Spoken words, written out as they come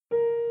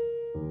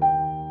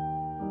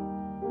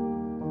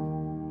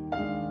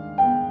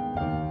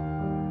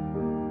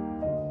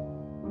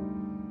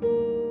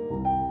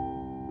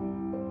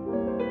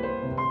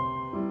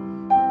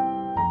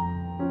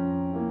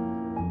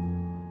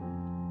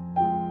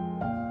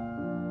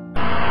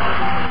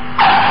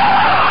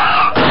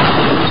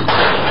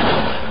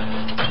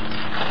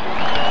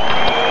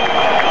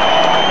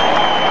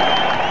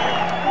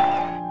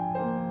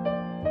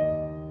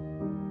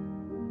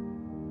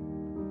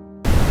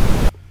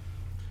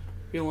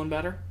Feeling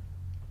better?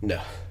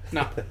 No.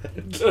 No.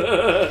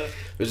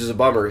 Which is a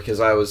bummer because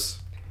I was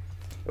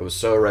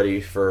so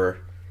ready for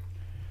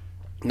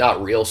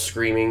not real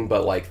screaming,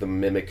 but like the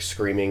mimic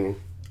screaming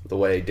the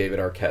way David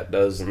Arquette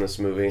does in this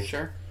movie.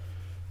 Sure.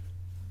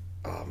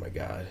 Oh my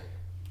god.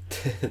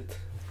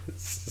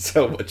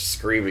 So much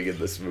screaming in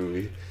this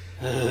movie.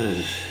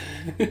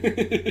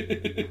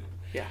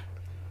 Yeah.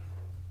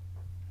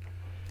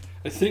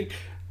 I think,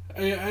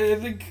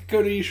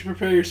 Cody, you should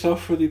prepare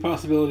yourself for the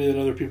possibility that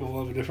other people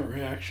will have a different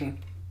reaction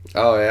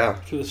Oh yeah.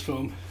 to this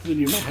film than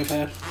you might have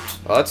had.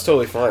 Oh, that's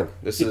totally fine.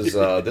 This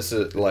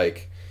is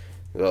like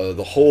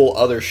the whole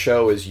other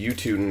show is you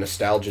two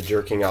nostalgia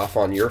jerking off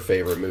on your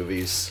favorite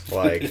movies.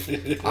 Like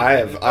I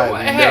have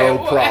no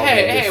problem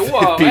if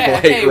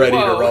people ain't ready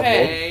to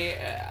rumble.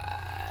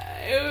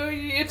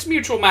 It's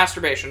mutual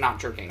masturbation, not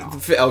jerking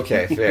off.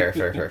 Okay,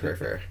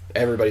 fair.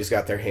 Everybody's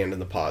got their hand in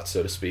the pot,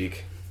 so to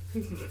speak.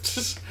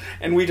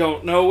 And we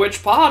don't know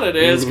which pot it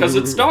is because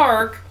it's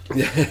dark.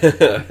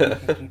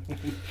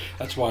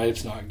 That's why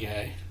it's not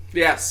gay.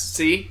 Yes,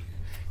 see?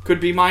 Could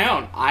be my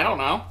own. I don't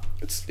know.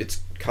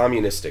 It's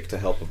communistic to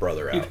help a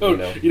brother out,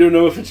 You don't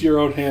know if it's your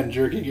own hand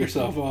jerking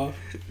yourself off.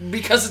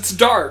 Because it's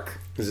dark.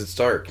 Because it's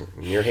dark.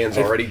 And your hand's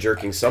already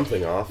jerking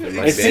something off. It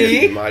might,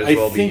 See? it might as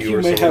well I be think you you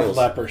or may someone have else.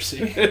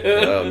 leprosy.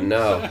 Oh,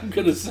 no. I'm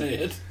going to say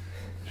it.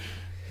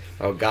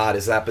 Oh, God.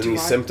 Has that been Do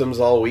these I- symptoms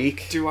all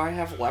week? Do I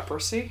have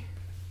leprosy?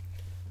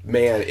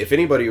 Man, if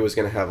anybody was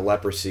going to have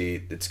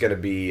leprosy, it's going to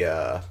be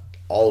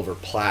Oliver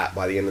Platt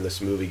by the end of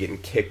this movie getting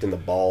kicked in the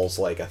balls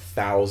like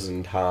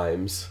 1,000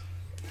 times.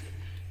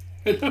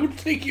 I don't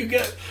think you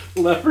get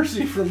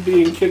leprosy from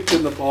being kicked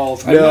in the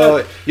balls.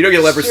 No, you don't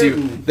get leprosy.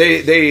 certain.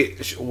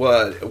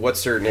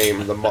 What's her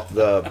name?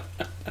 The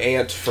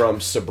aunt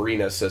from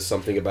Sabrina says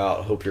something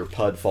about hope your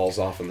pud falls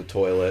off in the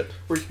toilet.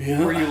 Were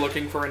Yeah. you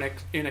looking for an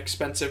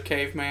inexpensive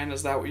caveman?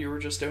 Is that what you were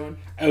just doing?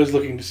 I was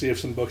looking to see if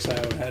some books I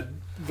own had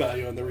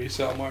value on the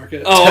resale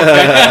market. Oh,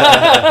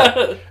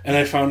 okay. And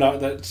I found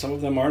out that some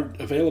of them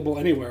aren't available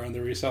anywhere on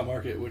the resale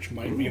market, which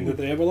might mean that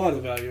they have a lot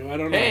of value. I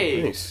don't know.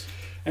 Hey. Nice.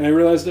 And I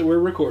realized that we're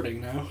recording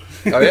now.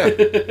 Oh yeah.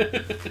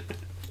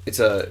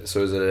 So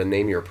is it a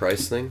name your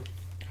price thing?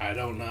 I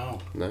don't know.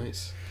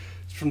 Nice.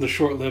 It's from the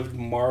short-lived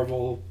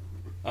Marvel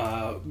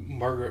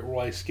Margaret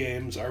Weiss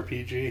Games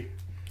RPG.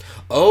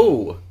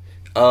 Oh,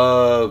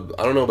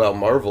 I don't know about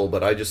Marvel,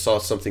 but I just saw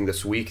something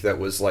this week that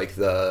was like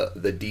the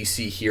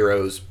DC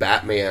Heroes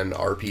Batman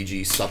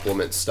RPG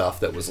supplement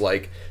stuff that was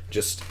like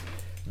just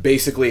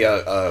basically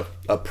a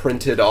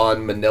printed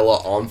on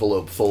manila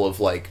envelope full of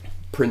like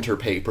printer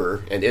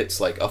paper, and it's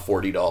like a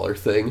 $40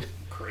 thing.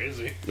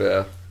 Crazy.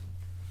 Yeah.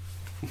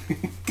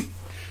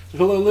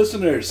 Hello,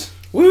 listeners.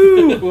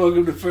 Woo!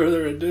 Welcome to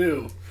Further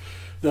Ado,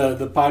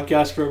 the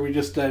podcast where we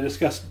just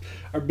discuss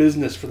our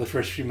business for the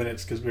first few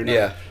minutes because we're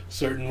not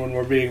certain when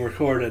we're being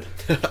recorded.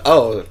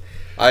 Oh,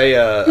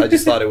 I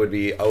just thought it would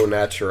be au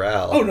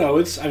naturel. Oh no,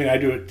 I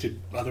do it to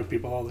other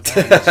people all the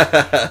time.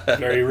 It's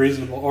very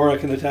reasonable. Aura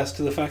can attest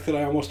to the fact that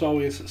I almost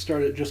always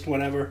start it just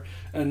whenever,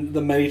 and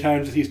the many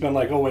times that he's been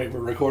like, "Oh wait,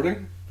 we're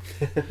recording."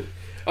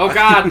 Oh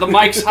God, the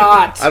mic's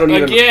hot. I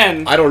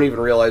don't even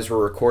realize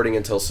we're recording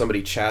until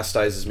somebody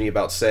chastises me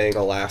about saying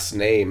a last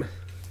name.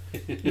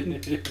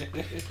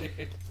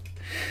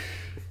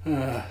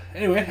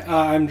 Anyway,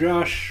 I'm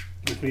Josh.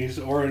 With me is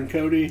Aura and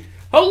Cody.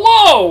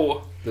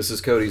 Hello. This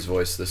is Cody's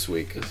voice this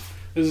week.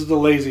 This is the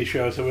lazy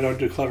show, so we don't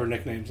do clever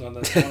nicknames on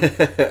this one.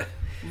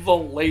 The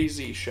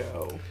Lazy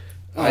Show.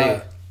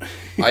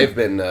 I've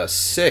been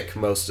sick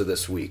most of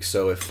this week,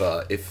 so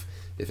if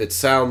it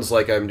sounds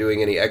like I'm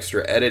doing any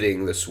extra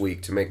editing this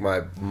week to make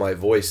my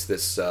voice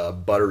this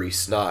buttery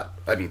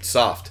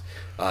soft,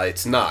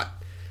 it's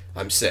not.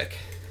 I'm sick.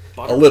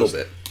 A little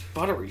bit.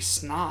 Buttery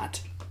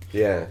snot.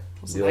 Yeah.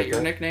 Was that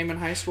your nickname in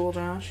high school,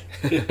 Josh?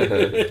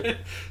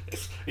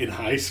 In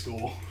high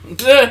school.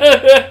 Do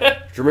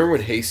you remember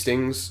when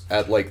Hastings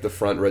at like the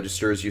front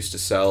registers used to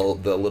sell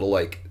the little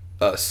like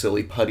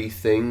silly putty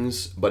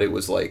things, but it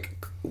was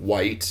like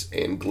white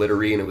and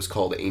glittery, and it was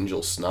called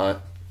Angel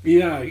Snot?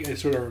 Yeah, I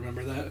sort of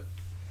remember that.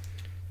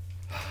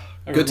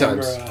 Good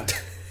times. Do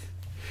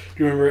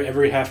you remember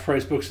every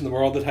half-price books in the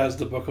world that has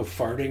the book of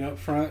farting up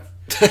front?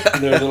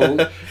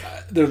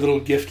 Their little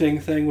gifting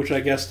thing, which I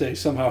guess they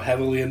somehow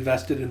heavily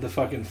invested in the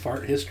fucking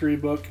fart history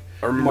book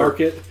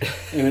market,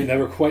 and it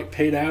never quite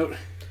paid out.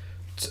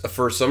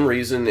 For some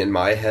reason, in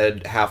my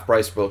head,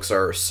 half-price books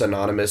are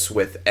synonymous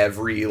with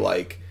every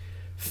like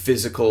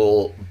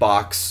physical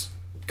box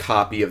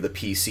copy of the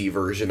PC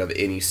version of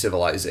any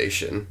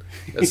civilization.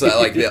 It's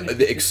like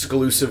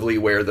exclusively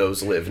where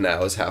those live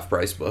now is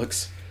half-price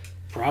books.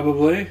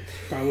 Probably.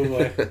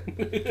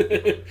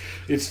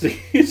 It's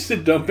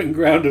the dumping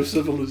ground of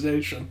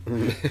civilization.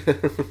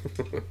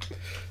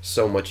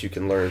 So much you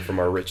can learn from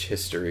our rich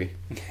history.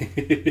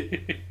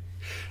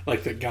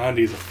 Like that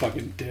Gandhi's a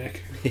fucking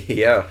dick.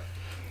 Yeah.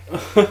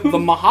 The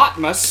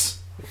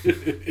Mahatmas.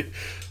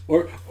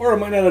 Or I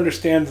might not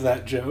understand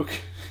that joke.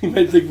 You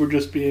might think we're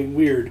just being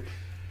weird.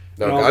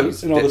 No,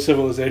 in all the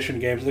civilization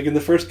games. Like in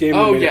the first game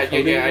we made a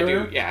coding I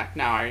error. do. Yeah,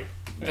 now I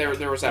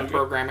There was that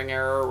programming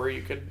error where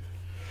you could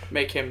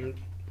make him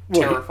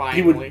Well,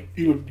 terrifyingly.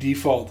 he would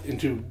default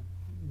into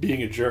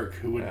being a jerk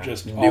who would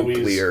just always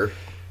Nuclear.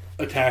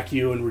 attack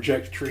you and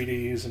reject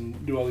treaties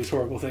and do all these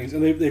horrible things.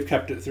 And they've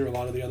kept it through a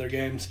lot of the other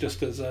games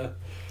just as a,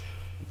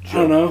 I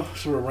don't know,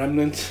 sort of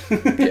remnant.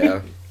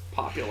 Yeah.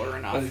 Popular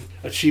enough.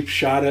 a cheap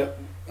shot at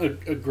a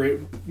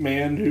great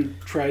man who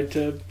tried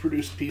to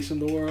produce peace in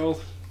the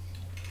world.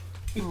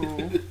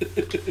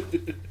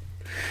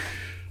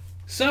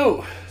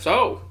 So,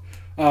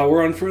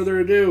 we're further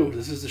ado.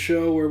 This is the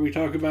show where we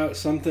talk about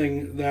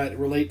something that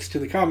relates to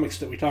the comics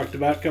that we talked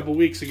about a couple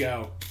weeks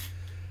ago.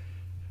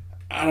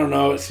 I don't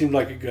know, it seemed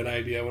like a good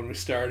idea when we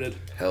started.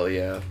 Hell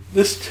yeah.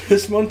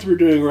 This month we're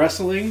doing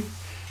wrestling.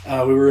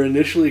 We were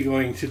initially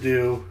going to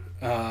do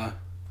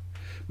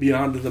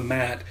Beyond the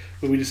Mat,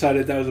 but we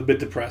decided that was a bit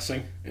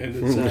depressing, and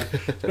it's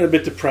been a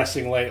bit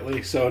depressing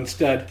lately. So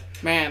instead,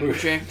 Man, we're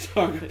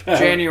talk about,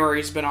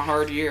 January's been a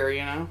hard year,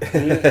 you know?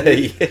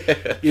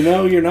 Yeah. You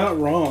know, you're not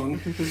wrong.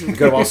 We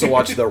could also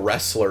watch The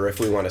Wrestler if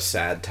we want a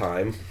sad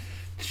time.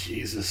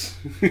 Jesus.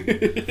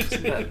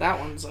 that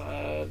one's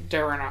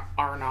Darren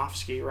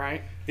Aronofsky,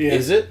 right? Yeah.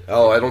 Is it?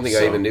 Oh, I don't think I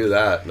So- even knew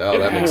that. No,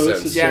 that Yeah, makes this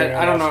sense. is- Yeah, Darren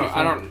I don't know.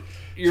 Aronofsky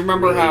You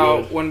remember really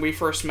how good. when we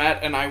first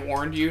met and I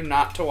warned you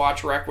not to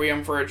watch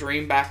Requiem for a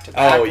Dream back to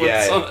back? Oh, with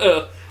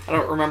yeah. I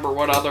don't remember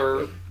what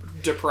other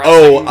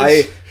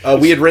depressing. Oh,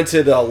 we had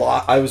rented a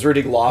lot. I was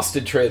renting Lost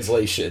in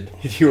Translation.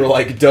 You were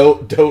like,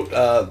 don't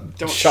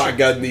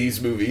shotgun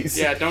these movies.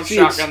 Yeah, don't See,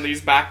 shotgun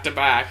these back to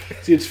back.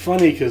 See, it's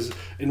funny because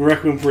in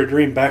Requiem for a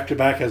Dream, back to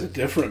back has a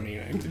different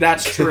meaning.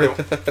 That's true.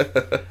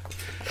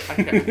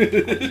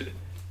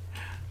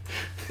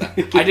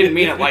 I didn't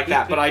mean it like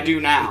that, but I do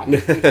now.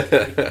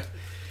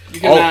 You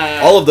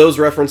can, All of those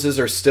references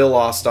are still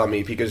lost on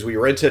me because we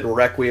rented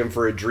Requiem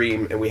for a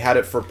Dream and we had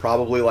it for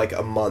probably like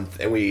a month,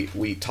 and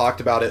we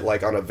talked about it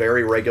like on a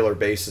very regular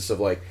basis of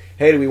like,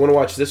 hey, do we want to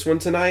watch this one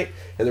tonight?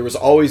 And there was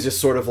always just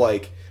sort of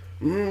like,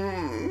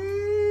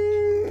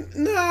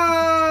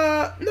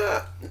 nah,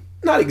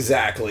 not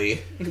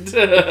exactly.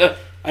 I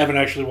haven't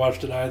actually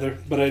watched it either,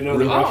 but I know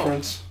the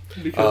reference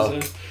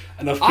because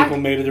enough people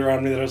made it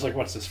around me that I was like,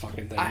 what's this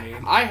fucking thing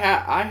mean? I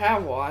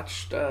have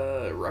watched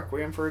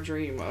Requiem for a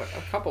Dream a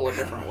couple of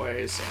different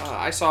ways.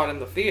 I saw it in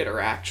the theater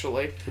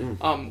actually,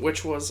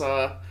 which was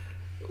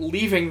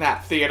leaving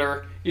that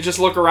theater. You just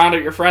look around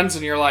at your friends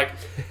and you're like,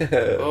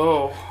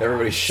 oh,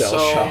 Everybody's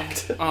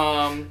shell-shocked.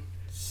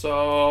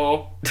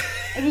 So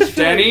I just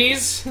feel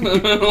Denny's,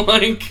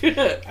 like,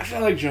 I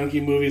feel like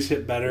junkie movies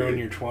hit better in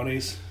your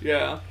 20s.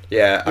 yeah.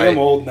 Yeah, I'm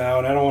old now,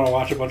 and I don't want to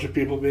watch a bunch of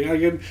people being... I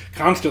get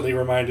constantly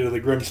reminded of the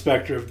grim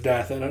specter of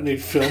death. I don't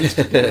need films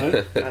to do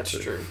that. That's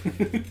true.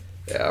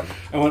 yeah.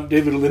 I want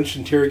David Lynch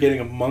interrogating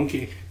a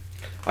monkey.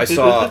 I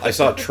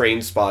saw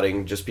Train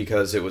Spotting just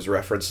because it was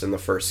referenced in the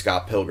first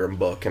Scott Pilgrim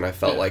book, and I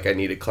felt like I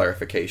needed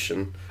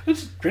clarification.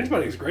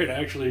 Trainspotting is great,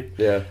 actually.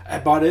 Yeah. I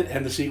bought it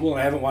and the sequel,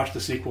 and I haven't watched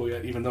the sequel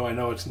yet, even though I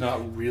know it's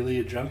not really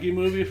a junkie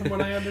movie from what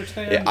I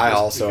understand. Yeah, I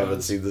just also haven't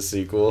because- seen the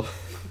sequel.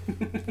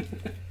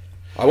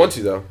 I want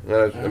to, though.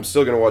 I'm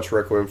still going to watch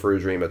Requiem for a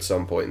Dream at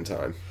some point in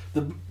time.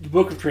 The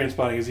book of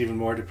Trainspotting is even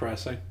more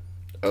depressing.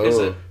 Oh. Is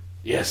it?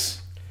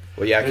 Yes.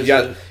 Well, yeah,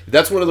 There's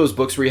that's one of those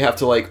books where you have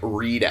to, like,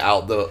 read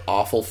out the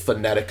awful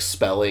phonetic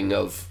spelling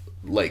of,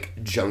 like,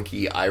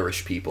 junky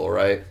Irish people,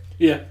 right?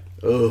 Yeah.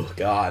 Oh,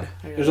 God.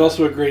 There's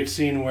also a great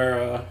scene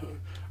where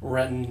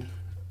Renton,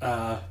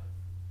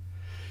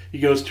 he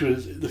goes to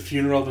the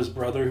funeral of his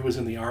brother who was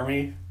in the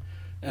army,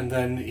 and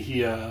then he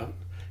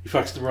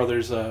fucks the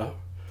brother's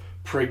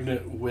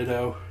pregnant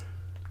widow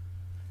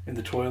in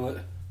the toilet.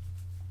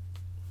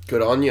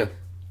 Good on you.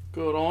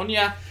 Good on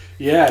ya.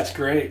 Yeah, it's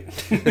great.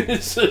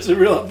 it's a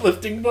real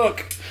uplifting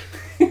book.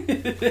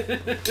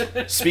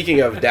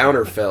 Speaking of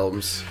downer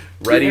films,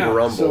 Ready to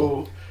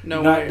Rumble. So,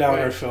 No, not wait,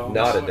 downer wait. films.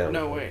 Not a downer.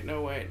 No,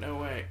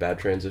 wait. Bad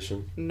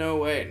transition. No,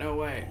 wait.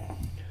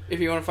 If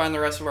you want to find the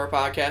rest of our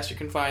podcast, you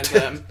can find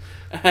them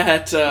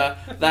at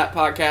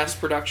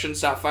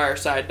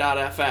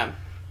thatpodcastproductions.fireside.fm.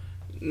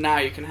 Now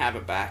you can have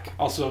it back.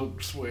 Also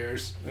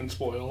swears and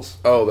spoils.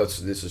 Oh, this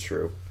is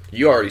true.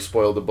 You already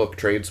spoiled the book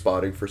Train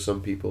Spotting for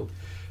some people.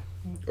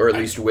 Or at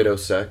least widow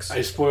sex.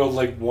 I spoiled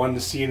like one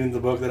scene in the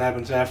book that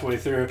happens halfway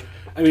through.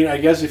 I mean, I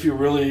guess if you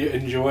really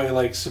enjoy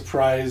like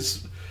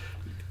surprise,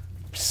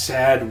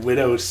 sad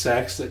widow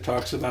sex that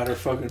talks about her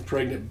fucking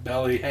pregnant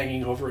belly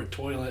hanging over a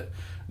toilet,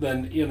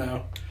 then, you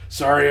know,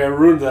 sorry I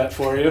ruined that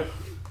for you.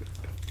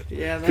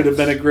 Yeah, Could have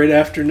been a great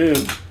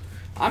afternoon.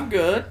 I'm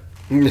good.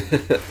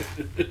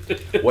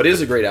 What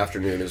is a great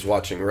afternoon is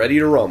watching Ready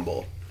to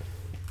Rumble.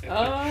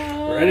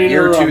 Ready to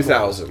Year rumble.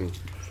 2000.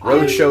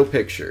 Roadshow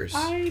Pictures.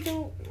 I don't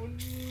know.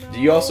 Do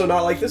you also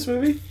not like this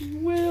movie?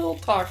 We'll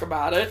talk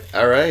about it.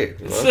 All right.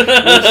 Well,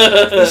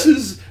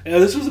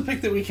 This was a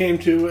pick that we came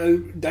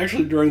to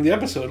actually during the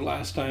episode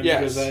last time.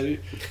 Yes. Because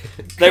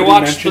They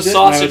watched the mentioned it, and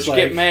I sausage was like-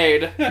 get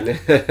made.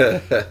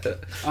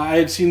 I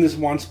had seen this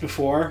once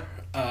before.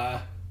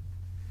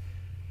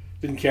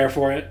 Didn't care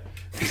for it.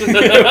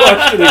 I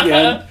watched it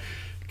again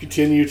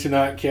continue to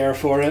not care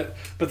for it,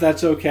 but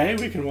that's okay.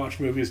 We can watch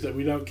movies that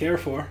we don't care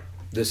for.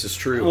 This is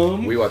true.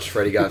 We watched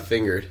Freddy Got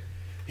Fingered.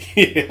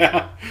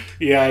 Yeah,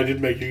 I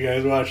did make you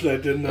guys watch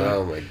that, didn't I?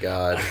 Oh my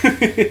god.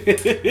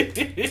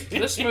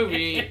 This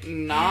movie,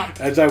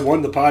 not As I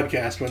won the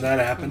podcast when that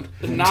happened.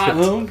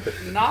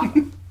 not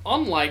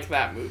unlike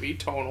that movie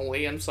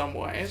tonally in some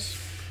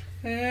ways.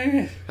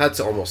 That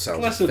almost sounds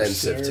Less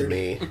offensive absurd. to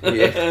me.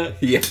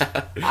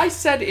 Yeah. I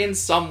said in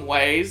some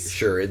ways.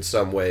 Sure, in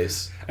some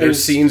ways.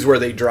 There's scenes where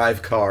they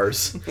drive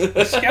cars.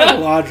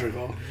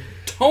 Scatological.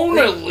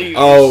 Tonally.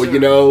 Oh, sir. you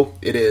know,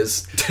 it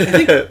is.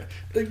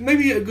 Like,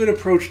 maybe a good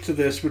approach to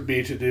this would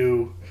be to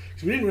do,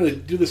 because we didn't really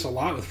do this a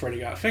lot with Freddy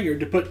Got Fingered,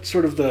 to put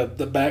sort of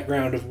the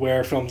background of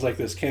where films like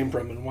this came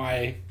from and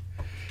why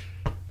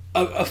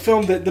a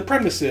film that the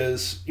premise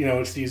is,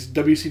 it's these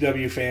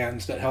WCW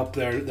fans that help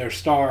their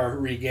star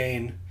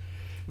regain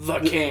The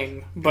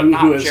King, but who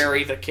not is-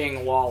 Jerry the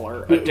King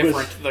Lawler, who a is-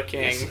 different The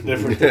King.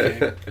 different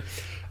thing,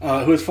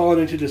 who has fallen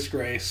into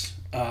disgrace,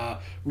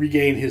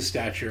 regain his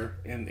stature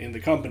in the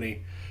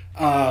company.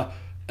 A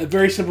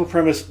very simple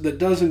premise that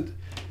doesn't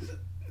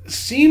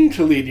seem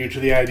to lead you to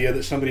the idea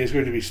that somebody is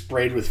going to be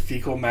sprayed with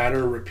fecal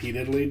matter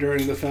repeatedly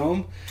during the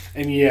film,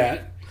 and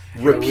yet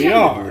here we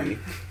are.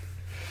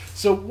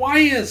 So why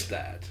is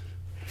that?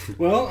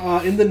 Well,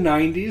 in the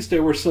 90s,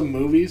 there were some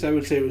movies, I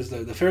would say it was the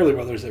Farrelly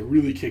Brothers that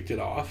really kicked it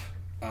off,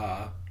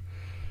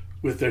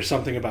 with There's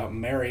Something About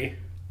Mary,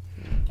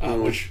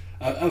 which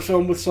a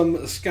film with some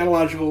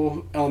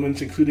scatological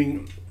elements,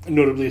 including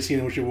notably a scene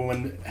in which a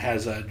woman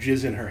has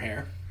jizz in her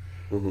hair,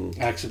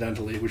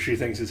 accidentally, which she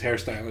thinks is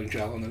hairstyling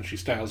gel, and then she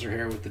styles her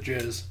hair with the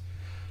jizz.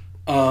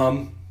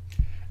 And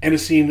a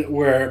scene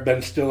where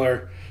Ben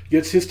Stiller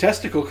gets his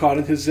testicle caught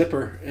in his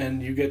zipper,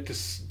 and you get to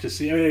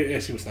see, I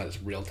assume it's not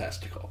his real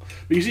testicle,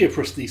 but you see a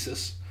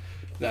prosthesis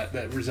that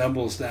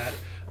resembles that.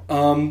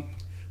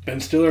 Ben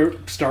Stiller,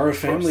 star of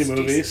family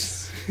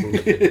movies.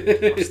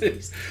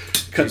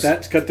 Cut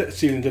that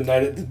scene into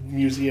Night at the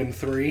Museum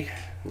 3.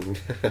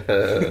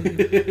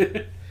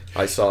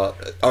 I saw,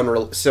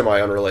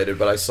 semi-unrelated,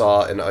 but I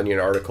saw an Onion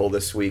article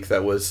this week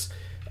that was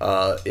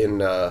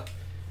in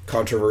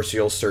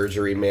controversial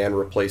surgery, man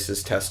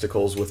replaces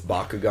testicles with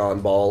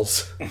Bakugan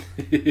balls.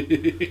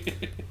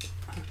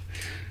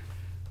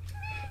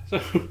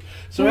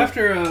 So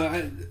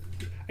after,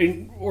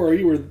 or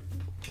you were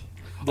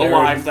there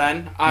Alive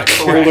then.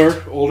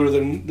 Correct. older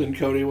than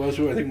Cody was,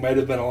 who I think might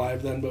have been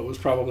alive then, but was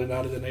probably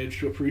not at an age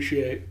to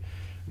appreciate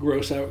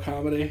gross out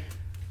comedy.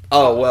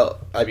 Oh, well,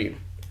 I mean,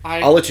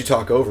 I'll let you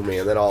talk over me,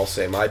 and then I'll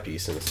say my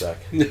piece in a sec.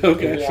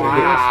 Okay.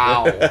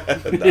 Wow. No,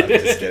 I'm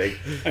just kidding.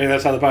 I mean,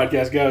 that's how the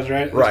podcast goes,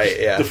 right? That's Right,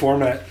 just yeah. the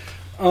format.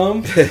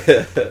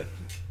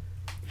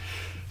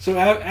 So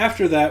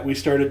after that, we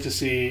started to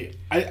see,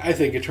 I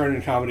think, a turn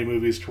in comedy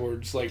movies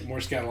towards like more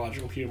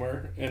scatological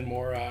humor and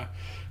more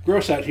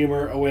gross out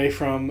humor, away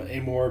from a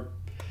more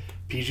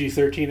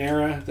PG-13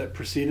 era that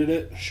preceded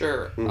it.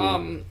 Sure.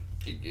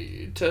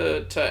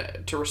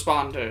 To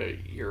respond to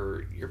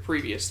your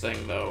previous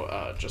thing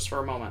though, just for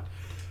a moment,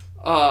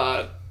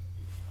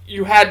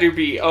 you had to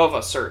be of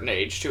a certain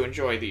age to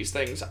enjoy these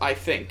things, I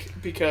think,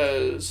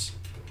 because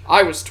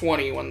I was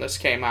 20 when this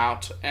came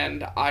out,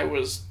 and I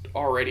was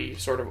already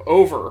sort of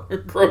over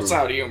gross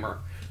out humor.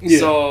 Yeah.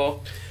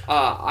 So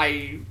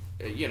I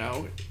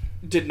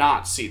did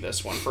not see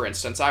this one. For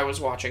instance, I was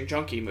watching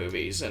junkie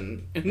movies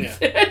and Yeah.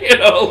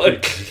 No, I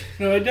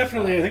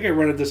think I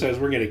rented this. I was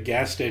working at a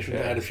gas station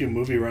that had a few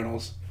movie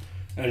rentals,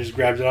 and I just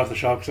grabbed it off the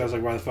shelf because I was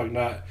like, "Why the fuck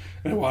not?"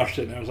 And I watched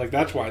it, and I was like,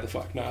 "That's why the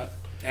fuck not."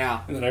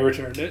 yeah. And then I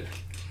returned it,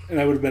 and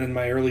I would have been in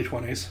my early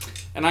 20s,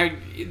 And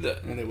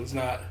and it was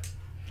not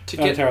to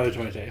not get entirely to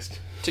my taste.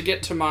 to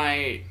get to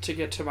my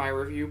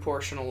review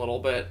portion a little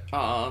bit,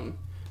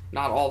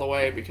 not all the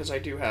way, because I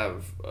do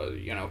have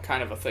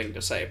kind of a thing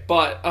to say,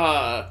 but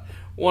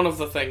one of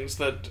the things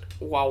that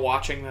while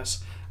watching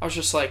this, I was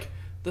just like,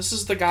 this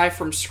is the guy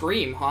from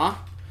Scream, huh?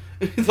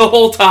 The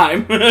whole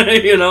time.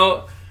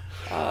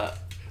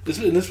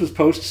 This was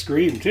post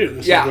Scream too.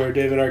 This is where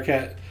David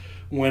Arquette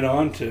went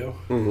on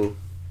to.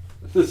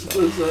 This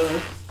was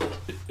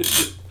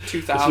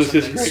 2000, this was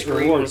his and great Scream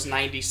reward. was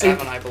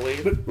 97, I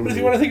believe. But if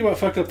you want to think about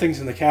fucked up things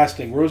in the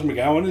casting, Rose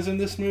McGowan is in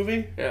this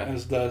movie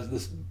as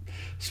the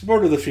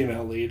sort of the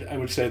female lead. I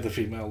would say the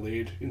female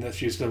lead, in that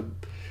she's the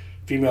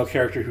female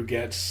character who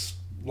gets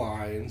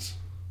lines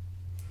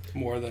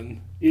more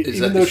than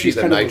even though she's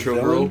the kind Nitro of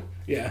a villain. girl?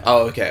 Yeah.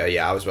 Oh, okay.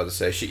 Yeah, I was about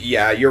to say.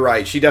 You're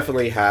right. She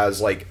definitely has,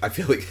 like, I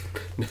feel like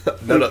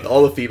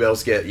all the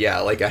females get,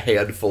 like a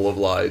handful of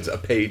lines, a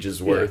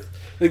page's worth.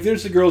 Like,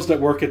 there's the girls that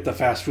work at the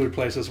fast food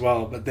place as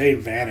well, but they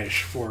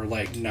vanish for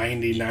like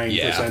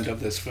 99% of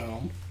this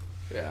film.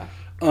 Yeah.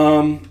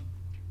 And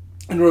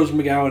Rose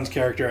McGowan's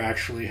character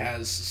actually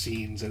has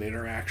scenes and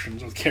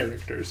interactions with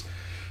characters.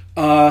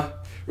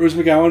 Rose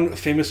McGowan,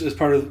 famous as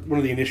part of one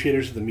of the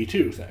initiators of the Me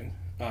Too thing,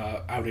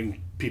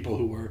 outing people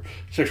who were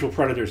sexual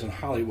predators in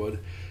Hollywood.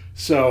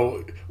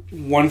 So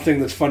one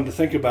thing that's fun to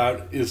think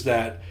about is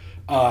that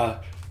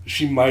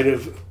she might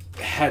have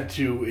had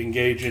to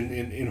engage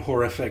in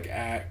horrific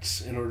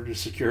acts in order to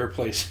secure a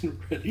place in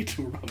Ready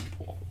to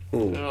Rumble.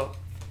 Ugh.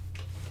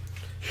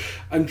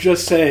 I'm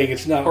just saying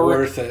it's not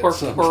worth it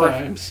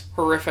sometimes.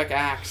 Horrific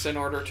acts in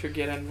order to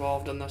get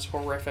involved in this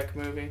horrific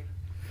movie.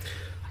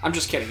 I'm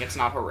just kidding. It's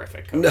not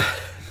horrific.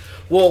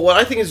 Well, what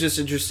I think is just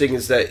interesting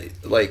is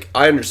that, like,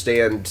 I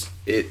understand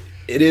it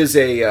is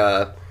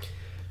an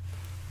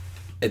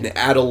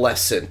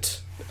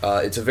adolescent.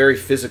 It's a very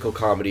physical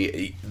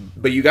comedy.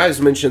 But you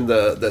guys mentioned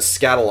the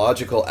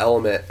scatological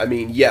element. I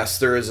mean, yes,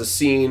 there is a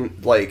scene,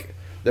 like,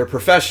 their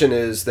profession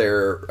is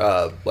they're,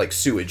 like,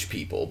 sewage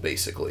people,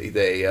 basically.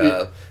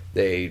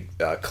 They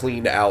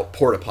clean out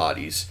porta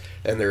potties.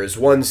 And there is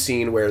one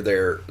scene where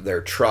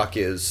their truck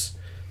is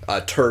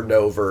turned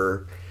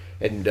over,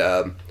 and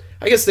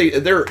I guess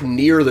they're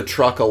near the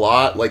truck a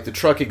lot. Like, the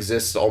truck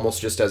exists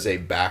almost just as a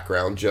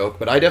background joke,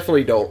 but I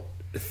definitely don't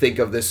think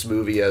of this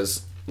movie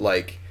as,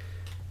 like,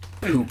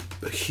 poop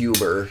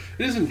humor.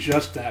 It isn't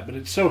just that, but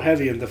it's so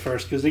heavy in the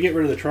first, because they get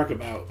rid of the truck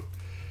about,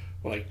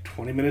 like,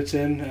 20 minutes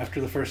in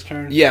after the first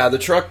turn. Yeah, the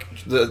truck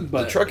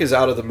is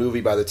out of the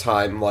movie by the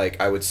time,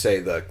 like, I would say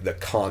the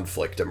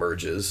conflict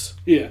emerges.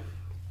 Yeah.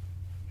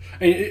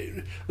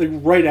 And like,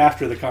 right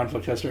after the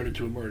conflict has started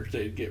to emerge,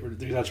 they get rid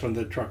of, that's when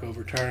the truck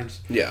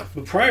overturns. Yeah.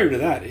 But prior to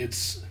that,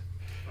 it's...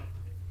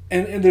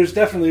 And there's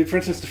definitely... For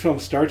instance, the film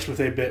starts with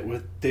a bit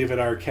with David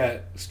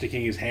Arquette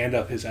sticking his hand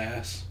up his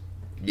ass.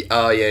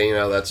 Oh,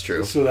 yeah, that's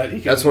true. So that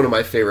he can... That's one of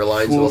my favorite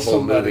lines of the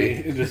whole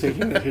movie. Into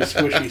thinking that his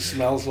squishy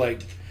smells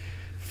like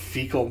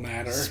fecal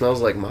matter. It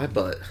smells like my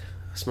butt.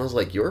 It smells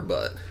like your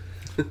butt.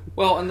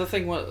 Well, and the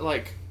thing was,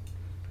 like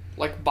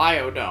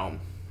Biodome,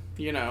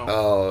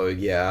 Oh,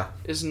 yeah.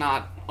 is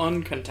not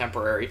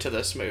uncontemporary to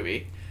this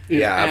movie.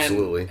 Yeah,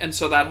 absolutely. And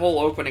so that whole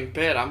opening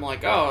bit, I'm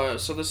like, oh,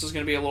 so this is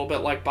going to be a little bit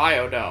like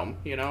Biodome.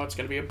 It's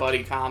going to be a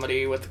buddy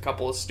comedy with a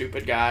couple of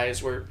stupid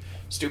guys where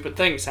stupid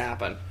things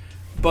happen.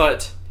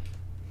 But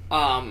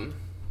I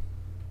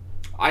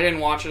didn't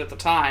watch it at the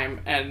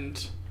time,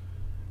 and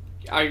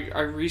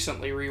I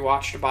recently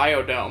rewatched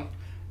Biodome,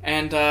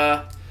 and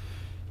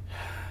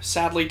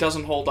sadly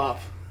doesn't hold up.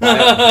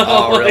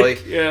 Oh, really?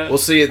 Yeah. Well,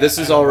 see, this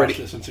is already...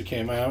 Watched it since it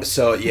came out.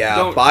 So,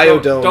 yeah,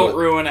 Biodome... Don't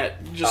ruin it.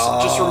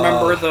 Just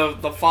remember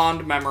the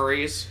fond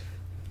memories.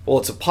 Well,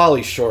 it's a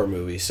Pauly Shore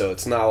movie, so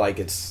it's not like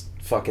it's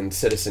fucking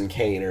Citizen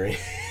Kane or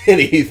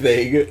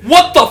anything.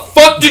 What the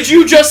fuck did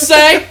you just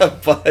say?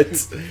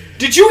 But...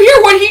 Did you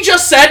hear what he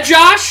just said,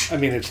 Josh? I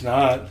mean, it's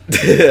not.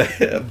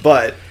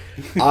 But...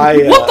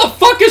 What the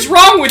fuck is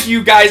wrong with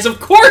you guys?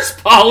 Of course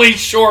Pauly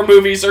Shore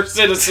movies are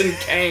Citizen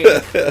Kane.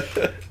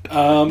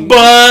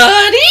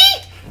 Buddy?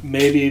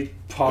 Maybe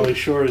Pauly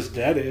Shore's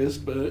dead is,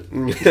 but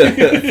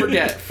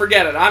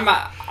forget it.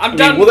 I'm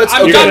done. Well, that's,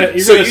 I'm okay. done.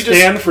 You're gonna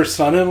stand for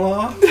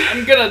son-in-law?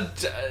 I'm gonna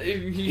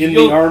in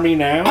the army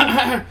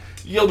now.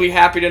 You'll be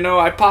happy to know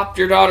I popped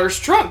your daughter's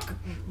trunk,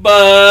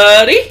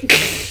 buddy.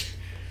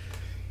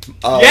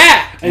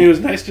 Yeah, and it was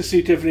nice to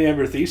see Tiffany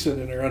Amber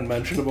Thiessen in her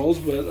unmentionables,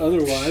 but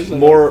otherwise,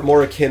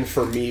 more akin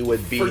for me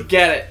would be.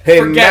 Forget it.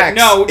 Hey, Max,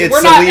 no, it's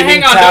we're not. The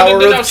Hang on, Tower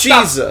no, of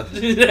stop. Cheesa.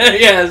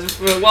 Yes,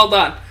 well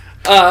done.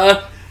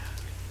 I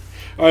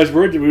was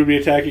worried that we would be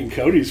attacking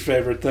Cody's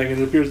favorite thing,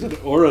 and it appears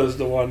that Aura's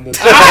the one that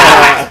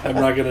I'm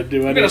not going to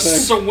do anything. I'm going to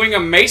swing a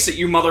mace at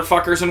you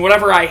motherfuckers, and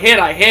whatever I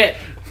hit.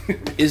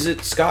 Is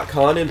it Scott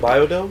Conn in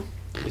Biodome?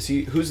 Is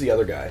he? Who's the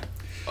other guy?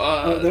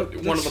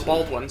 One of the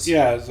Baldwins.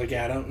 Yeah, it's like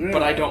Adam.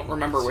 But I don't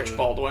remember which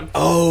Baldwin.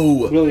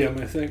 Oh! William,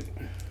 I think.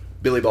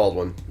 Billy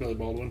Baldwin. Billy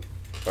Baldwin.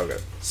 Okay.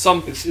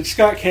 It's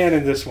Scott Caan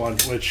in this one,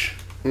 which...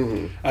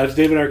 it's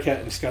David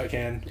Arquette and Scott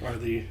Caan are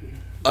the...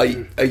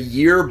 A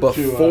year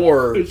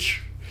before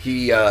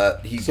he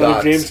got...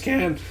 James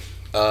Caan.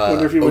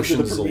 Wonder if he went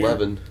Ocean's to the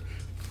 11.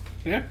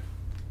 Yeah.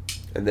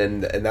 And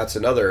that's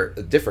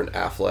a different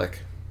Affleck.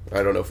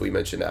 I don't know if we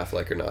mentioned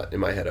Affleck or not.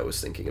 In my head, I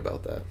was thinking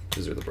about that,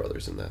 because they're the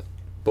brothers in that.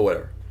 But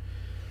whatever.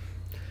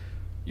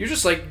 You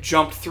just,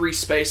 jumped 3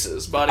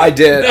 spaces, buddy. I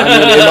did. I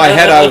mean, in my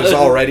head, I was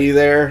already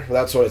there.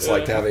 That's what it's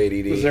like to have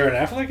ADD. Was there an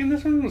Affleck in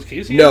this one? Was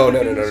Casey? No,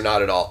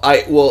 not at all.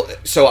 I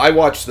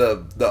watched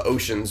the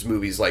Ocean's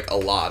movies, a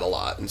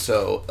lot. And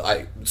so,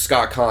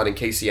 Scott Conn and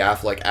Casey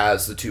Affleck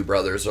as the two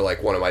brothers are,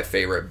 one of my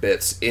favorite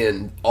bits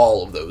in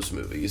all of those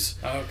movies.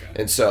 Oh, okay.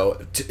 And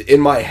so,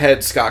 in my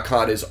head, Scott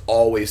Conn is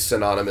always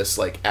synonymous,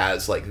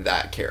 as,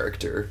 that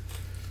character.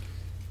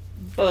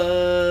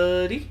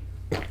 Buddy.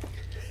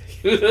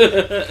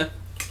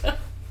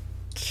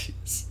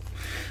 Jeez.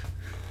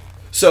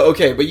 So,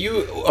 okay, but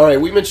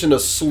we mentioned a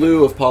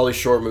slew of Pauly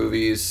Shore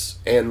movies,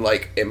 and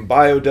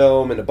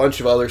Biodome and a bunch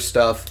of other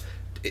stuff,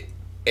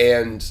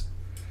 and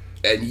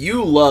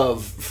you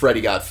love Freddy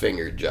Got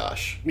Fingered,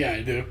 Josh. Yeah,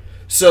 I do.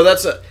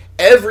 So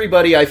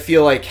everybody I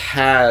feel like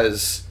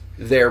has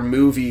their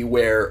movie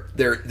where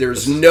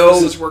there's no...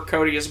 This is where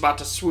Cody is about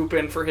to swoop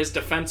in for his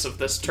defense of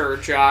this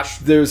turd, Josh.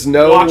 There's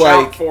no, Watch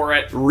out for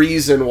it.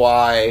 reason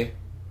why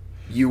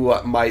you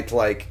might,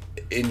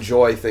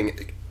 enjoy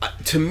things.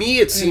 To me,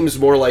 it seems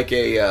more like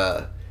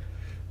a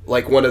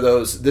like one of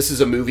those. This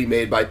is a movie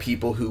made by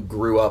people who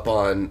grew up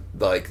on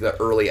like the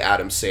early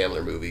Adam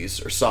Sandler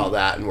movies, or saw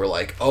that and were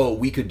like, "Oh,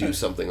 we could do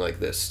something like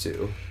this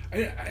too."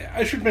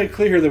 I should make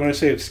clear that when I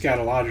say it's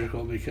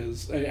scatological,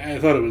 because I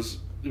thought it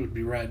would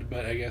be read,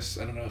 but I guess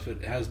I don't know if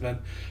it has been.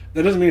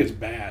 That doesn't mean it's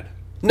bad.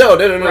 No.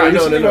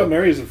 Something About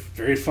Mary is a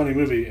very funny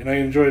movie, and I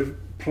enjoy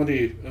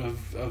plenty of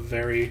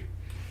very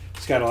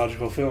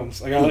scatological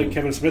films. Like I like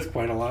Kevin Smith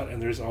quite a lot,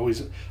 and there's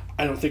always,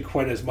 I don't think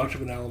quite as much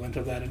of an element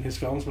of that in his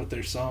films, but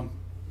there's some.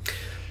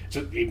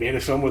 So he made a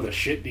film with a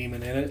shit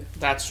demon in it.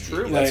 That's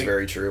true. That's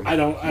very true. I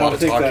don't a lot of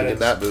think talking that in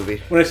that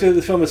movie. When I say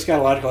the film is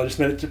scatological, I just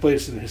meant it to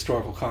place in a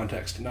historical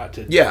context, not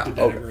to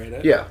denigrate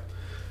it. Yeah,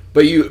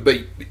 but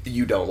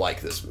you don't like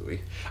this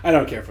movie. I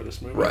don't care for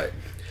this movie. Right.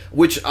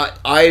 Which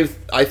I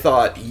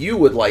thought you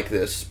would like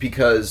this,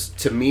 because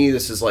to me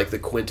this is like the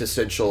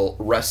quintessential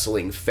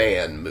wrestling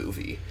fan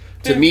movie.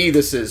 To me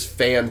this is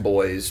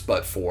Fanboys,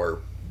 but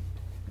for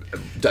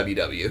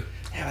WW.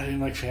 Yeah, I didn't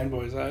like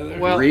Fanboys either.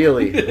 Well,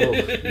 really? Oh,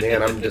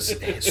 man, I'm just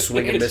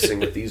swinging missing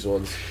with these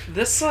ones.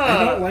 This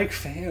I don't like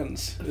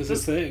fans. Is the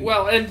thing.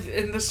 Well, and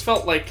this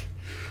felt like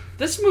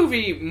this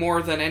movie,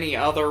 more than any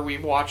other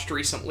we've watched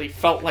recently,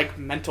 felt like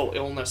mental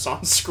illness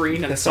on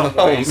screen in some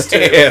ways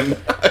too.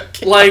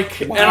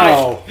 Like,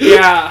 wow.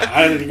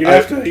 And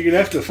you're gonna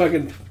have to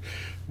fucking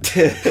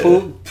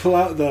pull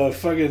out the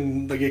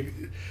fucking like.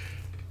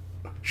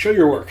 Show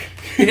your work.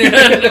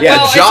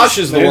 Yeah, Josh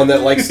is the one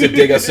that likes to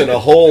dig us in a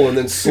hole and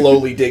then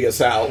slowly dig us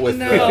out with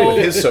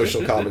his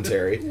social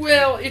commentary.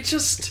 Well, it's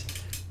just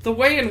the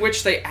way in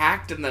which they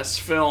act in this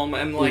film,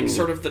 and like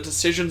sort of the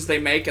decisions they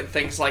make and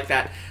things like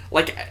that.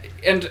 Like,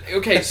 and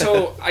okay,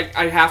 so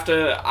I have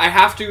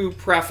to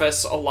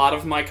preface a lot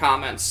of my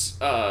comments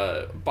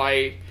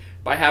by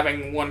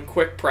having one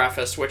quick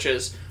preface, which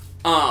is,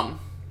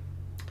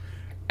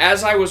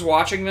 as I was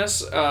watching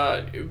this,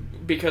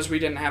 because we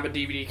didn't have a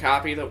DVD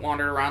copy that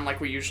wandered around like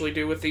we usually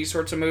do with these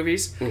sorts of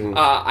movies,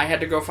 I had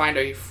to go find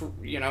a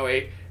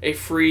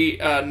free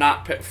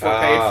not for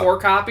paid for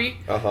copy,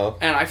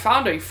 and I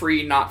found a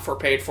free not for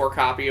paid for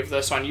copy of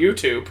this on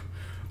YouTube.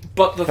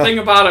 But the thing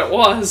about it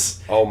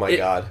was, oh my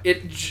god,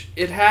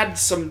 it had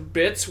some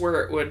bits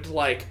where it would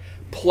like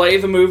play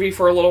the movie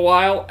for a little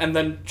while, and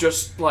then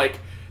just like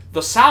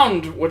the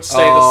sound would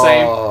stay the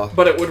same,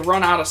 but it would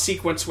run out of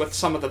sequence with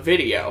some of the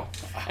video.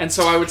 And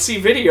so I would see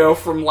video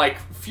from, like,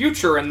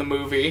 future in the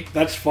movie.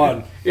 That's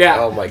fun.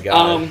 Yeah. Oh, my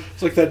God.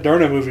 It's like that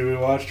Darna movie we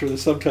watched where the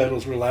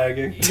subtitles were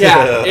lagging.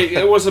 Yeah,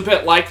 it was a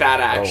bit like that,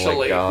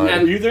 actually. Oh, my God.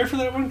 And were you there for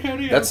that one,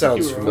 Cody? That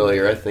sounds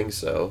familiar. I think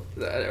so.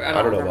 I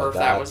don't remember if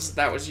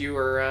that was you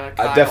or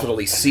Kyle. I've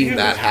definitely seen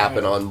that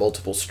happen on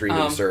multiple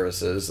streaming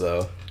services,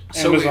 though.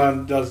 So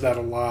Amazon does that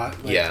a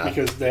lot,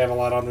 because they have a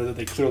lot on there that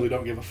they clearly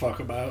don't give a fuck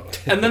about.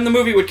 And then the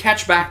movie would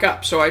catch back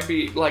up, so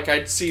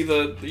I'd see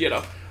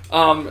the,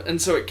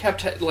 and so it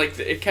kept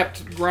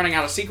running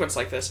out of sequence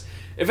like this.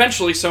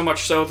 Eventually, so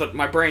much so that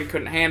my brain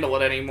couldn't handle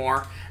it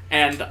anymore,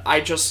 and I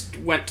just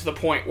went to the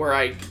point where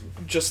I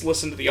just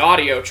listened to the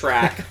audio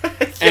track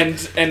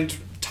and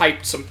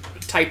typed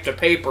a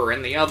paper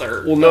in the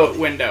other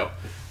window.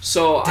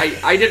 So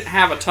I didn't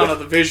have a ton of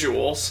the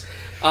visuals.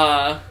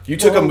 You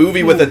took a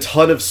movie with a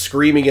ton of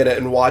screaming in it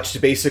and watched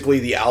basically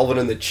the Alvin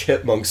and the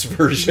Chipmunks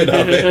version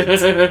of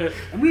it.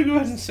 I'm going to go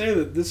ahead and say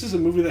that this is a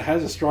movie that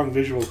has a strong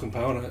visual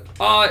component.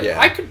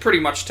 I could pretty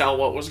much tell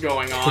what was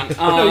going on.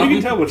 No, you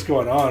can tell what's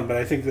going on, but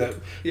I think that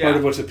part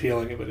of what's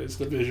appealing of it is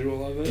the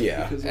visual of it.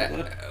 Yeah.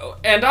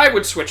 And I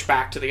would switch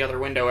back to the other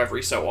window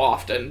every so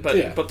often,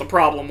 but the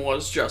problem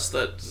was just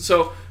that...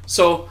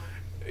 So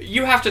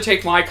you have to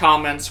take my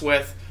comments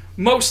with...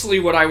 Mostly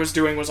what I was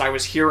doing was I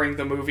was hearing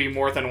the movie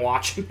more than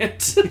watching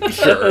it.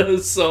 Sure.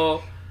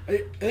 So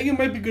I think it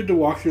might be good to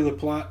walk through the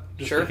plot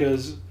just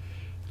because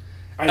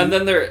and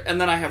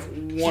then I have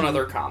one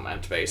other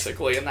comment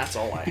basically, and that's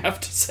all I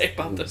have to say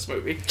about this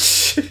movie.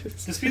 Just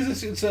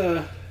because it's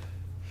I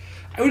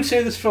would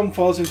say this film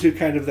falls into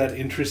kind of that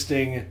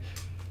interesting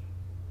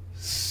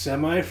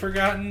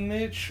semi-forgotten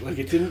niche. Like,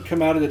 it didn't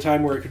come out at a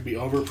time where it could be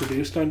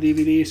overproduced on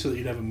DVD so that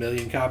you'd have a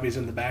million copies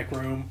in the back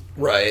room.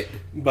 Right.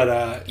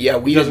 But,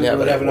 we didn't have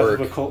it have at enough work.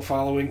 of a cult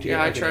following to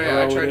I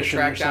tried to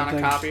track down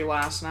something. a copy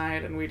last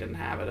night, and we didn't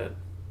have it.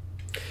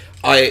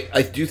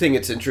 I do think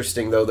it's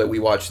interesting, though, that we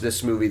watched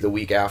this movie the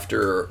week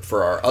after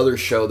for our other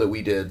show that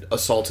we did,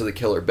 Assault of the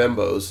Killer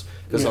Bimbos.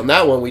 Because on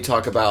that one, we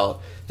talk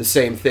about the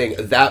same thing.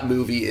 That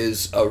movie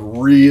is a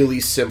really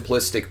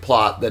simplistic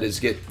plot that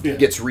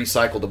gets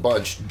recycled a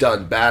bunch,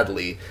 done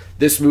badly.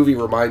 This movie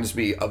reminds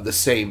me of the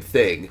same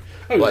thing.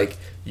 Oh, like,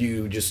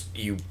 you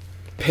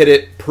pit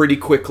it pretty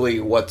quickly,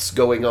 what's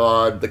going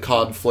on, the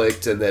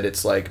conflict, and then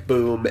it's like,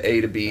 boom,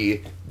 A to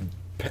B,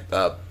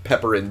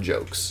 pepper in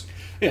jokes.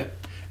 Yeah.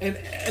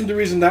 And the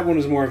reason that one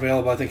is more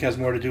available, I think, has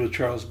more to do with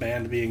Charles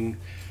Band being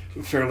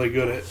fairly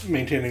good at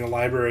maintaining a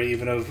library,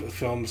 even of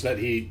films that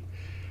he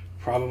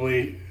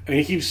probably... I mean,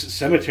 he keeps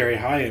Cemetery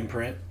high in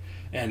print,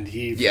 and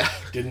he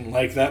didn't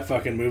like that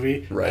fucking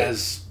movie,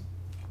 as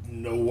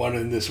no one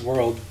in this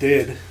world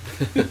did.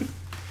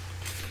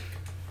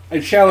 I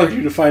challenge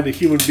you to find a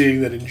human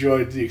being that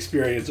enjoyed the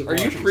experience of Are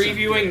you watching previewing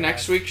Cemetery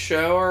next High. week's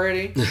show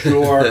already?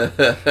 Sure.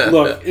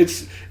 Look,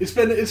 it's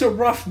a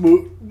rough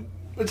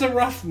It's a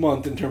rough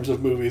month in terms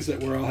of movies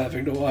that we're all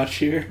having to watch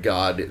here.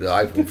 God,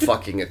 I will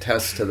fucking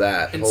attest to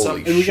that. In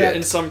Holy some, shit.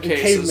 in some And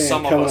cases, Caveman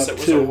some of coming us, up it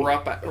was too.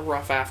 a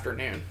rough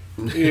afternoon.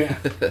 Yeah.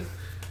 Did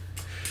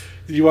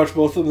you watch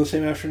both of them the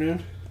same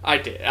afternoon? I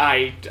did.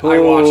 I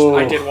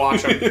Oh. did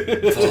watch them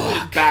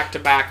back to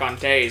back on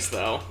days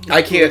though.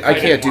 I can't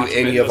didn't do watch them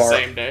any in of the our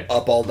same day.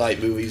 up all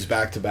night movies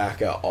back to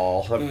back at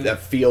all. That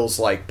feels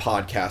like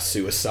podcast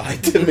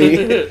suicide to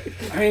me.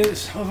 I mean,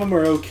 some of them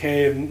are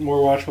okay and more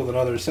watchable than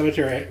others.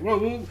 Cemetery.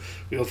 Well,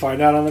 we'll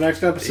find out on the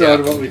next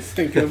episode Yeah. what we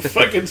think of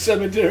fucking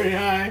Cemetery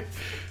High.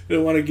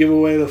 Don't want to give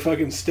away the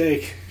fucking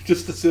steak,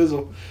 just the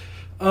sizzle.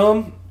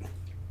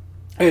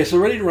 Okay, so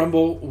Ready to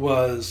Rumble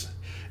was.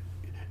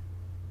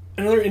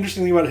 Another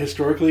interesting thing about it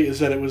historically is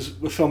that it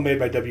was a film made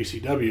by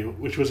WCW,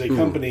 which was a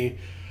company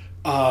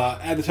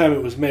at the time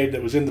it was made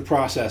that was in the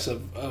process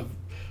of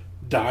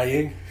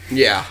dying,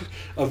 Yeah.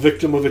 a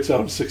victim of its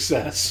own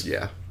success.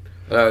 Yeah.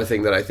 Another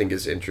thing that I think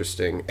is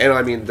interesting, and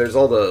I mean, there's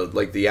all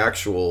the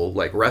actual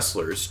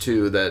wrestlers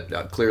too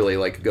that clearly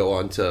go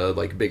on to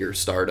bigger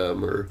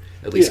stardom or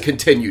at least Yeah.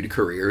 continued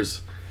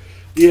careers.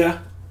 Yeah.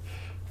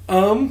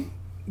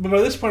 But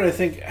by this point,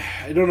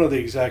 I don't know the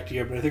exact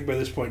year, but I think by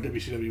this point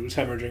WCW was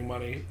hemorrhaging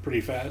money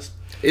pretty fast.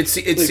 It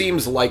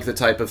seems like the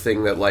type of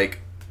thing that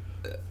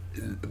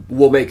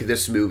will make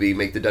this movie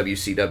make the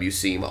WCW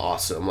seem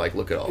awesome.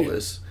 Look at all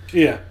this.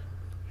 Yeah.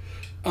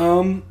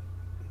 So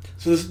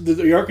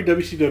the arc of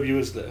WCW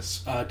is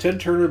this: Ted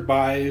Turner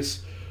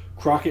buys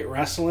Crockett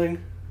Wrestling,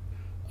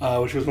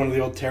 which was one of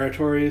the old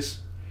territories,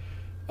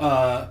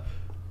 because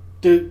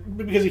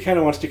he kind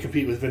of wants to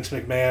compete with Vince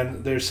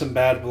McMahon. There's some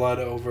bad blood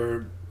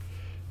over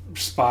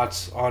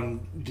spots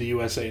on the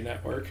USA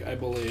Network, I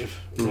believe.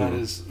 That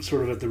is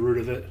sort of at the root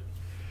of it.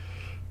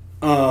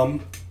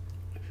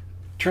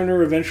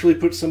 Turner eventually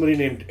puts somebody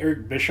named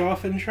Eric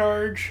Bischoff in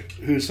charge,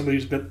 who's somebody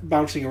who's been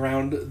bouncing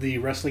around the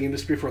wrestling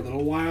industry for a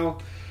little while,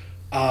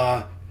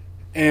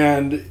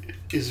 and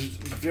is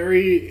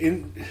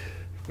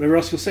whatever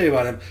else you'll say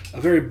about him,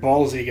 a very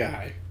ballsy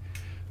guy,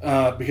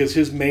 because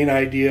his main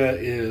idea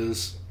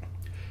is.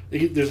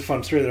 There's a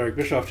fun story that Eric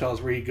Bischoff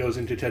tells where he goes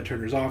into Ted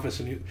Turner's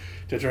office and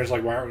Ted Turner's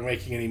like, "Why aren't we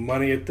making any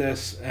money at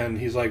this?" And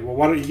he's like, "Well,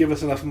 why don't you give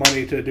us enough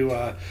money to do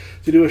a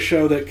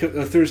show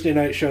a Thursday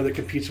night show that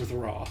competes with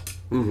Raw?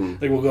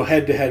 Mm-hmm. We'll go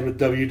head to head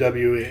with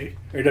WWE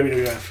or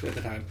WWF at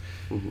the time."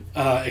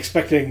 Mm-hmm.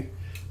 Expecting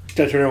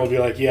Ted Turner will be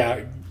like,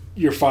 "Yeah,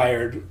 you're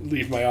fired.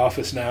 Leave my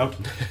office now."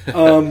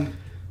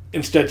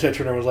 Instead, Ted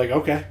Turner was like,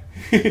 "Okay,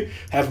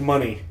 have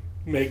money."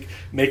 Make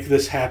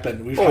this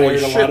happen. We've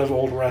hired a lot of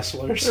old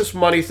wrestlers. This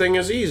money thing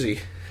is easy.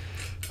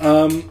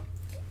 And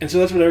so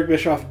that's what Eric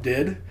Bischoff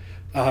did.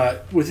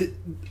 With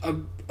a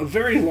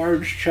very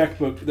large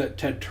checkbook that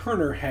Ted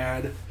Turner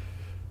had,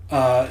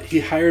 he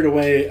hired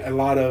away a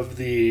lot of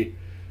the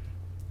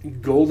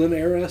golden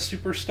era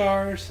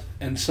superstars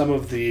and some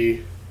of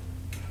the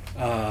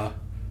what's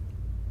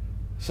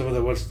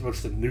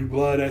the new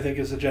blood, I think,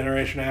 is the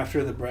generation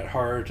after, the Bret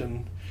Hart,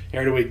 and he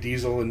hired away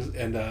Diesel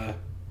and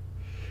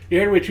he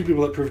hired away two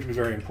people that proved to be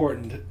very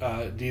important.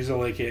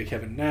 Diesel, a.k.a.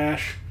 Kevin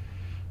Nash,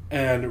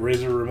 and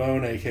Razor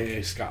Ramon,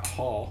 a.k.a. Scott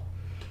Hall.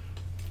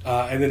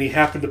 And then he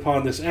happened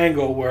upon this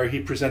angle where he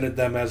presented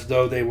them as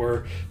though they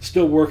were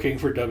still working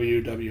for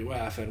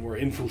WWF and were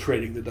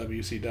infiltrating the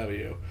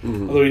WCW.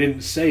 Mm-hmm. Although he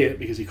didn't say it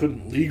because he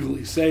couldn't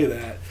legally say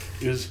that.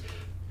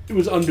 It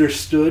was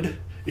understood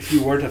if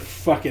you weren't a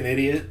fucking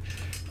idiot.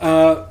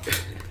 And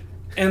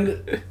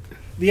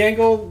the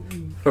angle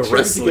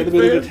started to get a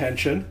bit of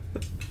attention.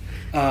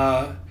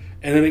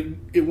 And then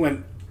it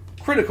went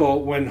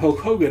critical when Hulk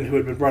Hogan, who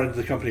had been brought into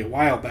the company a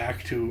while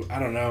back to, I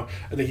don't know,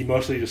 I think he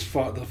mostly just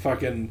fought the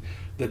fucking,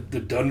 the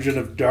Dungeon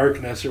of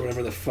Darkness or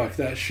whatever the fuck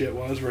that shit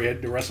was, where he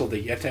had to wrestle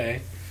the Yeti.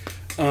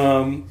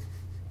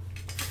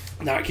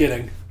 Not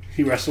kidding.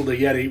 He wrestled a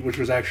Yeti, which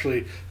was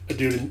actually a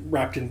dude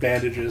wrapped in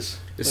bandages.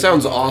 It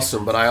sounds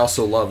awesome, but I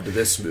also loved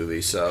this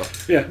movie, so...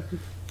 Yeah.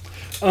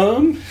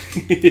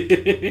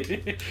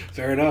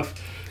 Fair enough.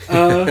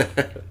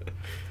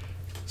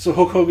 So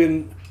Hulk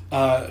Hogan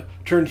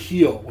turned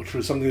heel, which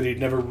was something that he'd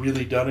never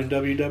really done in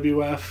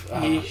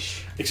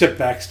WWF, except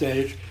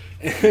backstage,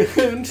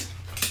 and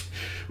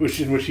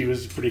in which he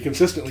was pretty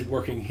consistently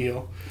working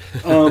heel,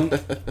 and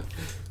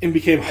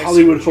became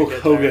Hollywood Hulk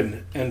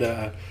Hogan,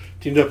 and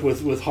teamed up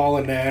with Hall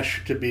and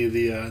Nash to be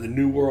the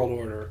New World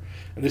Order,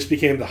 and this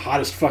became the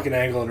hottest fucking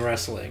angle in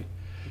wrestling.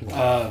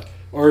 Wow.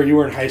 Or you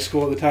were in high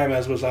school at the time,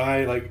 as was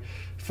I.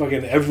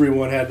 Fucking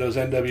everyone had those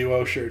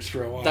NWO shirts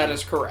for a while. That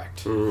is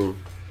correct. Mm-hmm.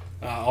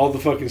 All the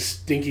fucking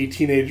stinky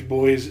teenage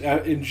boys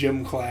in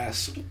gym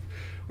class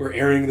were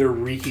airing their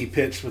reeky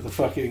pits with the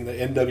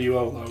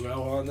NWO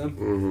logo on them.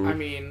 Mm-hmm. I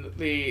mean,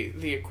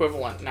 the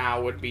equivalent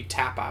now would be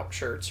tap-out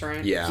shirts,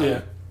 right?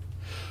 Yeah.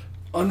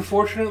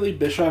 Unfortunately,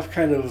 Bischoff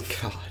kind of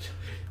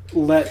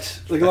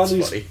let a lot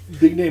of these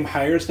big name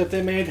hires that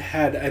they made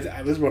had.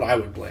 This is what I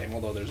would blame,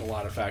 although there's a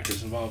lot of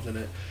factors involved in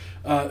it.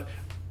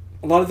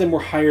 a lot of them were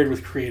hired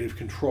with creative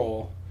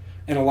control,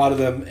 and a lot of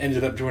them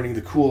ended up joining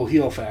the cool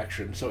heel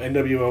faction. So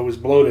NWO was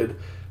bloated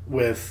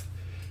with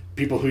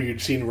people who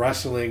you'd seen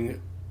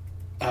wrestling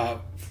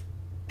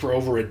for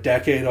over a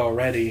decade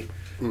already,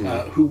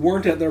 who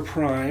weren't at their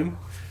prime,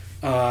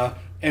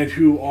 and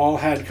who all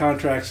had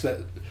contracts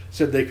that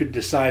said they could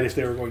decide if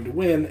they were going to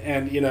win,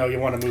 and, you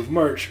want to move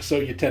merch, so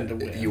you tend to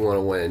win. You want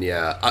to win,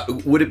 yeah.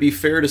 Would it be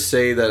fair to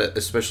say that,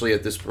 especially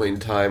at this point in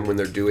time, when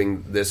they're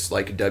doing this,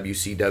 like,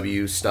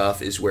 WCW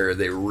stuff, is where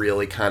they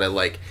really kind of,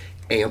 like,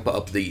 amp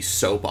up the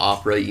soap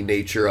opera-y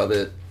nature of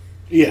it?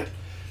 Yeah.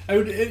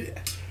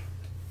 This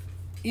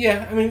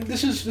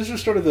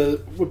is sort of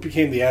what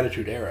became the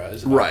Attitude Era,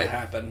 is about to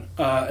happen.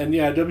 And,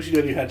 yeah,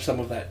 WCW had some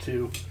of that,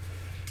 too.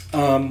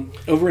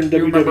 Over in WWE...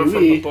 You remember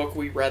from the book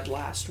we read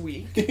last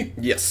week?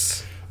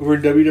 Yes. Over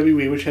in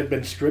WWE, which had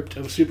been stripped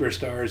of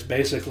superstars,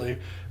 basically,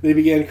 they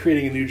began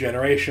creating a new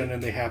generation,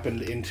 and they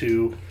happened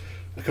into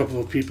a couple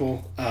of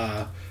people,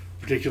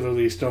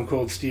 particularly Stone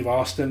Cold Steve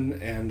Austin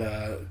and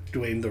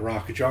Dwayne "The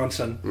Rock"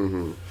 Johnson.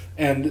 Mm-hmm.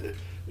 And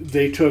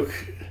they took...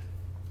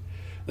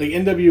 Like,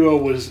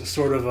 NWO was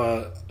sort of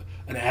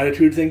an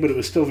attitude thing, but it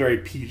was still very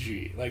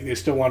PG. Like, they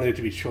still wanted it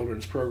to be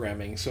children's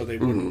programming, so they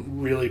wouldn't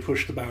really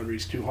push the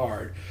boundaries too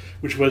hard,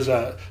 which was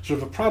sort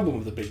of a problem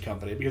of the big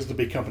company, because the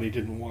big company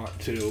didn't want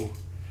to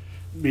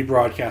be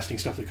broadcasting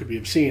stuff that could be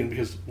obscene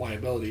because of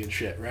liability and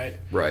shit, right?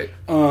 Right.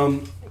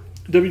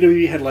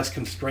 WWE had less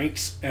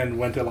constraints and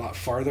went a lot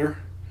farther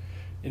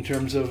in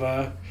terms of,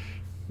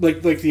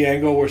 like the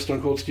angle where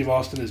Stone Cold Steve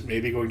Austin is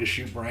maybe going to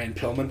shoot Brian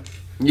Pillman.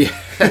 Yeah.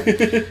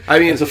 I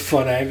mean, it's a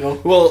fun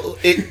angle. Well,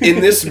 in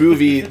this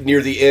movie,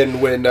 near the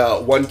end, when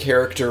one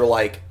character,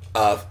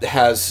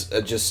 has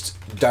just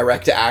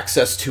direct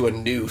access to a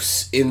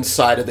noose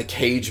inside of the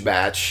cage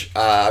match,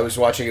 I was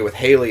watching it with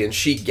Haley, and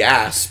she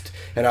gasped,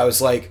 and I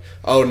was like,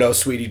 "Oh no,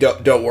 sweetie,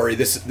 don't worry.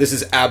 This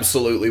is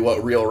absolutely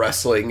what real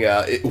wrestling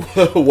it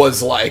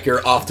was like,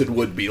 or often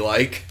would be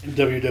like." In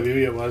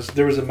WWE, it was.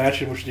 There was a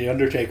match in which The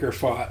Undertaker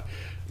fought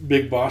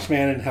Big Boss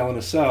Man in Hell in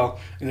a Cell,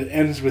 and it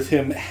ends with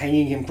him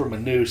hanging him from a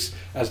noose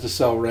as the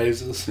cell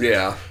raises.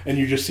 Yeah. And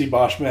you just see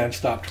Boss Man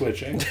stop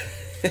twitching.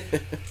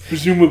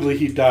 Presumably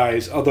he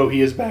dies, although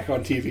he is back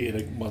on TV in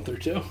a month or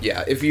two.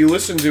 Yeah, if you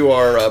listen to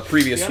our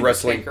previous the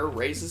wrestling... Undertaker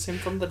raises him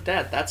from the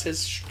dead. That's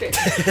his shtick.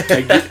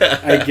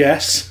 I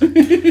guess.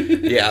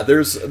 Yeah,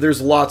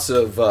 there's lots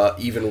of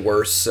even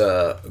worse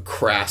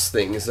crass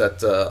things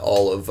that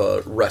all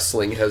of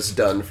wrestling has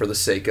done for the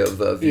sake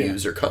of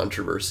views or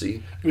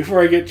controversy.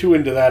 Before I get too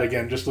into that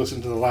again, just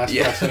listen to the last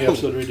wrestling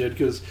episode we did,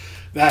 because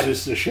that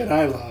is the shit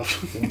I love.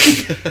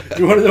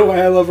 You want to know why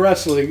I love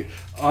wrestling?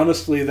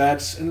 Honestly,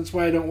 that's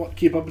why I don't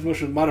keep up as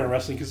much with modern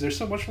wrestling, because there's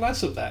so much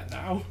less of that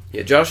now.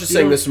 Yeah, Josh is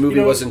saying this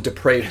movie wasn't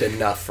depraved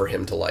enough for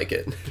him to like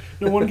it.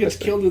 No one gets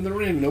killed in the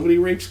ring. Nobody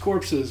rapes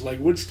corpses. Like,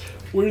 where's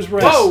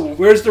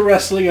the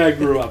wrestling I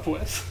grew up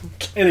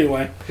with?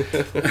 Anyway,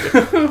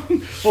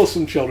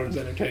 wholesome children's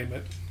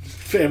entertainment.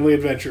 Family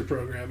adventure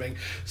programming.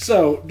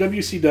 So,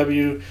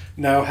 WCW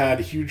now had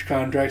huge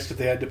contracts that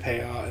they had to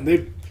pay out, and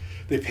they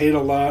paid a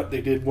lot. They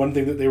did one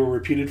thing that they were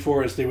reputed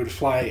for, is they would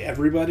fly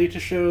everybody to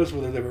shows,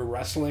 whether they were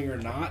wrestling or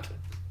not.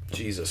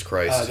 Jesus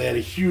Christ. They had a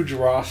huge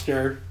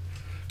roster.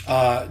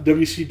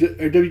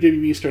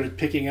 WWE started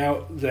picking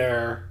out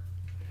their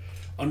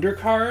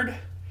undercard,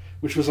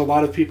 which was a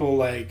lot of people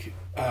like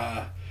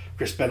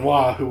Chris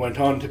Benoit, who went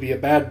on to be a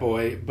bad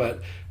boy,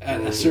 but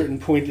at a certain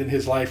point in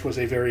his life was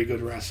a very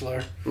good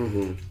wrestler.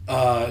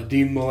 Mm-hmm.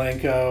 Dean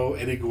Malenko,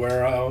 Eddie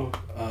Guerrero.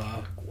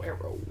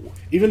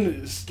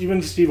 Even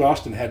Steve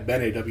Austin had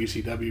been a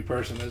WCW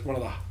person. As one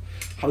of the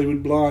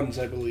Hollywood Blondes,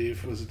 I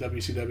believe, was a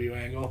WCW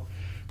angle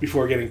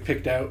before getting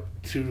picked out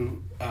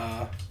to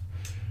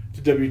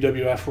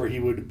WWF, where he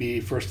would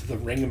be first the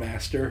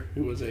Ringmaster,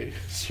 who was a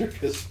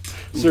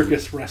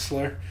circus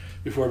wrestler,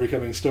 before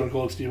becoming Stone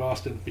Cold Steve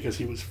Austin, because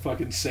he was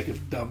fucking sick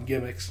of dumb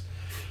gimmicks.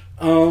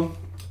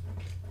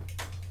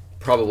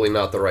 Probably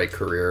not the right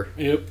career.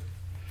 Yep.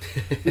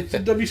 So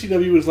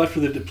WCW was left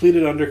with a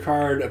depleted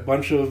undercard, a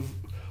bunch of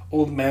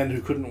old men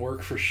who couldn't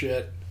work for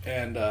shit,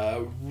 and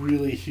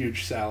really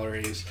huge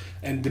salaries,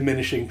 and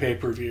diminishing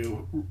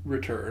pay-per-view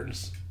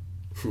returns.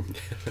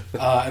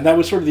 And that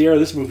was sort of the era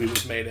this movie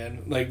was made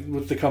in, like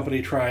with the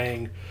company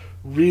trying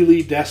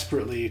really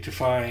desperately to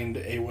find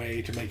a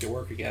way to make it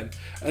work again.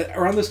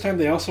 Around this time,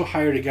 they also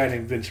hired a guy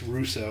named Vince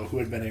Russo, who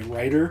had been a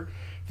writer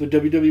for the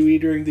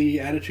WWE during the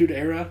Attitude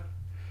Era.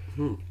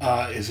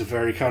 Is a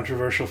very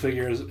controversial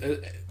figure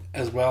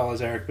as well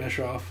as Eric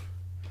Bischoff.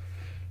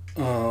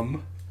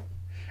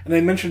 And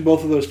I mentioned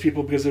both of those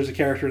people because there's a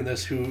character in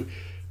this who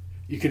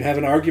you can have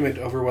an argument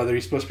over whether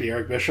he's supposed to be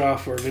Eric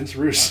Bischoff or Vince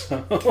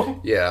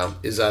Russo. Yeah,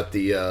 is that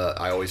the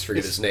I always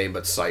forget his name,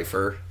 but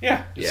Cypher?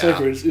 Yeah.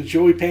 Cypher. It's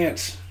Joey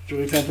Pants.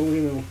 Joey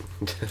Pantolino.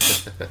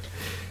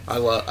 I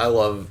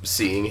love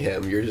seeing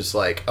him. You're just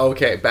like,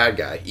 okay, bad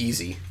guy,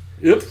 easy.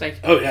 Yep.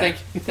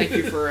 Thank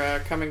you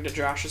for coming to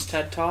Josh's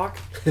TED Talk.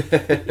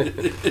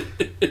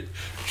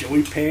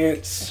 Joey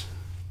Pants.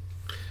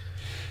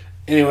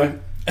 Anyway.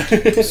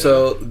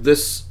 So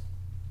this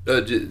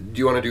Do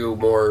you want to do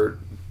more?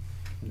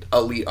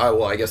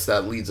 Well, I guess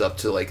that leads up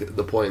to like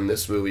the point in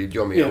this movie. Do you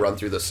want me to run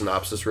through the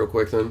synopsis real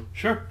quick then?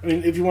 Sure. I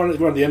mean, if you want to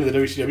go on the end of the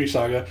WCW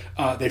saga,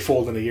 they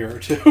fold in a year or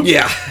two.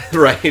 Yeah,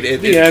 right.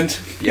 The end.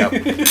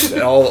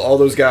 Yep. all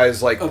those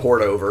guys like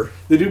poured over.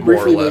 They do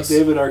briefly make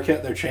David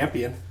Arquette their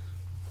champion.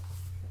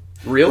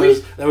 Really?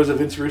 That was a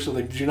Vince Russo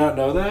thing. Did you not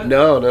know that?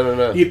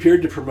 No. He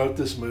appeared to promote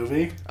this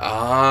movie.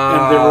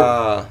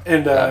 That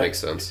makes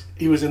sense.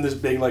 He was in this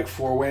big like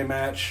 4-way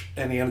match,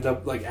 and he ended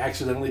up like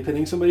accidentally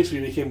pinning somebody, so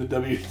he became the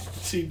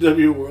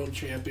WCW World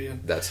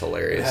Champion. That's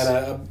hilarious. He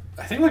had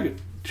I think like a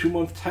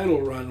 2-month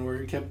title run where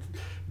he kept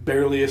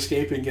barely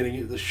escaping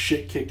getting the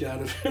shit kicked out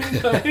of him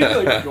by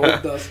like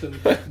Goldust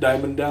and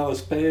Diamond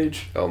Dallas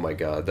Page. Oh my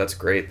god, that's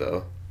great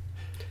though.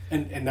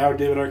 And now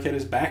David Arquette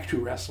is back to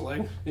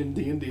wrestling in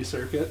the indie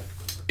circuit.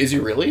 Is he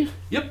really?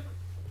 Yep.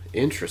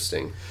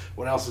 Interesting.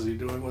 What else is he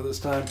doing with his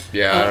time?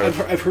 Yeah.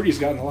 I've heard he's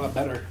gotten a lot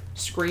better.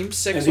 Scream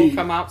 6 will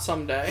come out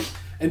someday.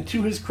 And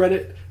to his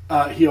credit,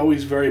 he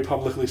always very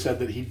publicly said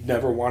that he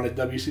never wanted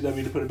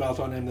WCW to put a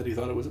belt on him, that he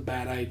thought it was a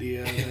bad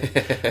idea.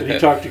 That he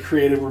talked to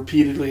creative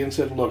repeatedly and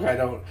said, look,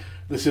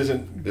 this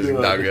isn't good.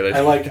 Not good. I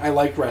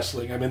like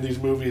wrestling. I'm in these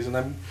movies and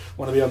I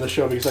want to be on the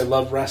show because I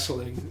love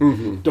wrestling.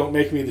 Mm-hmm. Don't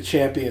make me the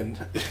champion.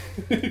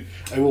 It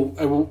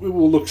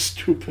will look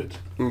stupid.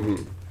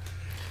 Mm-hmm.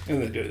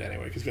 And they did it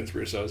anyway because Vince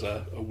Russo is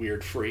a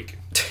weird freak.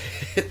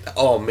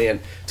 Oh man,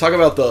 talk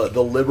about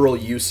the liberal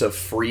use of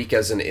freak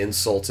as an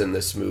insult in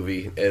this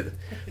movie. It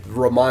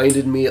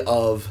reminded me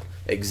of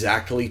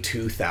exactly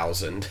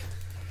 2000.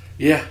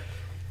 Yeah.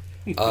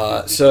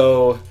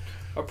 So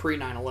a pre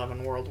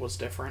 9/11 world was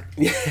different.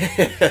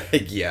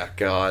 Yeah,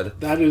 God.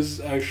 That is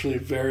actually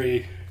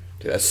very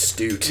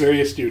astute. Very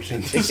astute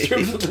in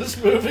terms of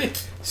this movie.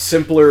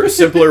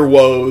 Simpler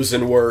woes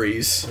and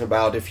worries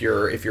about if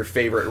your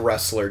favorite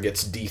wrestler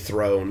gets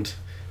dethroned.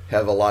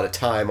 Have a lot of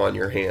time on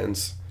your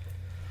hands.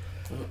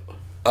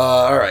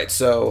 All right,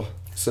 so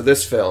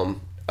this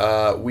film,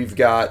 we've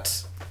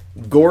got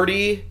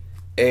Gordy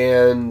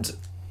and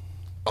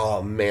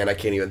oh man, I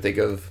can't even think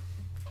of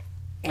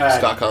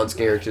Scott Kahn's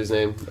character's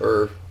name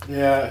or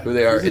who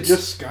they are. Is it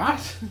just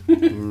Scott?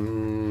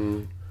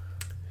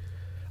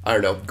 I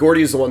don't know.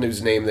 Gordy is the one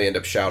whose name they end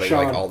up shouting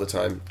Sean. Like all the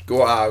time.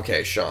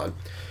 Okay, Sean.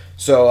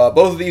 So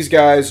both of these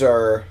guys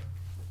are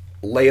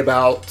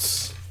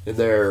layabouts in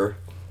their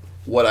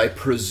what I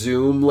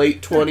presume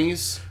late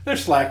 20s. They're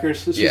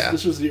slackers.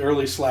 This was the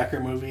early slacker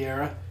movie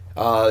era.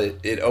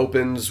 It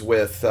opens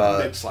with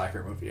mid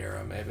slacker movie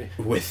era, maybe.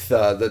 With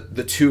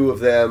the two of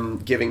them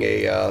giving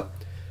a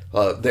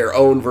their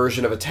own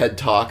version of a TED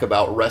Talk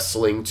about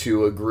wrestling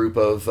to a group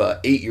of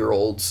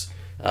 8-year-olds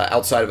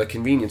outside of a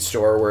convenience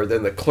store, where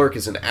then the clerk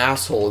is an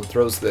asshole and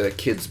throws the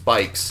kids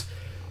bikes.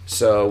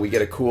 So we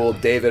get a cool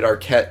David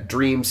Arquette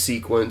dream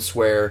sequence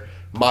where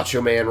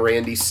Macho Man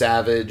Randy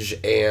Savage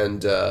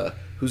and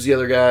who's the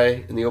other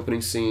guy in the opening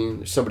scene?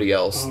 There's somebody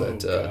else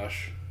that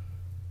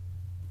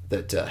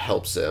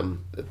helps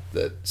him,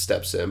 that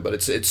steps in, but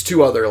it's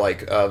two other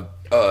like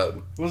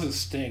wasn't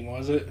Sting,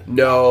 was it?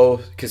 No,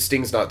 because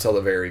Sting's not till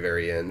the very,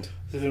 very end.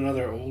 Is it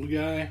another old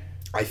guy?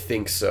 I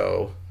think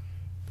so.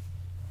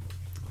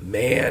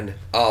 Man.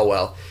 Oh,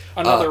 well.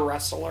 Another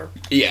wrestler.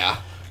 Yeah.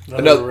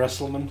 Another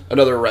wrestleman?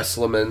 Another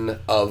wrestleman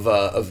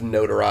of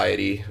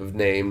notoriety, of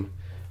name.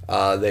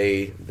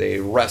 They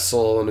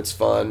wrestle, and it's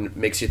fun.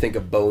 Makes you think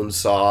of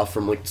Bonesaw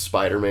from like the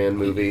Spider-Man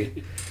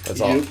movie.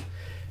 That's all.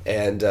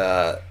 And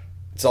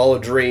it's all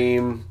a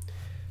dream.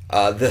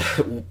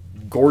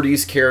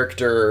 Gordy's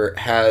character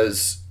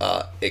has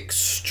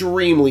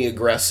extremely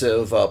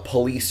aggressive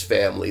police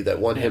family that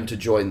want him to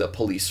join the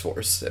police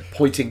force,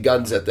 pointing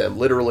guns at them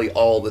literally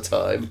all the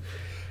time.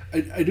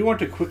 I do want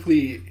to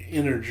quickly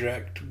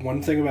interject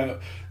one thing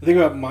about the thing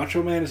about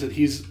Macho Man is that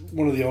he's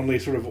one of the only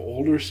sort of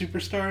older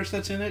superstars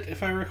that's in it,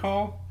 if I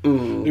recall. Mm.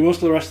 I mean, most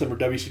of the rest of them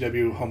are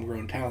WCW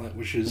homegrown talent,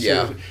 which is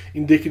sort of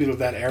indicative of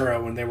that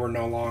era when they were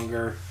no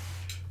longer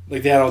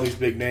like they had all these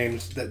big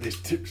names that they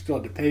still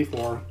had to pay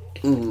for.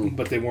 Mm-hmm.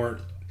 But they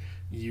weren't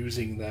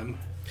using them.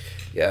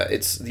 Yeah,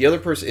 it's the other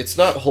person. It's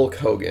not Hulk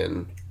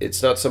Hogan.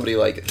 It's not somebody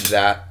like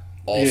that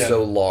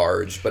also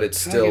large, but it's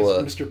still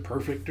Mr.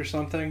 Perfect or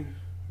something,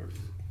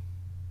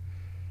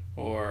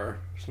 or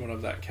someone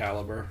of that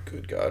caliber.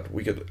 Good God,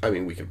 we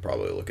could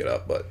probably look it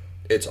up, but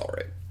it's all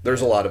right.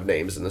 There's a lot of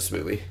names in this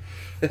movie.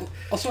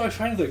 Also, I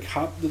find the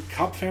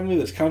cop family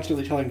that's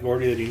constantly telling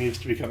Gordy that he needs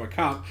to become a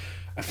cop.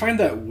 I find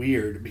that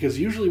weird because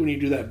usually when you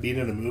do that beat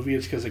in a movie,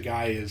 it's because a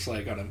guy is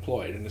like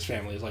unemployed and his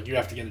family is like, you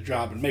have to get a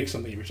job and make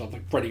something of yourself.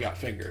 Like Freddy Got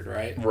Fingered,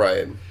 right?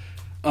 Right.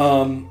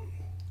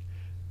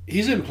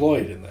 He's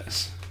employed in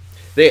this.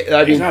 He's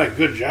not a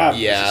good job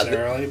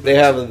necessarily. They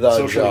have the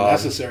socially job.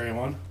 Necessary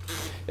one.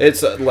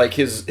 It's like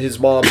his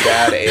mom,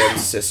 dad, and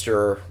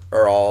sister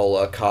are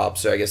all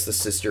cops. So I guess the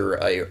sister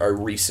a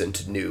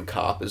recent new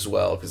cop as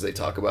well because they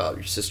talk about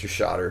your sister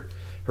shot her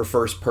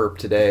first perp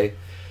today.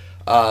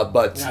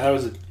 But that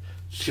was a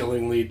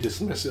chillingly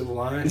dismissive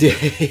line.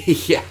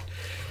 Yeah,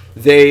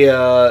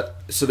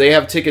 they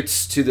have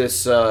tickets to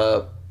this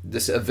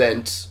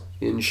event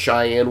in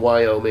Cheyenne,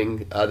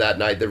 Wyoming that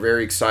night. They're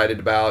very excited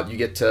about. You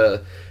get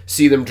to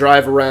see them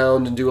drive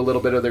around and do a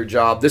little bit of their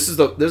job. This is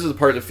the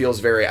part that feels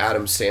very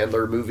Adam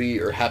Sandler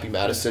movie or Happy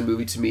Madison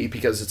movie to me,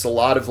 because it's a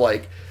lot of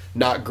like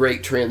not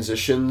great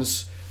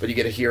transitions, but you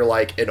get to hear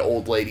like an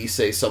old lady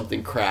say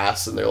something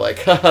crass and they're like,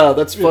 haha,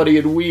 that's funny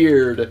and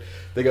weird.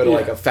 They go to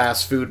like a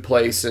fast food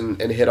place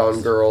and hit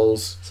on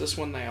girls. Is this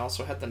when they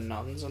also had the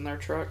nuns in their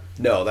truck?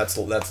 No, that's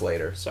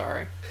later.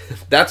 Sorry.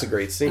 That's a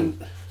great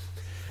scene.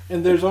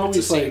 And there's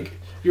always like,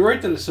 you're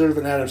right that it's sort of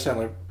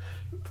an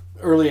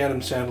early Adam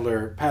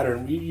Sandler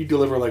pattern. You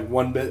deliver like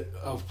one bit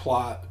of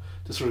plot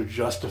to sort of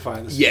justify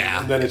the scene,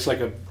 and then it's like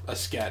a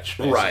sketch,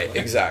 basically. Right,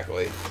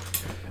 exactly.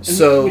 And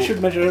so we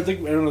should mention, I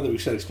don't know that we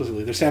said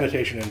explicitly, they're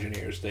sanitation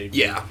engineers. They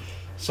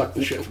suck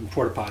the shit from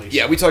porta potties.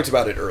 Yeah, we talked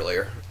about it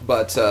earlier.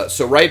 But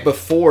so right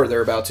before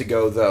they're about to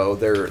go, though,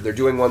 they're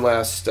doing one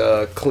last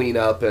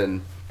cleanup,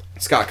 and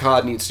Scott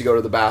Cod needs to go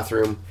to the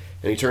bathroom,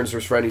 and he turns to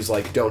his friend. He's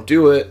like, "Don't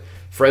do it.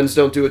 Friends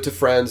don't do it to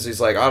friends." He's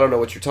like, "I don't know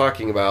what you're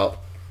talking about."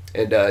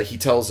 And he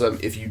tells them,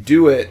 if you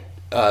do it,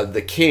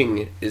 the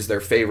King is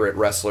their favorite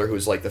wrestler,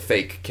 who's like the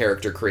fake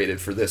character created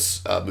for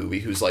this movie,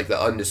 who's like the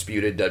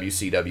undisputed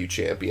WCW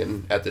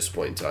champion at this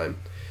point in time.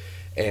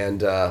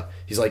 And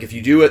he's like, if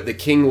you do it, the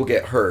King will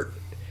get hurt.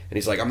 And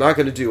he's like, I'm not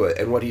going to do it.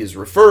 And what he is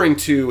referring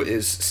to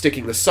is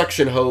sticking the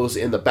suction hose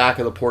in the back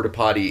of the porta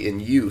potty in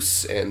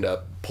use and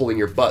pulling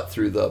your butt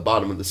through the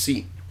bottom of the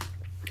seat.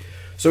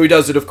 So he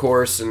does it, of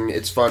course, and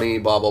it's funny,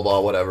 blah, blah, blah,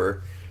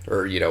 whatever.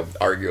 Or,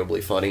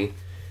 arguably funny.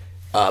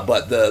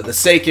 But the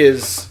sake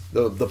is,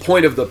 the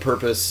point of the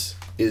purpose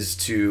is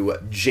to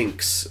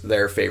jinx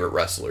their favorite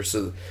wrestler.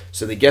 So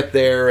they get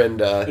there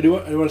and... I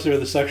want to say about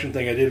the suction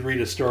thing, I did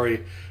read a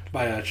story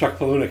by Chuck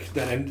Palahniuk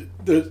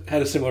that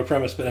had a similar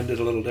premise but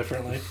ended a little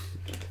differently.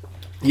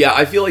 Yeah,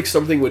 I feel like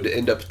something would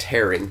end up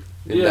tearing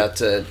in that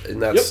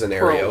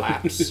scenario.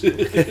 Prolapse.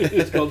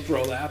 It's called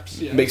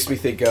prolapse. Yeah. Makes me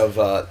think of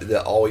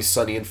the Always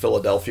Sunny in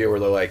Philadelphia, where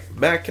they're like,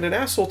 Matt, can an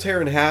asshole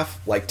tear in half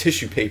like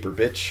tissue paper,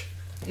 bitch?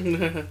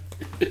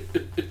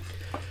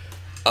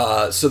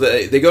 So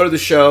they go to the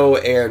show,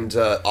 and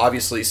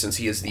obviously, since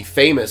he is the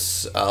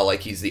famous,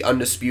 he's the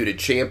undisputed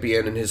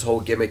champion, and his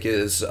whole gimmick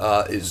is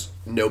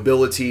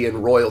nobility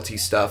and royalty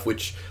stuff,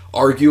 which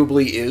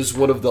arguably is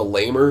one of the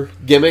lamer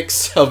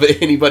gimmicks of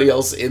anybody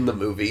else in the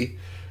movie.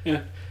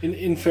 Yeah.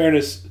 In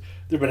fairness,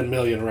 there have been a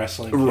million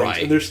wrestling things,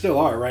 right? And there still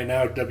are. Right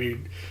now,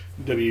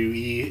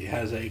 WWE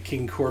has a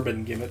King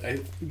Corbin gimmick, I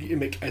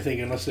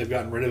think, unless they've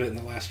gotten rid of it in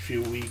the last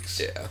few weeks.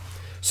 Yeah.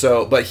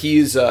 So, but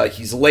he's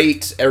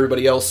late.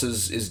 Everybody else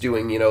is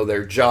doing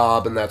their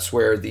job, and that's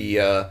where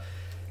the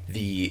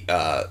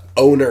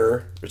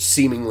owner,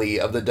 seemingly,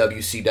 of the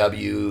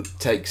WCW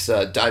takes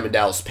Diamond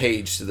Dallas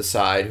Page to the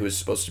side, who is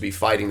supposed to be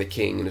fighting the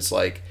King, and it's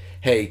like,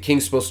 hey,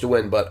 King's supposed to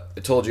win, but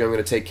I told you I'm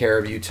going to take care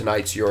of you.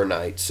 Tonight's your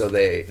night. So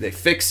they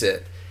fix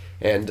it,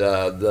 and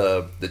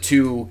the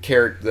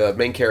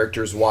main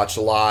characters watch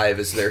live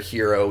as their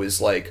hero is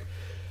like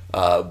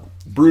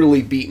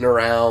brutally beaten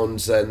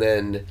around, and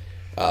then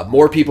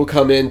more people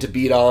come in to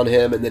beat on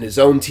him, and then his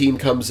own team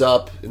comes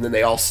up, and then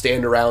they all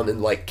stand around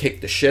and like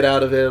kick the shit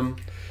out of him.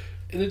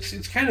 And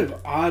it's kind of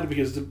odd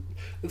because the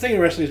thing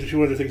in wrestling is between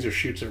whether things are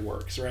shoots or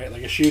works, right?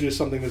 Like a shoot is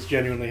something that's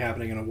genuinely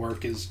happening, and a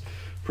work is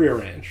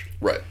prearranged.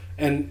 Right.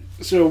 And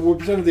so we're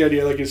presented the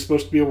idea like it's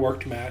supposed to be a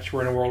worked match.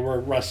 We're in a world where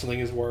wrestling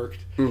is worked.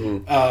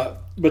 Mm-hmm.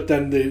 But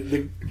then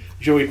the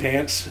Joey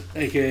Pants,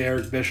 a.k.a.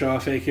 Eric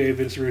Bischoff, a.k.a.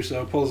 Vince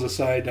Russo, pulls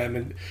aside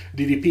Diamond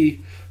DDP,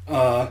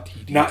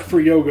 not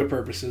for yoga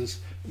purposes,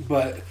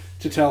 but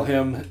to tell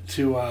him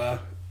to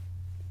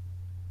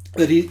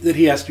that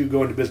he has to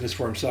go into business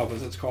for himself,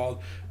 as it's called,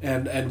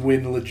 and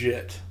win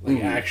legit,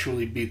 like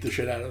actually beat the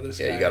shit out of this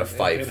guy. Yeah, you got to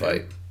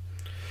fight.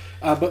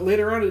 But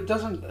later on, it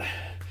doesn't.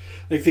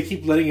 Like, they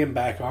keep letting him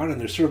back on, and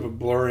there's sort of a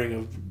blurring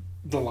of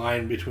the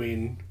line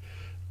between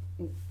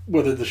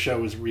whether the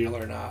show is real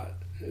or not,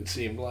 it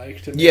seemed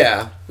like to me.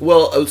 Yeah.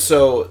 Well,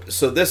 so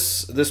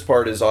this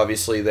part is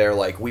obviously they're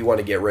like, we want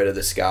to get rid of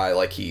this guy,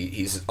 like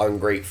he's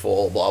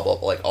ungrateful, blah blah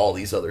blah, like all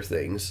these other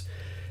things.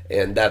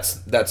 And that's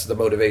the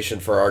motivation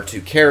for our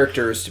two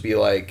characters to be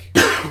like,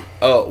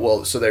 oh,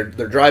 well, so they're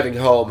driving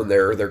home and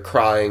they're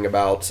crying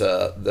about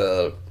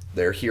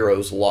their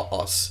hero's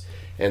loss,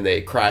 and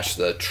they crash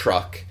the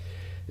truck.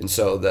 And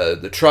so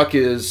the truck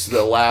is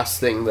the last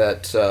thing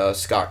that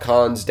Scott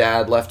Caan's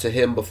dad left to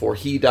him before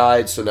he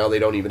died. So now they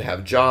don't even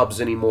have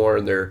jobs anymore,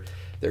 and they're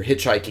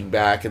hitchhiking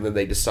back. And then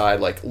they decide,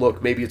 like,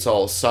 look, maybe it's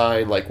all a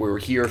sign. Like, we were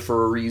here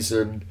for a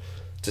reason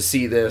to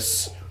see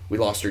this. We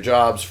lost our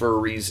jobs for a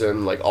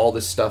reason. Like, all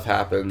this stuff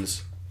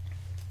happens.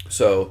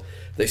 So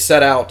they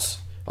set out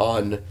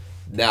on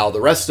now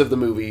the rest of the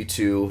movie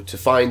to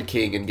find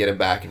King and get him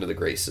back into the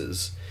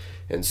graces.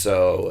 And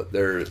so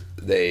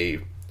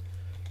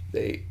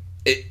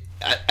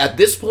at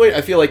this point,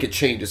 I feel like it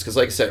changes because,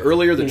 like I said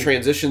earlier, the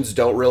transitions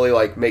don't really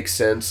like make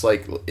sense.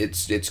 Like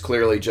it's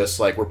clearly just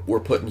like we're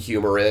putting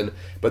humor in,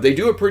 but they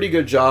do a pretty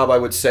good job, I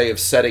would say, of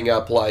setting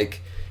up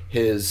like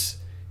his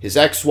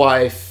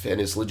ex-wife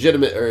and his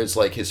legitimate, or it's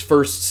like his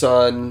first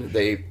son.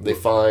 They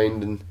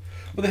find and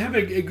Well, they have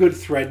a good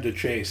thread to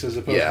chase as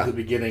opposed to the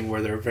beginning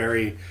where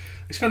they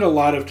spend a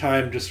lot of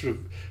time just sort of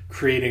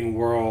creating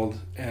world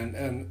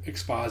and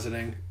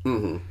expositing,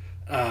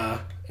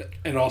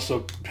 and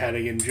also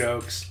padding in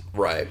jokes.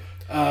 Right.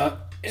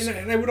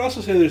 And I would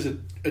also say there's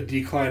a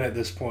decline at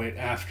this point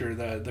after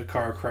the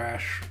car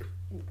crash.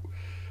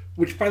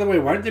 Which, by the way,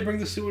 why did they bring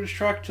the sewage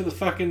truck to the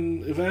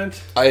fucking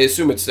event? I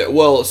assume it's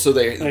well. So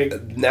they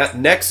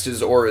next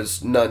is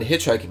Aura's nun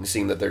hitchhiking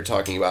scene that they're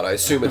talking about. I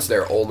assume it's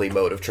their only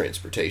mode of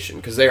transportation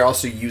because they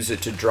also use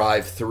it to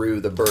drive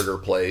through the burger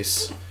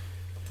place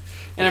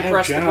and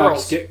impress the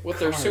girls with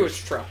their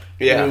sewage truck.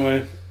 Yeah.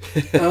 Anyway,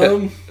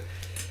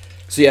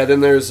 so yeah, then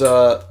there's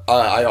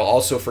I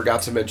also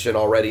forgot to mention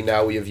already.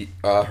 Now we have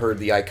heard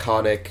the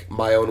iconic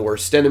 "My Own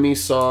Worst Enemy"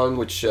 song,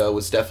 which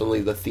was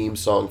definitely the theme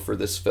song for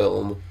this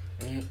film.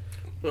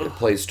 It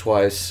plays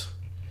twice.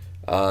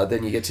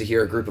 Then you get to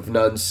hear a group of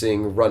nuns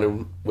sing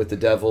 "Running with the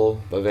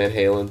Devil" by Van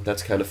Halen.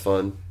 That's kind of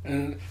fun.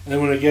 And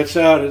then when it gets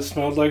out, it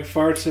smelled like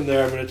farts in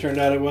there, but it turned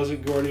out it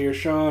wasn't Gordy or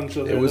Sean,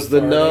 so it was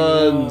the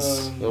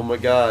nuns. Oh my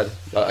god!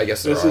 I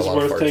guess this is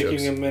worth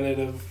taking a minute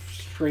of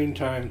screen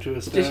time to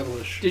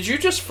establish. Did you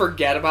just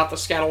forget about the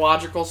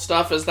scatological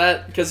stuff? Is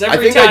that because I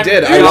think I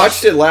did. I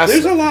watched it last.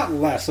 There's a lot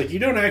less. Like you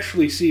don't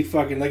actually see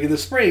fucking like in the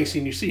spraying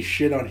scene. You see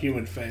shit on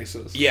human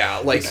faces. Yeah,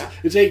 like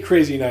it's 8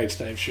 Crazy Nights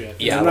type shit.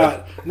 Yeah,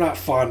 I'm not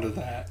fond of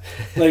that.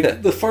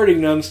 Like the farting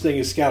nuns thing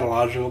is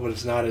scatological, but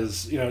it's not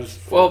as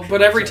well.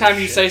 But every time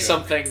you say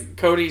something,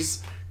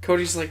 Cody's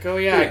like, oh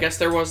yeah, I guess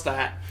there was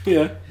that.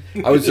 Yeah.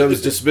 I was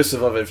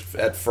dismissive of it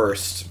at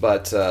first,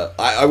 but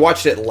I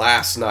watched it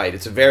last night.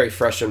 It's very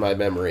fresh in my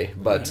memory,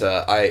 but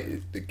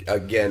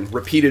again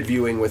repeated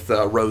viewing with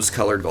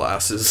rose-colored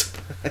glasses.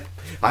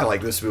 I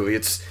like this movie.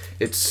 It's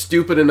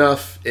stupid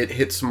enough. It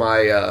hits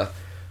my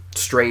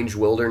strange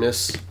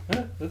wilderness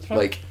that's fine.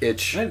 like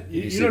itch. Man,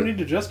 you don't need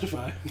to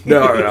justify.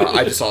 No.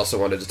 I just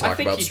also wanted to talk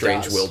about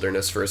strange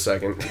wilderness for a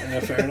second. Yeah,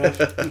 fair enough.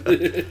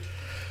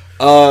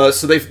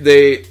 So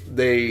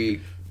they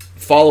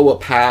follow a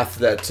path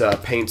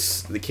that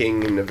paints the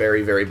king in a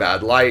very, very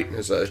bad light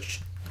as a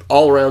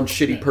all-around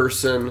shitty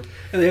person.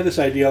 And they have this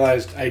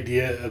idealized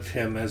idea of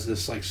him as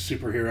this like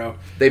superhero.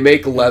 They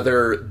make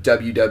leather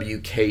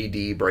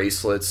WWKD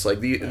bracelets.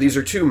 Like these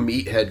are two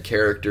meathead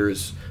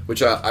characters,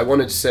 which I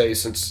wanted to say,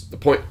 since the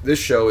point this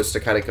show is to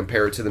kind of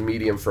compare it to the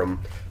medium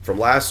from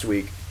last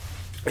week.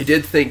 I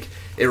did think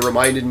it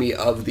reminded me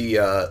of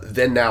the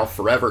Then Now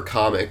Forever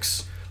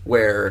comics,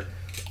 where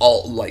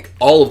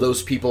all of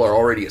those people are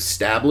already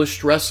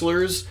established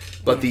wrestlers,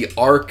 but the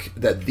arc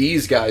that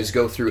these guys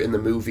go through in the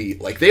movie,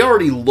 like they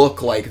already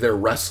look like they're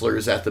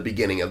wrestlers at the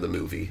beginning of the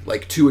movie,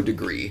 like to a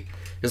degree.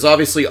 Because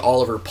obviously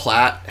Oliver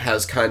Platt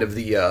has kind of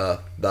the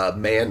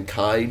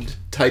Mankind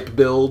type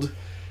build.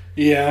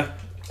 Yeah.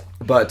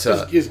 But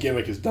his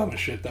gimmick is dumb as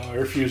shit, though. I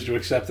refuse to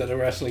accept that a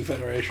wrestling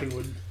federation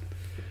would...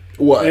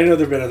 What? I know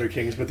there have been other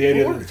kings, but the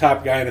idea that the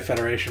top guy in the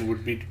federation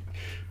would be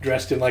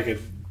dressed in like a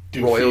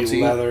doofy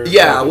royalty leather.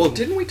 Yeah, well,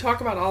 didn't we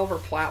talk about Oliver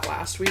Platt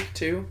last week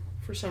too?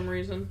 For some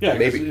reason. Yeah,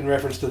 maybe in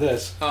reference to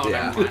this. Oh,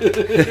 yeah. Never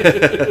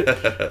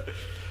mind.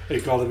 They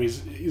called him.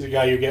 He's a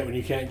guy you get when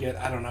you can't get.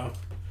 I don't know.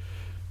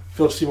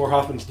 Philip Seymour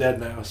Hoffman's dead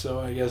now, so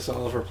I guess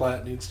Oliver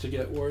Platt needs to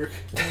get work.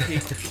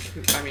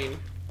 I mean,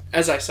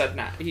 as I said,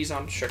 Matt, he's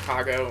on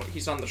Chicago.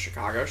 He's on the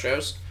Chicago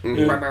shows,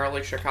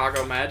 primarily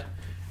Chicago Med,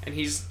 and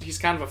he's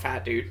kind of a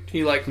fat dude.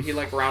 He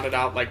rounded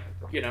out like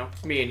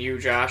me and you,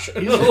 Josh.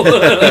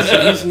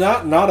 He's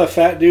not a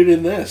fat dude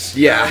in this.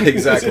 Yeah,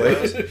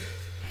 exactly.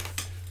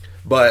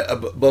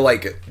 But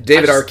like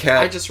David Arquette,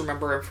 I just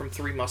remember him from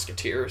Three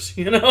Musketeers.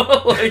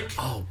 Like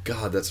oh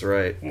god, that's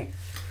right.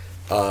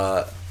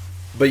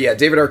 But yeah,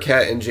 David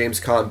Arquette and James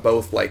Caan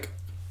both, like,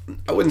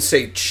 I wouldn't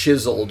say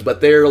chiseled,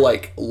 but they're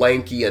like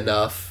lanky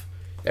enough,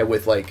 and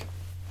with like,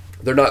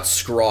 they're not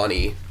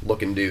scrawny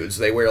looking dudes.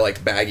 They wear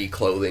like baggy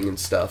clothing and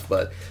stuff,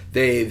 but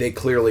they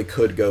clearly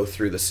could go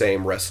through the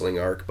same wrestling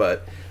arc.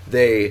 But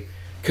they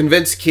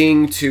convince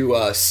King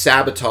to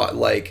sabotage.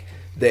 Like,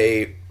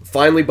 they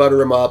finally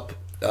butter him up.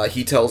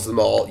 He tells them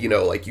all,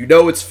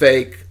 it's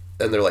fake.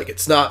 And they're like,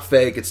 it's not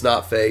fake.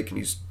 And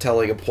he's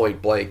telling him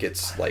point blank,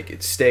 it's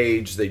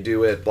staged. They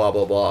do it, blah,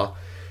 blah, blah.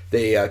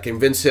 They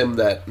convince him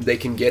that they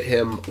can get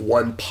him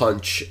one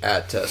punch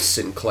at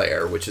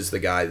Sinclair, which is the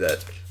guy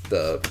that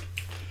the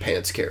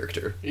Pants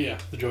character. Yeah,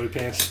 the Joey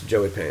Pants.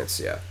 Joey Pants,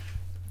 yeah.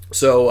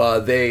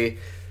 So they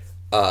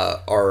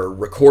are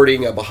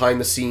recording a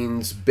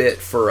behind-the-scenes bit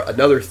for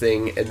another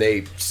thing, and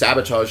they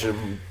sabotage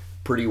him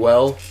pretty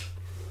well.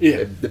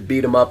 Yeah. They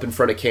beat him up in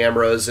front of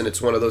cameras, and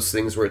it's one of those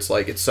things where it's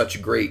like, it's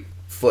such great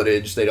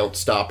footage, they don't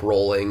stop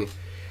rolling,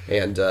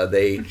 and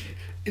they...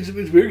 It's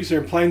weird because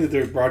they're implying that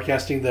they're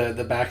broadcasting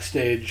the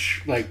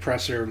backstage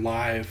presser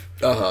live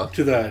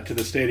to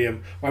the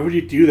stadium. Why would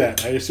you do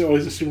that? I just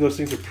always assume those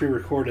things are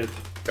pre-recorded.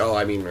 Oh,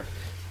 I mean,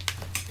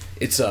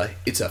 it's a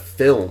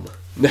film.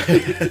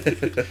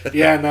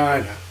 Yeah, no,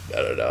 I know.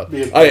 I don't know.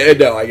 I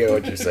know. I get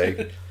what you're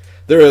saying.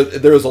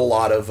 There's a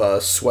lot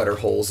of sweater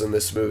holes in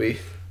this movie.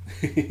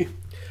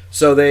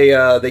 So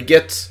they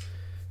get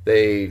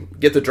they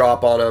get the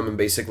drop on him and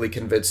basically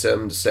convince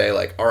him to say,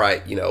 like, all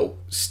right,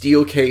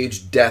 steel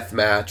cage death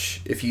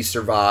match. If he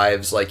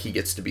survives, like, he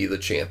gets to be the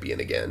champion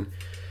again.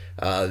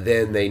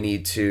 Then they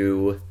need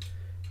to...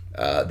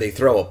 they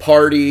throw a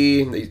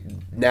party.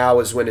 Now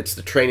is when it's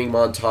the training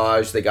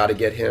montage. They got to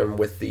get him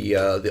with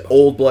the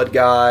old blood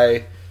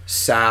guy,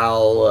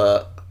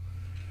 Sal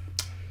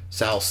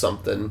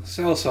something.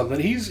 Sal something.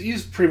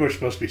 He's pretty much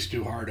supposed to be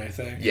Stu Hart, I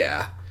think.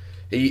 Yeah.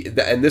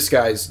 And this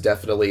guy's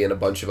definitely in a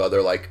bunch of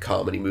other, like,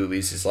 comedy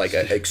movies. He's, like,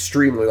 an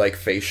extremely, like,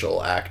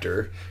 facial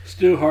actor.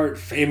 Stu Hart,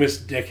 famous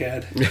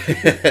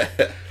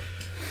dickhead.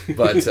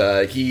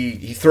 But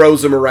he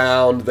throws him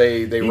around.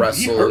 They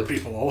wrestle. He hurt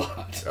people a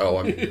lot.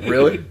 Oh,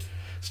 really?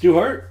 Stu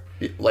Hart?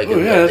 Like, oh,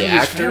 yeah, that's the what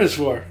he's actor? famous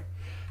for.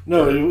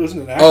 No, he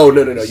wasn't an actor. Oh,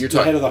 no. You're the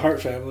talking... head of the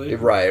Hart family.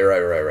 Right.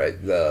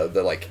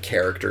 The like,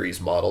 character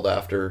he's modeled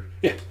after.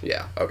 Yeah.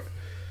 Yeah, okay.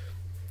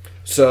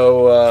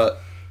 So,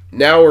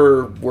 now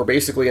we're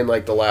basically in,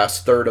 like, the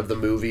last third of the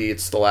movie.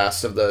 It's the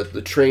last of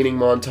the training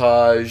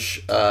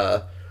montage.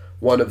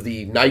 One of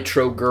the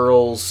Nitro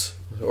girls,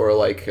 or,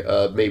 like,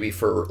 maybe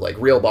for, like,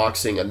 real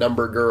boxing, a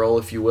number girl,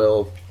 if you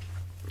will,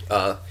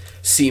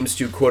 seems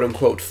to,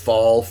 quote-unquote,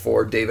 fall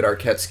for David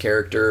Arquette's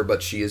character,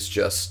 but she is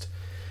just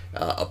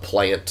a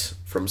plant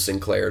from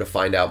Sinclair to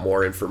find out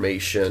more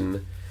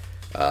information.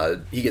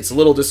 He gets a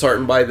little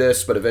disheartened by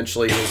this, but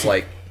eventually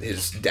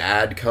his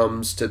dad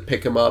comes to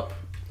pick him up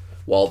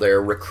while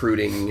they're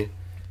recruiting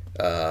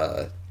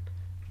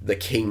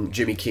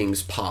Jimmy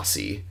King's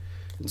posse.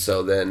 And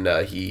so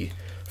then he,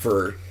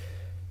 for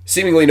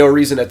seemingly no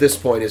reason at this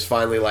point, is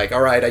finally like,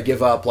 all right, I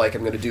give up. Like,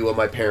 I'm going to do what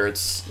my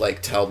parents,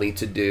 like, tell me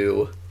to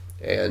do.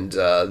 And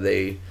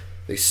they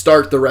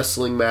start the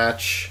wrestling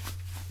match,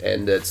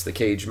 and it's the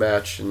cage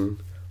match,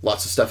 and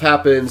lots of stuff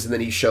happens, and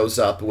then he shows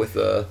up with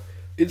a...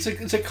 It's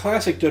a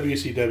classic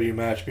WCW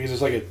match because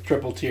it's like a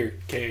triple tier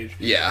cage.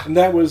 Yeah. And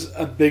that was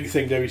a big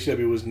thing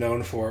WCW was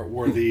known for,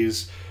 were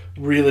these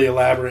really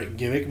elaborate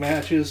gimmick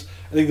matches.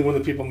 I think the one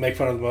that people make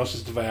fun of the most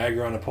is the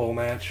Viagra on a pole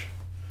match.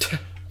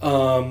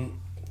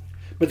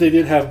 But they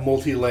did have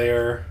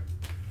multi-layer.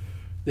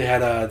 They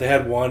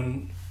had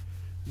one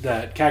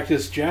that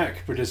Cactus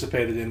Jack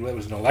participated in. It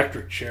was an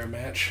electric chair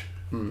match.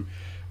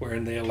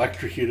 Wherein they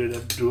electrocuted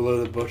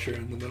Abdullah the Butcher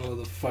in the middle of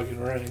the fucking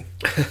ring.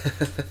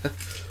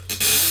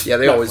 Yeah,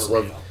 they Not always for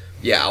love... real.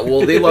 Yeah,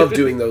 well, they love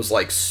doing those,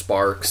 like,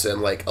 sparks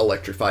and, like,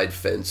 electrified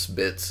fence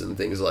bits and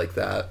things like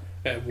that.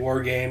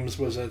 War Games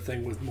was a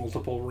thing with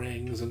multiple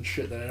rings and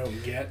shit that I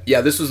don't get.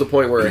 Yeah, this was the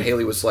point where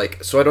Haley was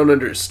like, so I don't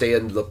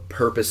understand the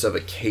purpose of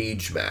a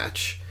cage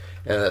match.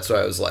 And that's why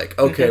I was like,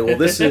 okay, well,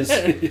 this is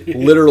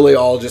literally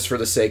all just for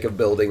the sake of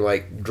building,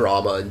 like,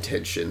 drama and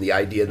tension. The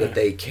idea that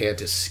they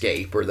can't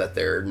escape, or that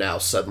they're now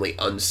suddenly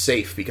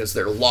unsafe because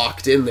they're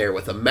locked in there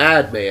with a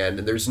madman,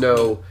 and there's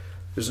no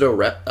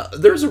ref.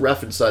 There's a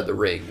ref inside the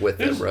ring with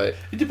them, right?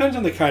 It depends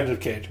on the kind of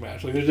cage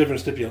match. Like, there's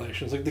different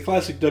stipulations. Like, the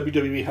classic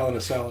WWE Hell in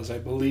a Cell is, I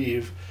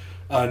believe,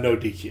 no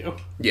DQ.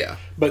 Yeah.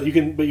 But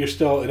you're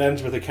still, it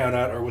ends with a count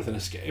out or with an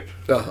escape.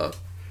 Uh-huh.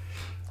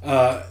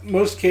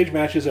 Most cage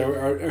matches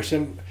are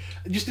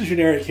just a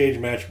generic cage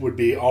match would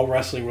be all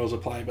wrestling rules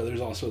apply, but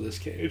there's also this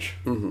cage.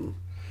 Mm-hmm.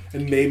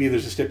 And maybe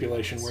there's a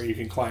stipulation where you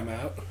can climb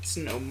out. It's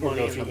no Or money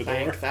go in through the the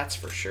bank, door. that's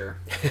for sure.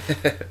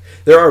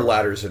 There are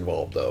ladders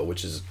involved, though,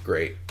 which is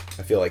great.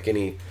 I feel like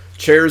any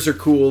chairs are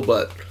cool,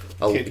 but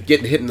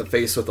getting hit in the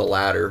face with a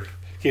ladder.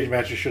 Cage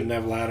matches shouldn't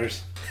have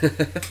ladders.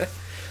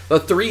 A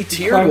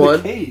three-tiered Climb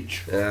one. the cage.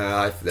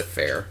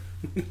 Fair.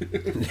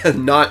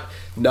 not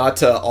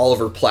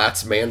Oliver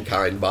Platt's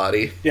Mankind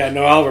body. Yeah,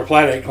 no, Oliver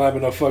Platt ain't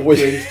climbing no fucking Wait.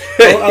 cage.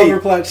 Oliver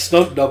Platt's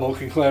stunt double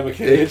can climb a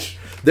cage.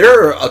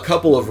 There are a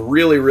couple of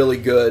really, really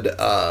good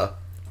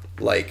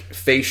like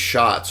face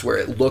shots where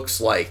it looks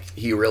like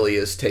he really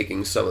is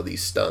taking some of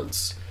these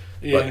stunts.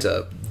 Yeah.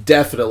 But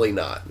definitely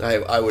not.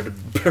 I would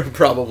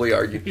probably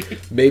argue.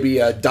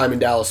 Maybe Diamond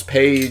Dallas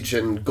Page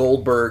and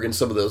Goldberg and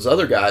some of those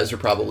other guys are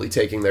probably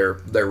taking their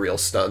real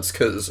stunts,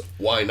 because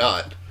why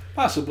not?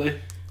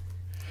 Possibly.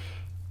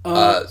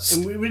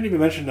 And we didn't even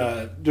mention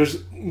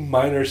there's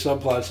minor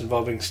subplots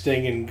involving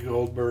Sting and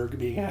Goldberg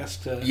being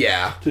asked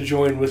to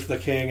join with the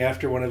King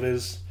after one of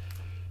his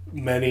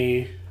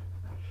many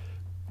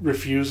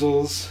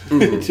refusals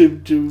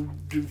to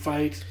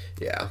fight.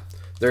 Yeah.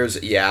 There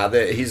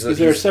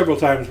are several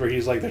times where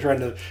he's like,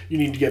 you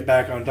need to get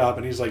back on top,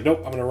 and he's like, nope,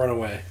 I'm going to run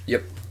away.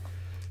 Yep.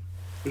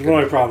 There's one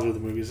of my problems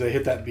with the movies. They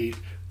hit that beat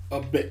a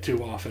bit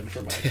too often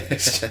for my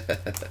taste.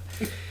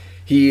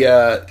 He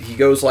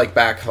goes, like,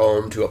 back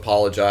home to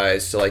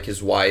apologize to, like,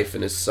 his wife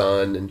and his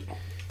son, and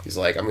he's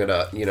like, I'm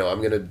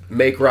gonna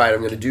make right,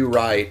 I'm gonna do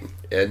right.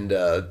 And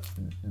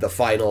the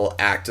final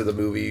act of the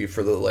movie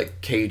for the,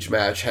 like, cage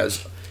match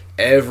has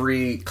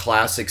every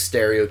classic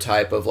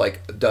stereotype of,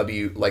 like a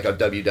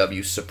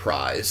WW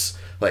surprise.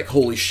 Like,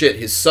 holy shit,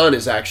 his son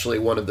is actually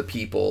one of the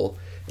people,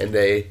 and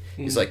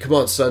he's like, come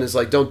on, son, is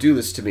like, don't do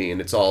this to me,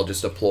 and it's all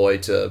just a ploy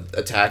to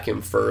attack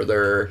him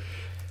further.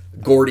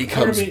 Gordy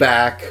comes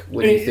back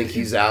when you think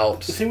he's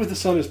out. The thing with the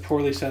son is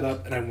poorly set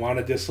up, and I want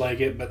to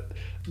dislike it, but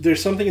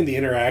there's something in the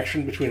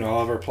interaction between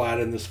Oliver Platt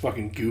and this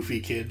fucking goofy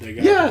kid that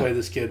got Yeah. to play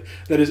this kid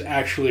that is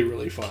actually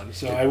really fun.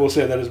 So I will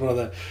say that is one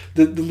of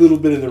the little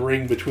bit in the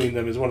ring between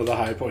them is one of the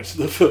high points of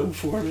the film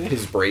for me.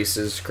 His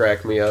braces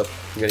crack me up.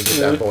 I'm gonna get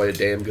that boy a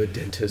damn good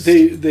dentist.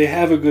 They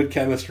have a good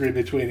chemistry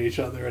between each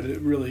other, and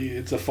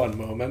it's a fun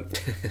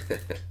moment.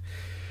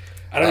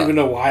 I don't even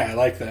know why I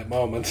like that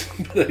moment.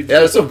 But I do.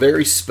 Yeah, it's a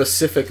very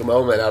specific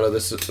moment out of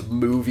this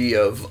movie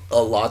of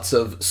lots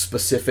of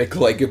specific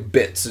like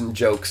bits and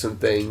jokes and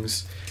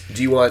things.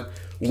 Do you want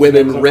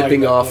women Sometimes I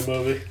ripping like that off in a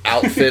movie.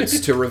 outfits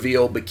to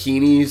reveal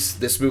bikinis?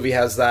 This movie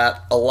has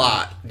that a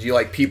lot. Do you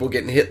like people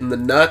getting hit in the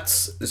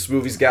nuts? This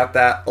movie's got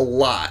that a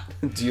lot.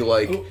 Do you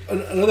like... Oh,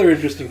 another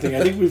interesting thing,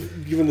 I think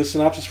we've given the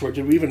synopsis for it.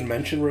 Did we even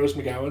mention Rose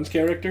McGowan's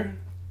character?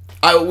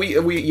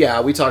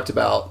 We talked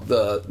about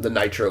the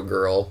Nitro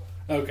girl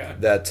Okay.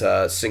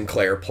 that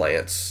Sinclair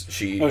plants.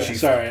 She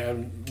Sorry,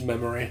 I'm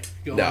memory.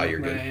 Going No, with you're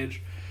my good.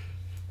 Age.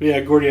 But yeah,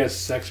 Gordy has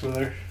sex with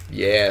her.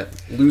 Yeah,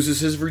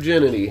 loses his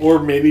virginity. Or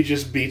maybe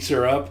just beats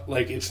her up.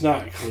 Like, it's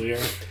not clear.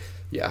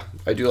 Yeah,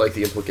 I do like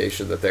the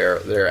implication that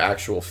they're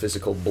actual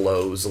physical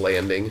blows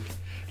landing.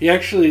 He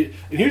actually...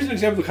 And here's an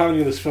example of comedy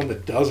in this film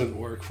that doesn't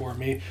work for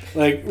me.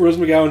 Like, Rose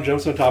McGowan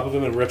jumps on top of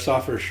him and rips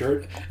off her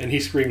shirt, and he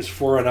screams,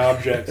 "Foreign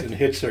object," and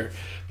hits her.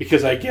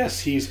 Because I guess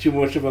he's too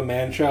much of a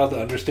man-child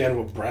to understand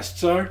what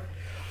breasts are.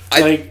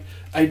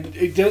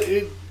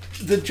 The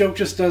joke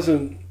just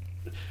doesn't...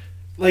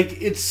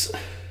 Like, it's...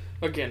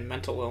 Again,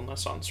 mental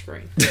illness on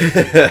screen.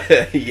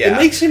 Yeah, It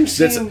makes him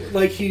seem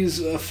like he's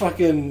a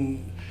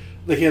fucking...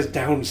 Like he has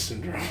Down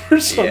syndrome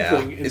or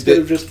something. Yeah. Instead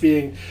of just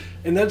being...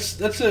 And that's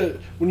a...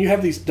 When you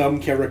have these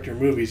dumb character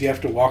movies, you have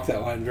to walk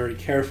that line very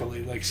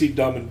carefully. Like, see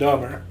Dumb and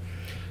Dumber.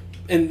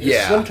 And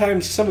Yeah.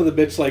 sometimes some of the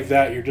bits like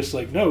that, you're just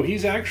like, no,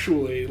 he's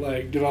actually,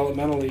 like,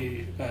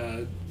 developmentally...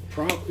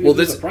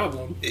 there's a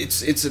problem.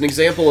 It's an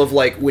example of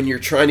like when you're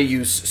trying to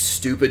use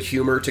stupid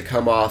humor to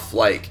come off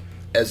like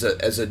as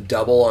a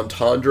double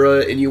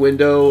entendre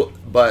innuendo,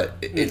 but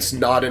it's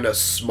not in a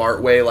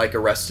smart way like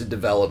Arrested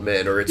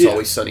Development or It's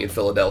Always Sunny in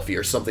Philadelphia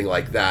or something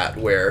like that,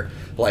 where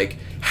like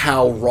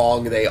how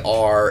wrong they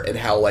are and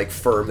how like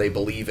firm they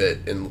believe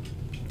it and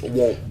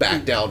won't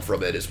back down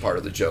from it is part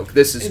of the joke.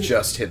 This is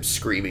just him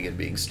screaming and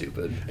being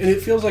stupid. And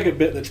it feels like a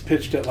bit that's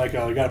pitched at like,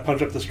 I gotta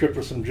punch up the script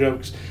with some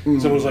jokes.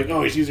 Someone's like,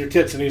 oh, he's using your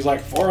tits, and he's like,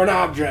 "Foreign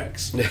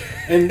objects."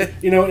 And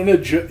in a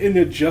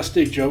just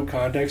a joke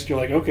context, you're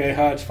like, okay,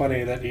 it's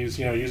funny that he's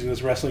using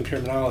this wrestling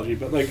terminology.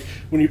 But like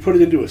when you put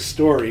it into a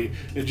story,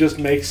 it just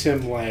makes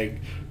him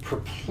like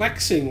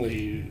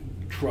perplexingly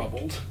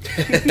troubled,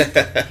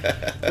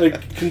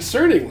 like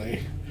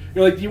concerningly.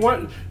 You're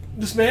like,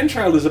 this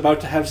man-child is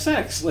about to have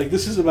sex. Like,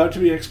 this is about to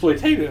be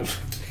exploitative.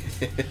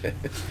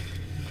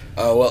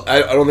 Well, I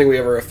don't think we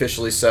ever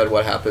officially said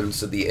what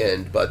happens at the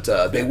end, but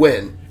they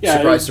win. Yeah,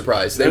 surprise,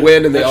 surprise. They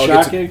win, and they all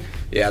shocking. get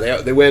to...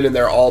 Yeah, they win, and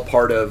they're all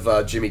part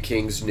of Jimmy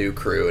King's new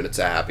crew, and it's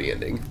a happy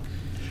ending.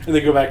 And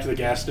they go back to the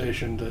gas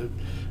station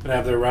and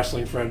have their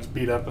wrestling friends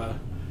beat up a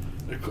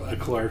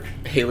clerk.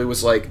 Haley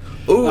was like,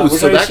 "Ooh, which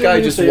so I that assume guy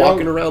means just they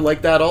walking all- around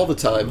like that all the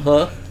time,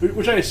 huh?"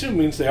 Which I assume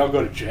means they all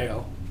go to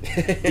jail.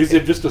 Because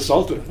they've just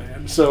assaulted a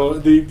man. So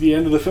the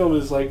end of the film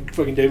is like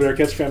fucking David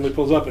Arquette's family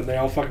pulls up and they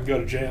all fucking go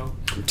to jail.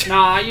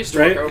 Nah, I used to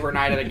Right? work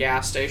overnight at a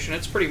gas station.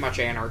 It's pretty much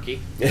anarchy.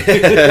 Is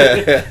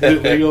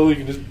it legal? You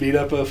can just beat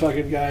up a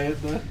fucking guy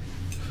at the...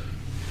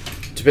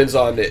 Depends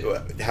on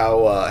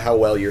how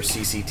well your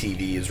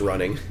CCTV is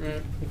running.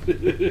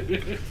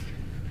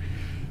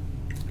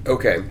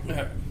 Okay.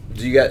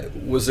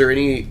 Was there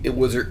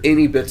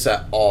any bits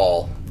at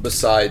all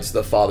besides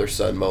the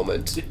father-son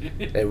moment?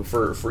 And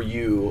for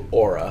you,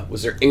 Aura,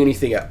 was there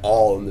anything at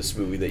all in this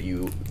movie that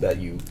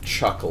you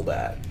chuckled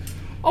at?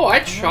 Oh,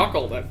 I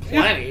chuckled at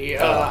plenty.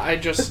 I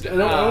just... I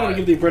don't want to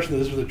give the impression that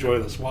this was a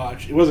joyless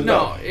watch. It wasn't.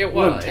 No, dumb. it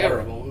wasn't was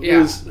terrible. It Yeah.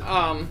 was,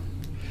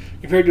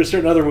 compared to a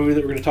certain other movie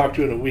that we're going to talk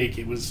to in a week,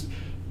 it was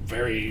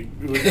very...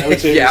 I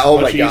would say Yeah, it oh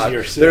was my much god.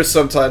 easier. There's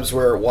sometimes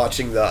where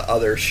watching the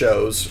other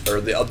shows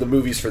or the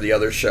movies for the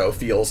other show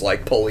feels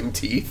like pulling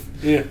teeth.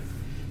 Yeah.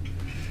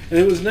 And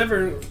it was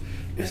never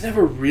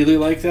really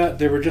like that.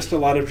 There were just a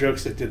lot of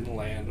jokes that didn't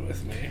land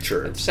with me.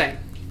 Sure. Same.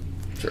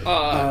 Sure.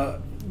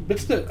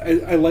 But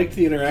I liked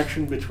the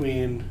interaction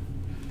between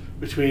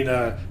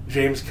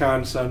James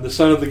Caan's son, the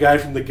son of the guy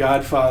from The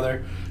Godfather,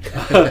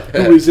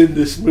 who was in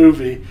this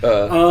movie,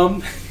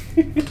 and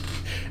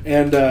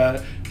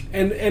the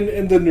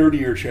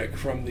nerdier chick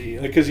from the,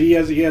 because he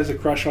has a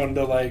crush on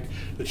the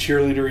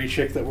cheerleadery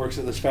chick that works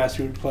at this fast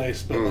food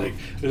place, but like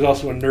there's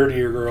also a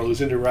nerdier girl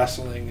who's into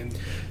wrestling, and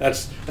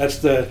that's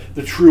the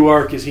true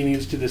arc is he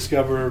needs to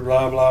discover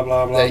blah blah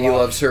blah blah. That he blah,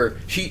 loves her.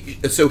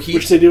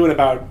 which they do in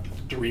about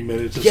 3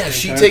 minutes. of Yeah, screen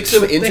she time. takes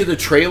him into the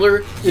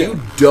trailer. Yeah. You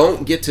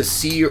don't get to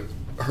see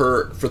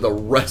her for the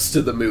rest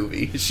of the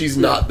movie. She's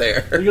not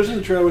there. He goes in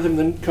the trailer with him,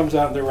 then comes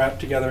out and they're wrapped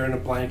together in a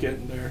blanket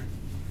and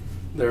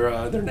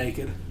they're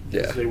naked.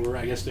 Yeah.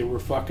 I guess they were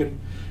fucking.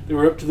 They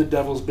were up to the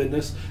devil's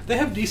business. They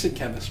have decent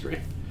chemistry.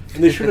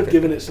 And they should have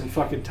given it some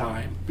fucking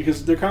time,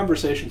 because their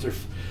conversations are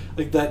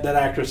like that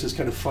actress is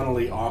kind of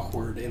funnily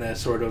awkward in a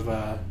sort of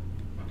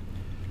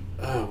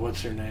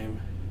what's her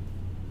name?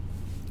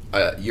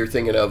 You're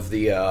thinking of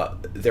the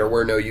there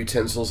were no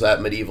utensils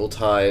at medieval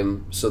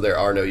time, so there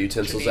are no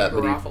utensils Janine at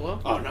medieval.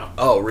 Garofalo? Oh no.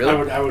 Oh,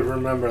 really? I would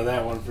remember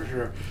that one for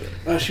sure.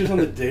 She was on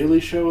the Daily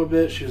Show a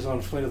bit. She was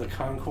on Flight of the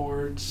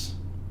Conchords.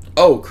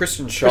 Oh,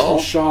 Kristen Schaal.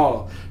 Kristen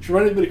Schaal. She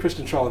reminded me of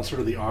Kristen Schaal in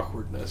sort of the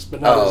awkwardness, but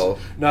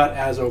not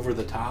as over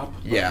the top.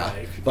 But Yeah,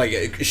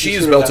 like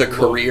she's sort of built a that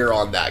career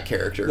on that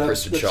character.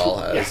 Kristen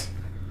Schaal has.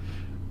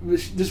 Yeah.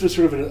 This was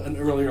sort of an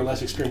earlier,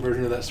 less extreme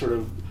version of that sort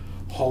of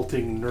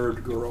halting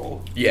nerd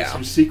girl. Yeah.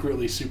 Who's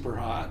secretly super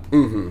hot.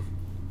 Mm-hmm.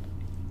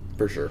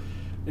 For sure.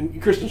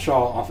 And Kristen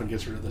Schaal often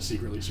gets rid of the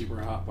secretly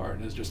super hot part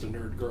and is just a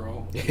nerd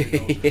girl.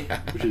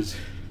 Yeah. Which is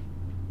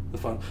the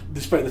fun,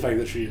 despite the fact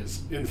that she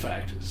is, in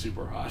fact,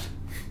 super hot.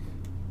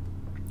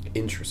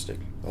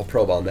 Interesting. I'll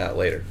probe on that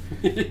later.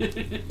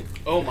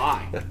 Oh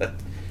my.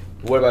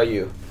 What about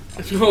you?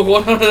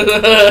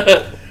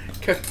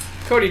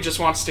 Cody just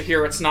wants to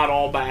hear it's not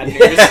all bad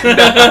news.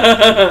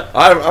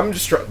 I'm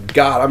just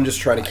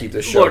trying to keep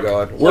this show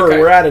going.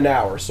 We're at an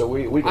hour, so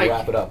we can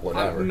wrap it up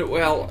whenever.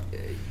 Well,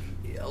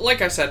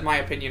 like I said, my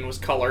opinion was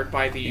colored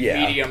by the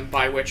medium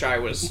by which I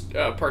was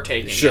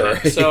partaking in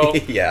it. So,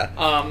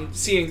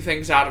 seeing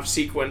things out of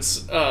sequence,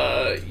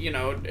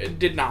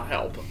 did not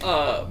help.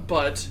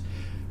 But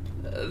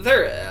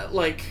there,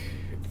 like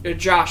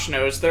Josh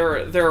knows,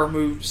 there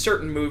are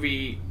certain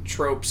movie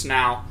tropes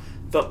now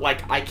that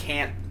like I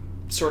can't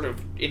sort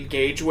of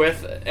engage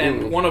with,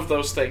 and one of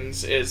those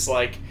things is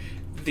like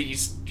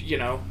these,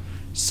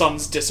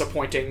 son's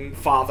disappointing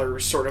father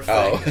sort of thing.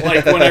 Oh.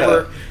 Like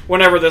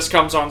whenever this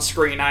comes on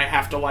screen, I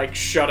have to like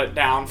shut it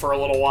down for a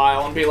little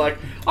while and be like,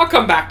 I'll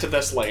come back to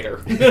this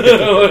later.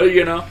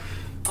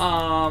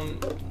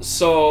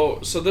 So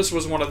this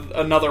was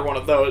another one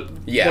of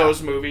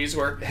those movies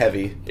where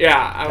heavy.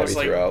 Yeah, I was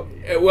like, throughout.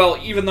 Well,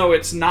 even though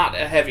it's not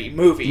a heavy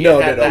movie,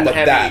 but heavy,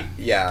 that,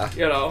 yeah,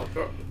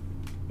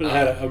 But it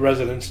had a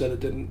resonance that it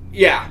didn't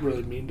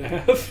really mean to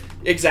have.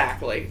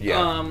 Exactly.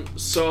 Yeah.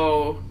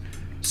 So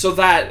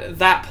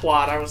that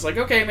plot, I was like,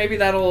 okay, maybe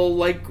that'll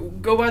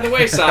like go by the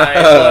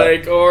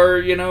wayside,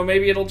 or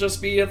maybe it'll just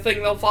be a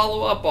thing they'll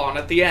follow up on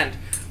at the end.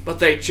 But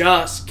they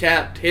just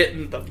kept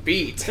hitting the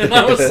beat, and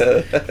I was,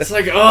 it's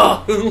like,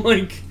 oh,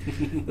 like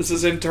this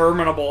is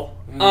interminable.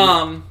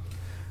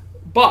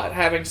 But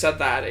having said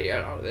that,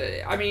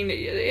 I mean,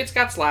 it's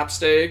got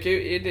slapstick.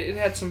 It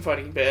had some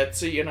funny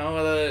bits. It's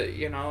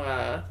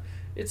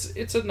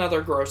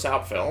another gross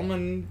out film,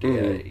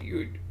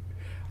 and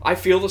I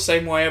feel the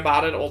same way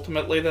about it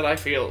ultimately that I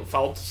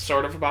felt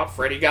sort of about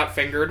Freddy Got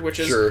Fingered, which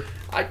is sure.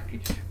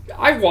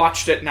 I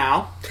watched it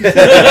now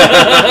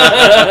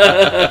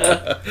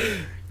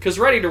because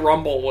Ready to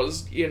Rumble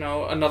was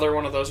another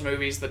one of those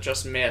movies that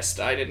just missed.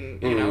 I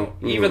didn't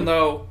even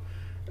though.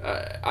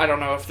 I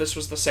don't know if this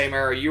was the same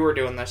era you were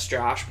doing this,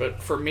 Josh,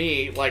 but for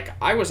me, like,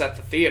 I was at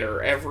the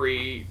theater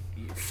every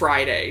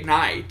Friday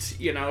night,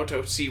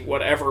 to see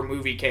whatever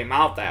movie came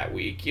out that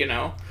week,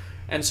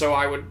 and so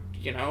I would,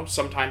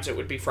 sometimes it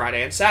would be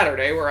Friday and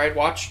Saturday where I'd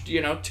watch,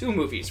 2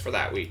 movies for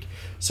that week.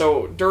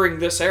 So during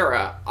this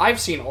era,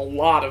 I've seen a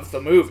lot of the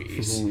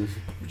movies,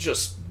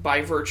 just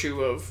by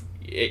virtue of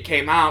it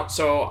came out,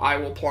 so I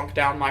will plunk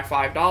down my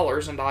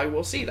 $5 and I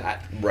will see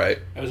that. Right.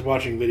 I was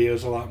watching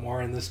videos a lot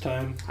more in this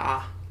time.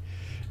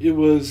 It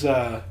was,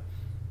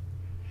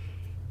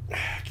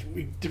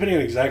 depending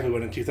on exactly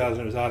when in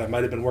 2000 it was out, I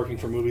might have been working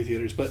for movie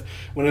theaters, but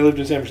when I lived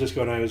in San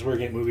Francisco and I was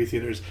working at movie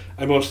theaters,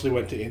 I mostly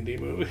went to indie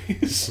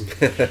movies.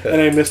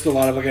 And I missed a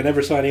lot of, I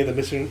never saw any of the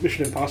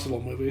Mission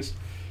Impossible movies,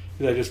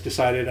 because I just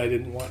decided I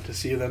didn't want to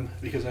see them,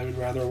 because I would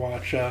rather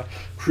watch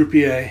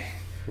Croupier.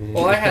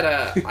 Well, I had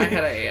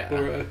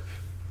a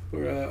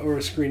or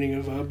a screening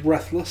of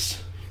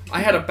Breathless. I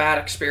had a bad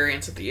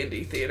experience at the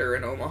Indie Theater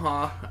in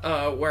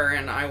Omaha,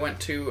 wherein I went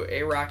to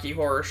a Rocky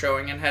Horror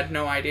showing and had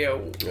no idea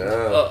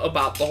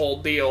about the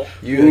whole deal.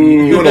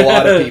 You and a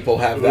lot of people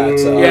have that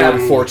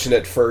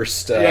unfortunate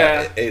first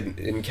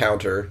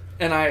encounter.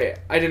 And I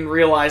didn't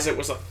realize it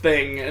was a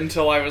thing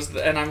until I was,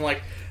 and I'm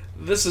like,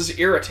 this is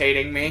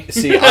irritating me.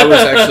 See, I was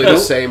actually the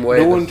same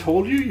way. No one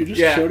told you? You just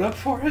showed up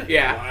for it?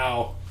 Yeah.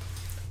 Wow.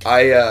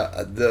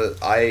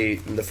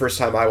 The first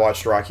time I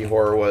watched Rocky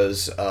Horror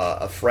was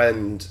a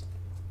friend's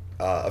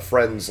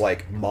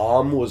like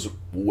mom was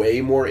way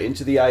more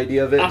into the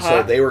idea of it,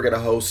 so they were going to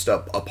host a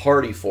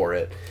party for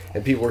it,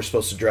 and people were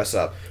supposed to dress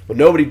up. Well,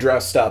 nobody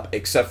dressed up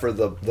except for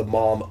the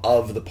mom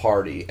of the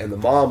party, and the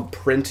mom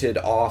printed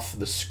off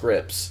the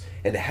scripts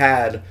and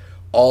had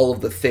all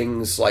of the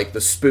things like the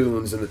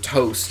spoons and the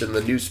toast and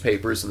the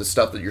newspapers and the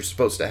stuff that you're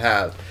supposed to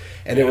have.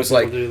 And it was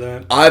like,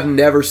 I've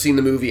never seen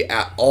the movie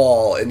at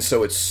all, and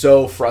so it's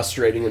so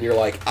frustrating when you're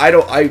like, I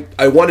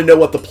want to know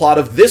what the plot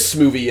of this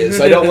movie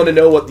is. I don't want to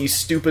know what these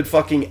stupid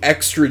fucking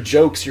extra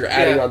jokes you're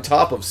adding on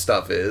top of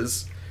stuff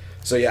is.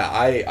 So yeah,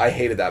 I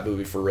hated that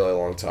movie for a really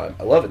long time.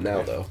 I love it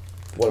now, though.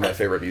 one of my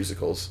favorite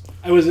musicals.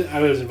 I was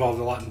involved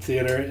a lot in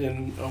theater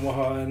in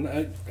Omaha, and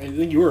I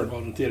think you were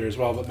involved in theater as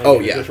well, but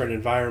maybe in a different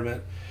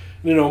environment.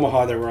 And in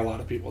Omaha, there were a lot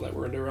of people that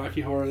were into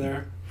Rocky Horror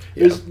there.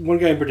 Yeah. There's one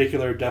guy in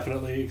particular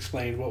definitely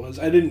explained what was.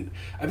 I've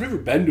never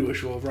been to a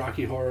show of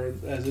Rocky Horror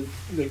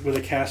with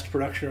a cast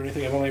production or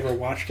anything. I've only ever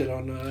watched it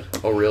on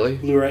Oh, really?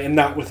 Blu-ray, and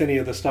not with any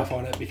of the stuff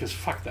on it, because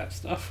fuck that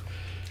stuff.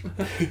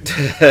 I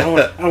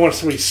don't want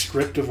somebody's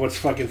script of what's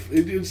fucking.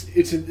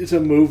 It's a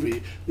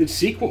movie. It's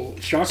sequel.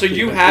 So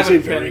you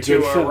haven't been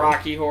to a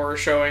Rocky Horror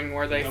showing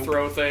where they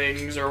throw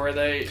things or where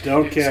they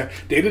don't care.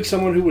 Dated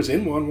someone who was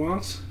in one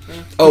once.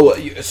 Oh,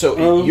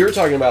 so you're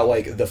talking about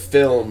like the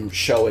film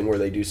showing where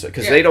they do so,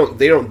 because they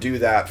don't do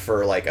that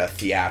for like a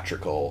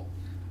theatrical.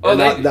 Or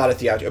not a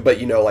theatrical,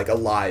 but like a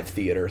live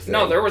theater thing.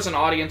 No, there was an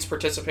audience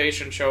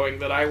participation showing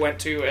that I went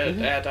to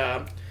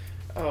at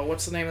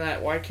what's the name of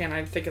that? Why can't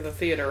I think of the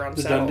theater on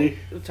Dundee?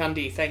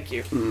 Dundee, thank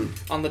you.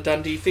 On the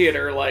Dundee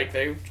Theater, like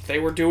they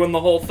were doing the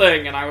whole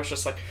thing, and I was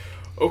just like,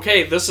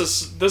 okay, this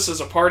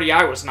is a party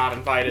I was not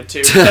invited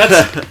to.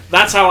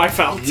 That's how I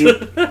felt.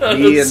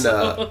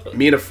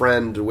 Me and a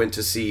friend went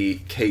to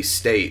see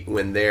K-State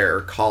when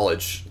their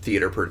college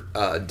theater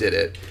did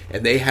it,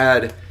 and they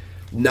had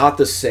not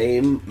the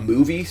same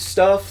movie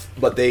stuff,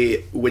 but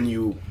when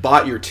you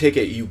bought your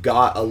ticket, you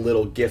got a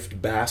little gift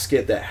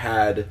basket that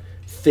had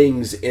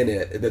things in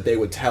it that they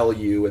would tell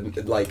you, and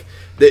like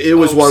it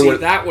was one where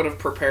that would have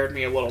prepared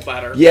me a little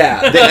better. Yeah,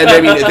 and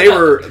I mean they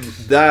were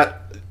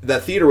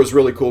that theater was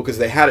really cool because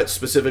they had it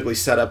specifically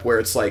set up where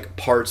it's like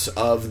parts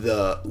of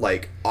the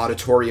like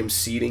auditorium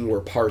seating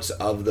were parts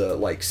of the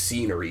like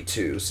scenery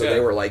too, so they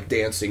were like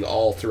dancing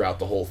all throughout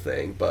the whole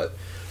thing. But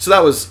so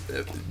that was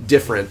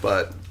different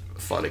but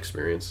fun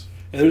experience.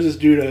 And there was this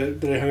dude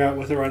that I hung out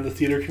with around the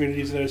theater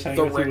communities that I was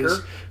hanging with.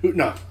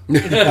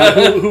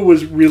 Ricker? Who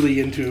was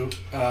really into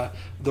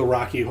the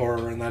Rocky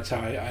Horror, and that's how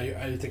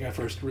I think I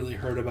first really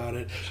heard about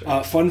it.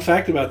 Sure. Fun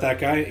fact about that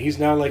guy, he's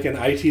now like an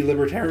IT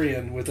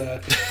libertarian with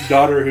a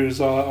daughter who's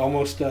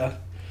almost,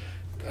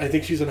 I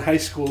think she's in high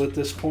school at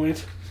this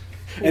point,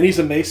 and he's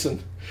a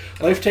Mason.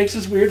 Life takes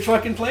us weird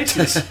fucking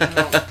places.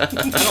 I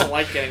don't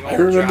like getting old, I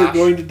remember Josh.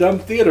 going to dumb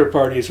theater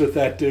parties with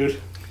that dude.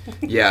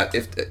 Yeah,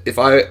 if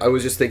I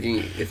was just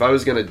thinking, if I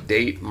was gonna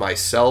date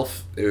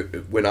myself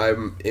when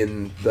I'm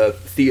in the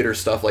theater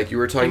stuff like you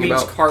were talking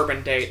about,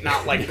 carbon date,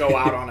 not like go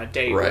out on a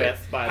date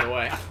with. By the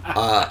way,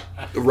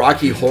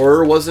 Rocky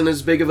Horror wasn't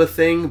as big of a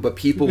thing, but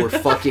people were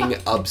fucking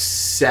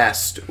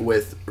obsessed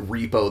with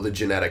Repo the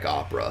Genetic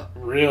Opera.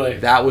 Really?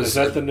 Is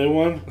that the new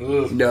one?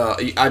 Ugh. No,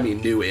 I mean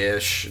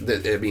newish.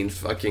 I mean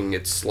fucking.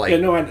 It's like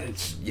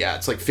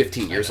it's like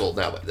 15 years old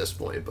now at this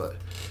point, but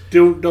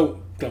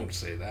Don't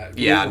say that.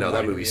 Yeah, no,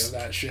 that movie's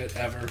that shit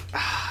ever.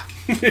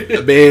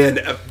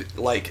 Man,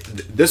 like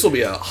this will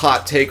be a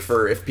hot take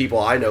for if people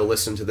I know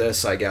listen to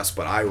this, I guess,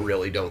 but I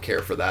really don't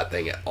care for that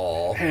thing at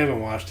all. I haven't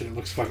watched it. It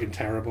looks fucking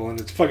terrible,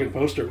 and its fucking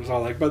poster was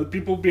all like by the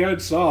people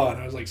behind Saw,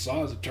 and I was like,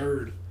 Saw is a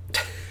turd.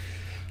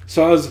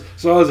 Saw is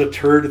a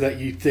turd that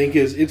you think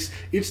is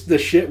it's the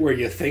shit where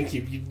you think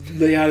you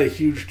lay out a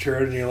huge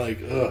turd and you're like,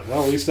 ugh,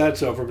 well at least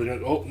that's over, but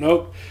oh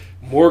nope,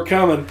 more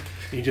coming.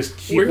 You just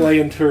keep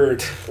laying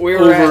turds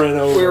over and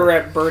over. We were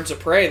at Birds of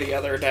Prey the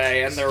other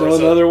day, and there was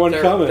another one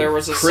coming. There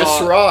was a Chris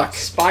Saw Rock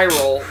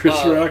spiral. Chris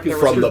Rock is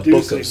from the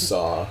Book of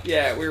Saw.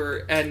 Yeah, we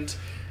were, and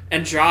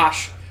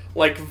Josh,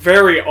 like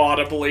very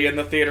audibly in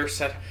the theater,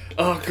 said,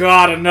 "Oh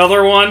God,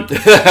 another one."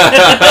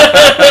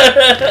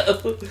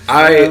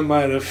 I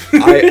might have.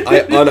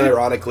 I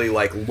unironically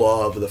like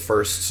love the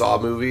first Saw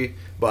movie,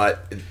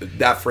 but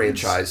that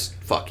franchise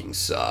fucking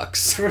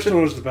sucks. The first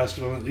one was the best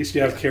of them. At least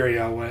you have Cary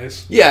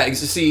Elwes. Yeah,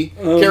 see,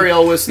 Cary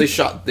Elwes, they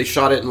shot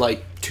it in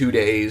like 2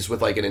 days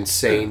with like an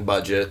insane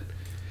budget.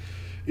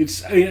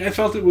 I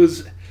felt it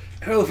was.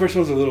 I know the first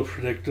one's a little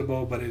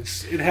predictable, but it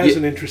has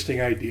an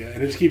interesting idea,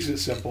 and it keeps it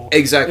simple.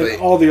 Exactly.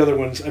 And all the other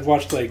ones, I've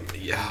watched like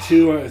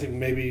 2, I think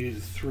maybe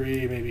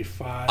 3, maybe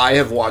 5. I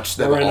have watched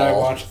them all. I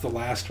watched the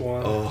last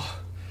one. Oh.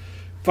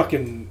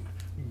 Fucking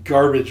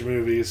garbage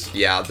movies.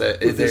 Yeah, they're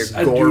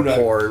gore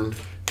porn.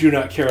 Do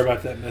not care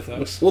about that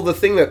mythos. Well, the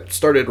thing that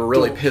started to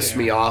really piss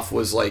me off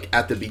was like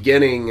at the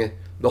beginning,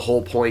 the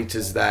whole point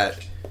is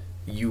that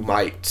you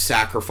might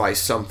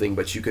sacrifice something,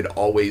 but you could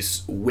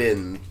always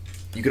win.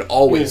 You could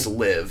always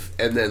live.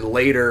 And then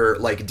later,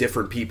 like,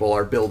 different people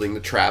are building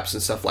the traps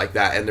and stuff like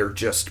that, and they're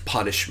just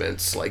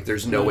punishments. Like,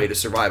 there's no way to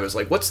survive. It's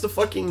like, what's the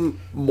fucking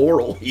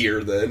moral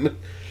here, then?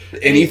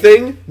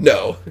 Anything?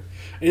 No.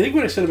 I think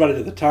what I said about it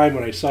at the time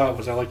when I saw it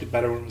was I liked it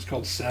better when it was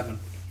called 7.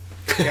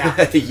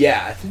 Yeah.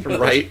 Yeah,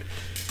 right?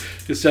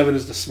 Because 7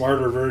 is the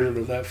smarter version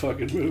of that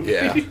fucking movie.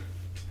 Yeah.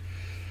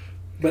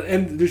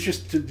 And there's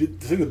just the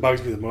thing that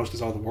bugs me the most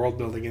is all the world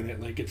building in it.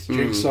 Like it's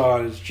Jigsaw,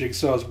 and it's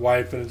Jigsaw's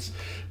wife, and it's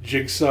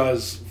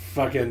Jigsaw's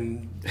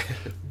fucking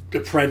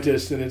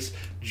apprentice, and it's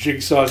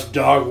Jigsaw's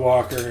dog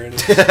walker, and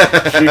it's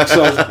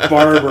Jigsaw's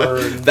barber,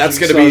 and that's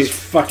Jigsaw's gonna be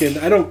fucking.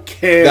 I don't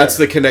care. That's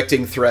the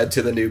connecting thread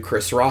to the new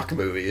Chris Rock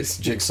movies.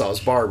 Jigsaw's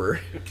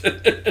barber.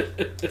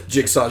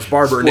 Jigsaw's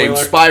barber named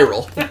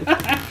Spiral.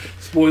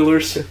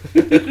 Spoilers.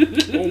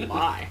 Oh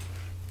my.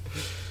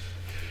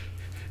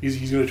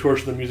 He's going to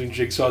torture them using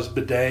Jigsaw's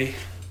bidet.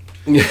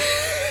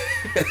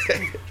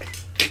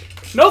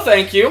 No,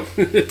 thank you.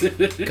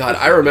 God,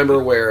 I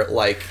remember where,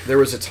 like, there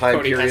was a time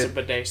Cody period... has a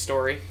bidet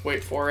story.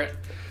 Wait for it.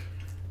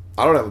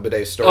 I don't have a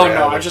bidet story.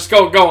 Oh, no, just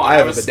go on. I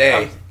have a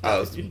bidet. I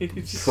was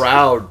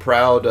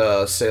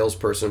proud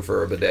salesperson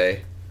for a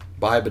bidet.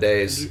 Buy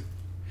bidets.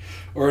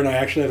 Or, and I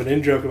actually have an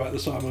in-joke about the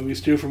Saw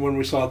movies, too, from when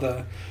we saw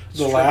the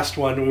last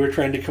one. We were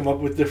trying to come up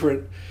with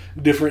different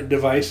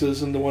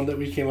devices, and the one that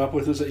we came up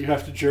with is that you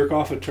have to jerk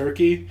off a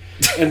turkey,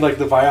 and, like,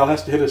 the vial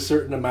has to hit a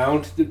certain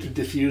amount to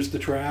diffuse the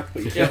trap,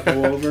 but you can't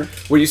go over.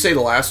 When you say the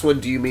last one,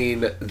 do you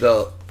mean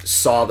the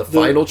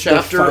final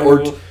chapter, final,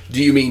 or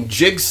do you mean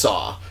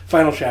Jigsaw?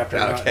 Final chapter,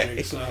 Okay. not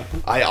Jigsaw.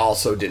 I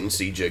also didn't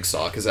see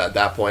Jigsaw, because at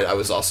that point I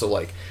was also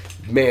like,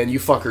 man, you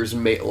fuckers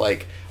made,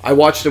 like... I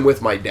watched them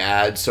with my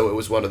dad, so it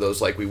was one of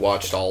those, like, we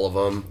watched all of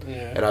them,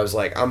 and I was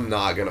like, I'm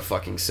not gonna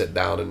fucking sit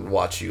down and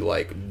watch you,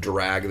 like,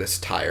 drag this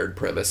tired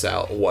premise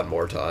out one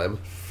more time.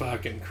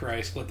 Fucking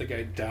Christ, let the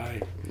guy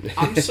die.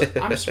 I'm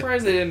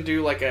surprised they didn't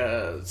do, like,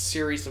 a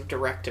series of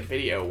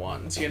direct-to-video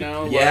ones, you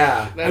know?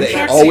 Yeah, like,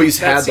 they always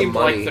had the seemed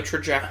money. like the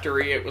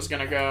trajectory it was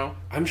gonna go.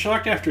 I'm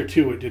shocked after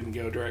 2 it didn't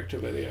go direct to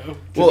video,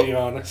 to be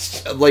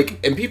honest.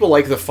 Like, and people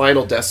like the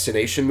Final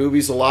Destination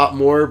movies a lot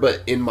more,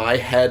 but in my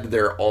head,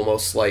 they're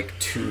almost like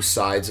two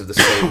sides of the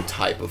same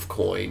type of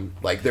coin.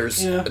 Like,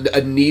 there's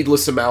a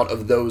needless amount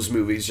of those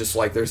movies, just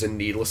like there's a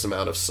needless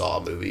amount of Saw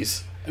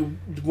movies.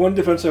 One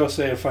defense I will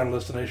say of Final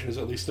Destination is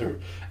at least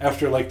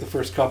after, like, the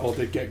first couple,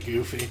 they get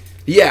goofy.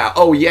 Yeah,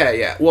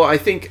 yeah. Well, I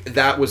think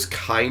that was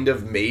kind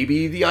of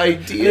maybe the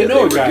idea. I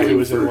know a guy who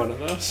was in one of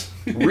those.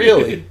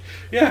 Really?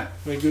 Yeah,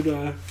 my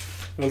good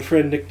old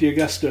friend Nick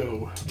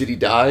D'Augusto. Did he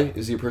die?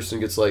 Is he a person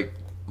who gets, like,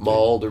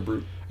 mauled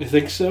or I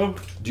think so.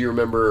 Do you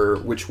remember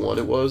which one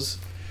it was?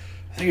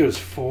 I think it was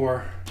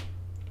 4.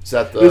 Is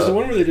that It was the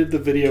one where they did the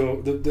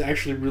video, the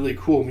actually really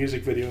cool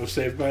music video of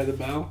Saved by the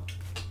Bell.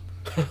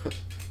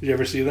 Did you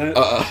ever see that?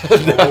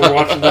 We're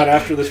watching that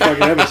after this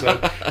fucking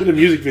episode. They did a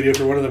music video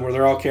for one of them where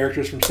they're all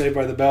characters from Saved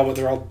by the Bell, but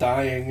they're all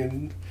dying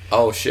and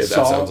oh shit,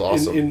 that sounds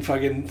awesome. In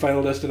fucking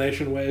Final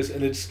Destination ways,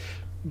 and it's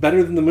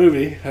better than the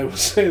movie. I will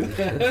say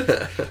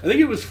that. I think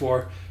it was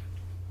 4.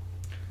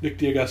 Nick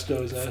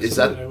D'Augusto is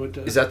that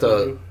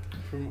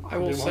I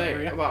will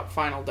say about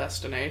Final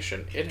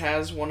Destination, it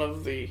is one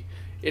of the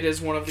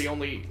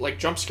only, like,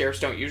 jump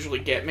scares don't usually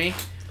get me.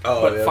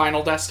 But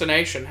Final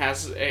Destination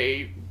has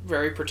a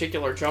very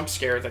particular jump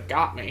scare that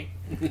got me.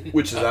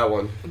 Which is that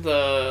one?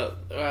 The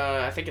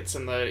I think it's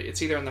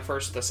either in the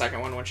first or the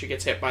second one when she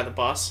gets hit by the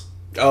bus.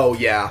 Oh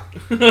yeah.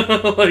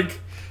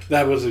 Like,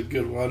 that was a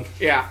good one.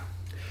 Yeah.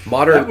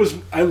 Modern.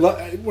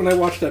 When I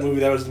watched that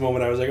movie, that was the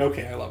moment I was like,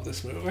 okay, I love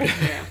this movie.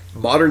 Yeah.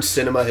 Modern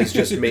cinema has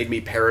just made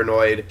me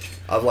paranoid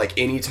of, like,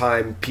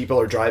 anytime people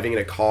are driving in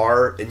a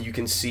car and you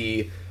can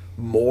see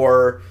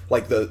more,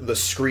 like, the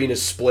screen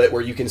is split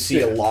where you can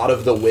see a lot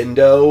of the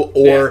window,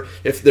 or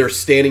if they're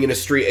standing in a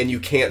street and you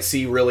can't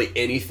see really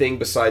anything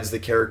besides the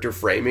character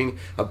framing.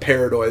 I'm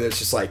paranoid. It's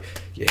just like,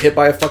 you hit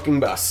by a fucking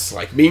bus.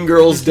 Like, Mean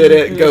Girls did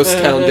it, Ghost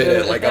Town did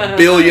it. Like, a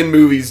billion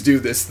movies do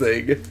this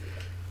thing.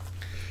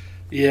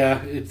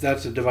 Yeah,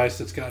 that's a device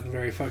that's gotten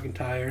very fucking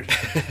tired.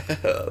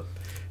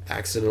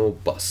 Accidental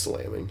bus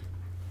slamming.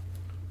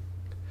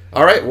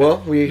 All right,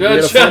 well, we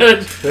Josh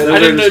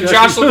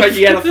looked like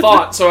he had a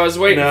thought, so I was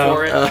waiting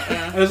for it.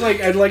 I was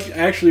like, I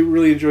actually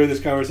really enjoy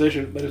this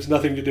conversation, but it's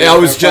nothing to do. I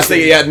was just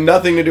thinking it had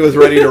nothing to do with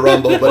Ready to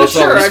Rumble, but well, it's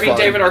sure. always I mean, fun.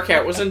 David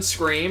Arquette was in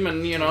Scream,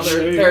 and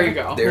there you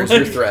go. There's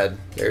your thread.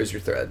 There's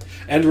your thread.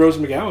 And Rose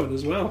McGowan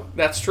as well.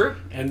 That's true.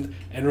 And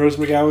Rose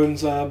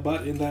McGowan's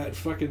butt in that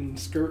fucking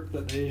skirt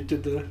that they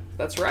did the.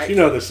 That's right. You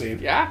know the scene.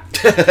 Yeah.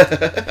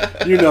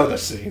 You know the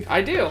scene.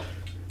 I do.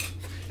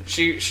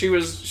 She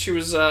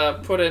was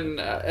put in,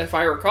 if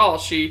I recall,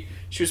 she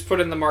was put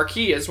in the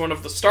marquee as one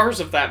of the stars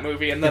of that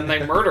movie, and then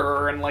they murder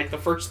her in, like, the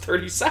first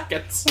 30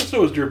 seconds.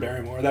 So was Drew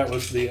Barrymore. That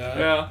was the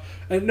yeah.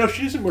 No,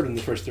 she isn't murdered in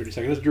the first 30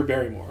 seconds. That's Drew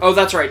Barrymore. Oh,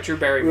 that's right. Drew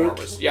Barrymore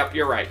was. Yep,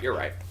 you're right.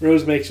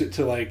 Rose makes it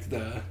to, like,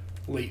 the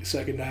late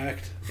second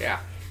act. Yeah.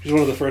 She's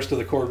one of the first of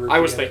the core group.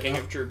 I was thinking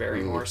of Drew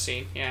Barrymore's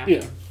scene. Yeah.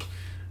 Yeah.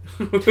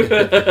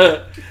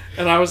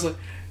 And I was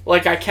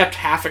like, I kept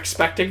half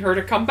expecting her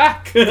to come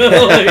back.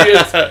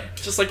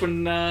 It's just like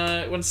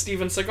when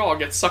Steven Seagal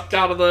gets sucked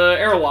out of the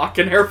airlock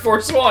in Air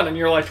Force One, and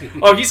you're like,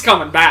 oh, he's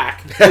coming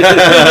back.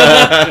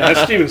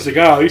 That's Steven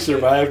Seagal. He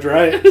survived,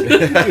 right?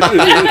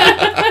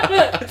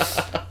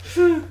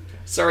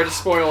 Sorry to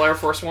spoil Air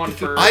Force One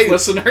for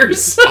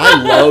listeners.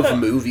 I love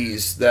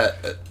movies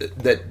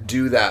that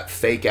do that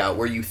fake out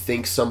where you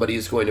think somebody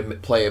is going to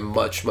play a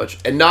much,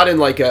 and not in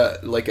like a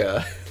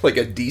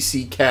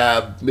DC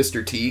Cab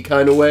Mr. T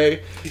kind of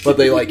way, but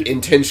they, like,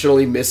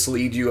 intentionally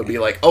mislead you and be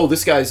like, oh,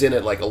 this guy's in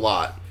it, like, a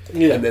lot,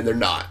 and then they're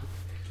not.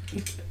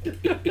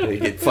 They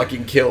get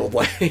fucking killed,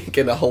 like,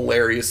 in a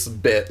hilarious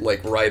bit,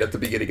 like, right at the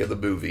beginning of the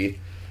movie.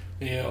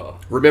 Yeah.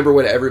 Remember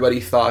when everybody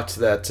thought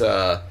that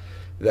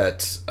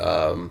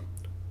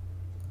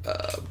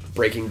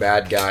Breaking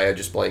Bad guy. I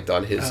just blanked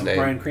on his name.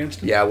 Bryan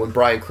Cranston? Yeah, when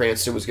Bryan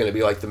Cranston was going to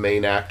be like the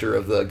main actor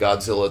of the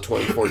Godzilla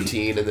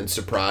 2014, and then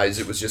surprise,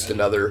 it was just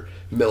another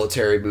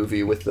military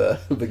movie with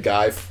the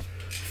guy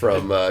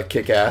from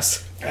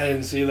Kick-Ass. I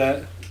didn't see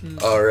that.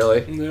 Oh,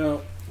 really?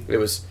 No. It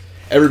was.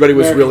 Everybody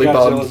was really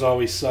Godzilla's bummed.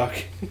 always suck.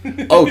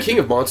 Oh, King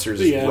of Monsters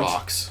The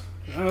rocks.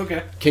 Oh,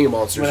 okay. King of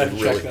Monsters Might is have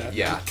to really check that.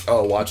 yeah.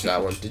 Oh, watch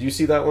that one. Did you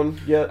see that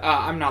one yet?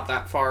 I'm not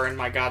that far in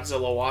my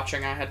Godzilla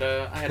watching. I had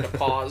to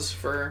pause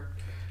for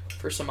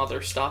some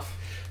other stuff.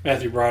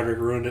 Matthew Broderick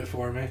ruined it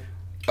for me.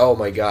 Oh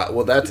my god.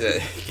 Well, that's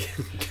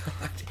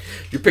God.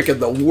 You're picking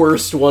the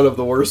worst one of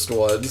the worst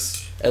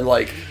ones, and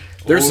like.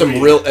 There's some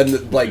real,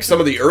 and like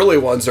some of the early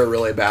ones are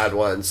really bad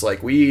ones.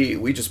 Like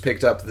we just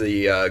picked up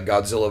the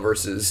Godzilla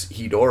versus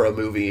Ghidorah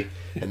movie,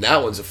 and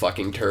that one's a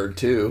fucking turd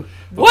too.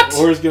 What?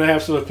 Laura's gonna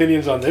have some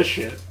opinions on this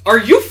shit. Are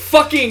you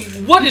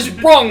fucking... What is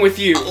wrong with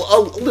you?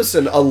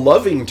 Listen, a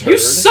loving turd. You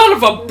son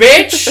of a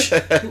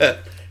bitch!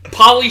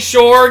 Polly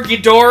Shore,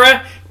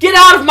 Ghidorah, get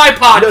out of my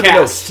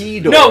podcast!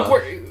 No, Hedorah. No,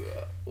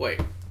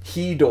 wait.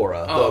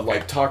 Hedorah, Oh, the okay.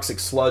 like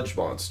toxic sludge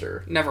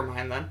monster. Never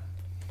mind then.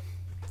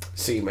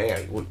 See,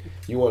 man,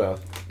 you wanna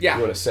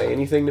say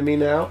anything to me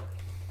now?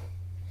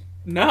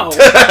 No.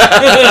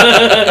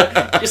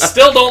 You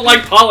still don't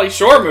like Polly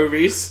Shore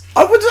movies.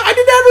 I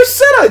never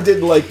said I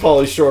didn't like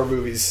Pauly Shore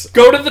movies.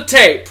 Go to the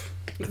tape.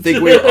 I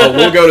think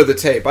we'll go to the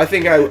tape. I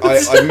think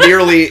I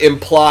merely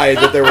implied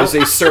that there was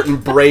a certain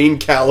brain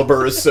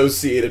caliber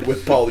associated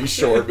with Pauly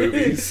Shore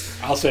movies.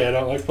 I'll say I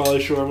don't like Pauly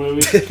Shore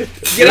movies.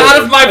 Get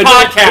out of my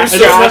podcast, I don't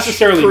Josh.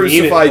 necessarily mean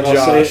it, Crucify but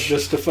I'll say it Josh.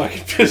 just to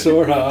fucking piss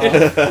Laura off.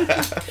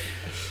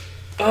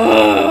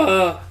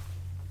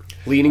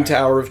 Leaning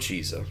Tower of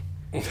Cheesa.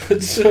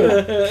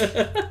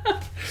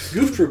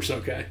 Goof Troop's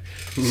okay.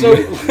 So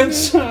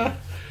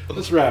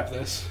let's wrap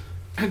this.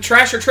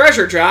 Trash or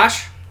treasure,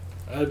 Josh?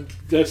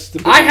 That's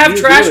the. I have you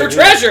trash do or it,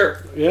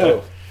 treasure. Yeah.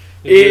 Oh.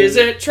 Is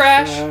it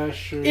trash?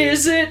 Trash or,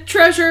 Is it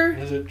treasure?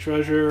 Is it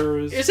treasure? Or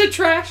Is it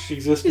trash?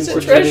 existence is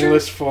it a treasure?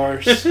 meaningless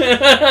farce?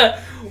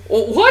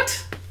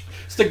 What?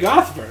 It's the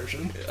goth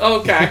version.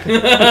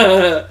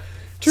 Okay.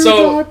 To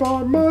So- die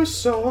by my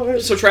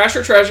side. So Trash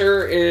or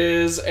Treasure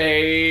is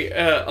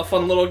a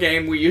fun little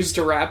game we use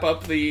to wrap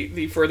up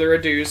the further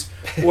ados,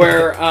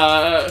 where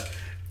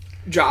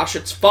Josh,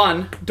 it's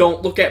fun.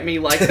 Don't look at me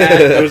like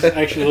that. I was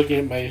actually looking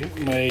at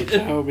my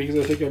toe because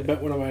I think I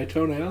bent one of my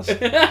toenails.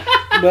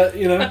 But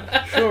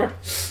sure.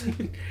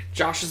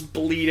 Josh is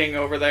bleeding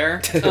over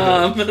there.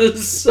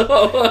 It's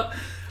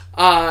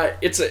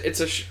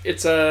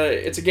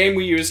a game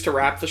we use to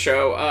wrap the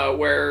show,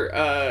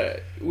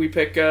 where we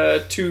pick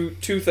two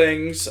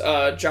things.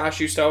 Josh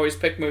used to always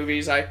pick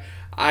movies.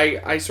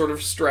 I sort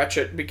of stretch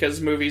it because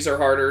movies are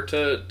harder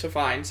to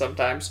find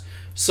sometimes.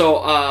 So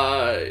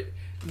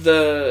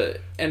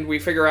and we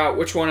figure out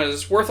which one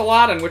is worth a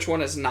lot and which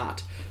one is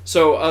not.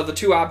 So the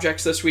two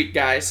objects this week,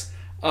 guys,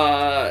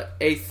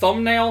 a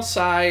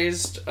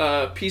thumbnail-sized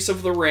piece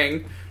of the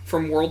ring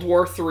from World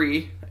War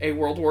III, a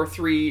World War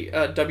III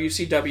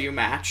WCW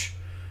match,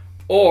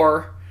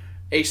 or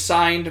a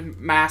signed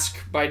mask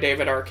by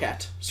David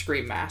Arquette,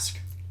 Scream mask.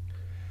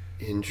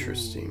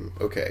 Interesting.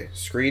 Okay,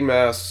 Screen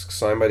Mask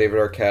signed by David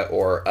Arquette,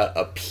 or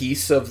a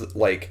piece of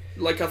like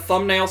a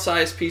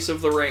thumbnail-sized piece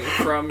of the ring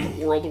from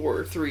World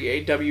War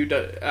III,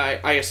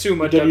 I assume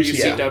a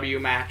WCW.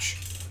 WCW match.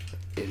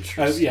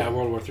 Interesting. Yeah,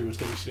 World War III was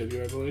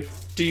WCW, I believe.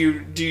 Do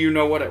you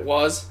know what it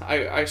was?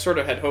 I sort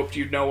of had hoped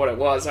you'd know what it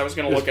was. I was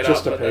going to look it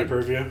Just up. a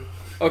pay-per-view.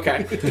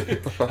 Okay.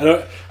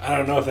 I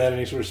don't know if they had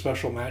any sort of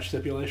special match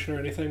stipulation or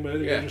anything, but I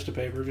think it was just a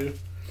pay-per-view.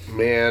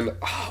 Man,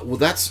 well,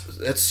 that's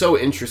so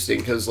interesting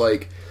because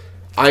like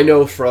I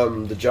know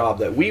from the job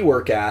that we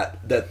work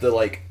at that the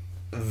like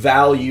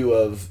value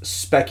of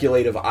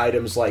speculative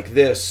items like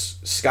this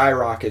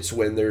skyrockets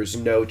when there's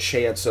no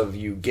chance of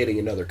you getting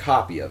another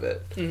copy of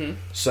it. Mm-hmm.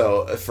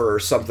 So for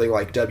something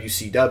like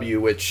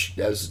WCW, which,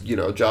 as you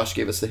know, Josh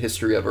gave us the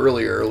history of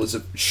earlier, it was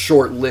a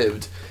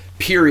short-lived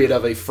period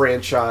of a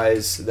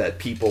franchise that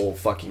people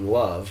fucking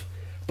love,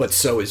 but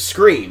so is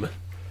Scream.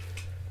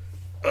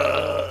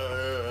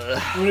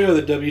 I'm gonna go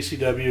with the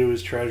WCW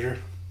is treasure.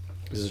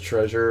 Is a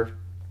treasure.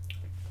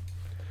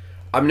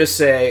 I'm gonna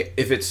say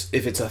if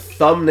it's a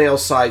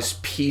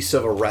thumbnail-sized piece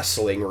of a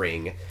wrestling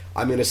ring,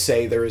 I'm gonna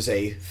say there is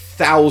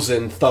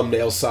 1,000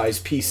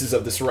 thumbnail-sized pieces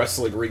of this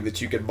wrestling ring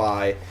that you could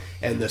buy,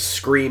 and the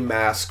Scream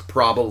mask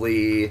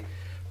probably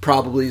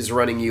is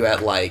running you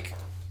at like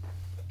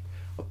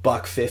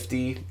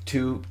 $150,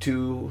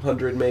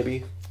 200 maybe,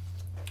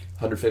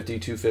 150,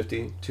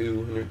 250,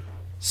 200.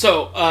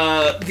 So,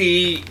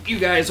 you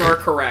guys are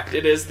correct.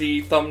 It is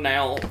the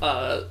thumbnail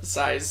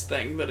size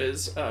thing that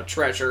is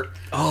treasure.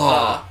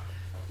 Oh.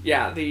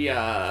 Yeah,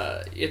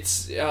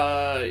 it's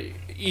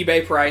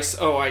eBay price.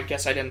 Oh, I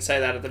guess I didn't say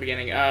that at the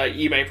beginning.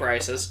 eBay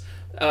prices.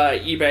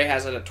 eBay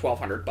has it at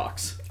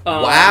 $1,200.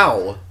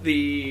 Wow.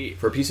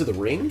 For a piece of the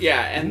ring?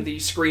 Yeah, and the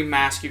Scream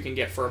mask you can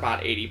get for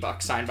about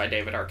 $80 signed by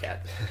David Arquette.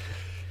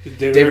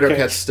 David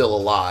Arquette's still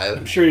alive.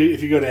 I'm sure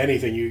if you go to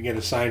anything, you can get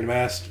a signed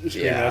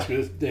Scream Yeah. mask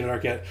with David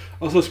Arquette.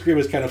 Also, Scream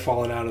has kind of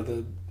fallen out of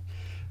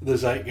the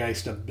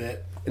zeitgeist a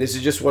bit. And is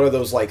it just one of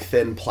those like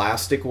thin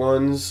plastic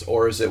ones,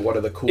 or is it one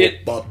of the cool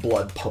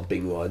blood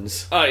pumping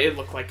ones? It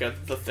looked like the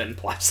thin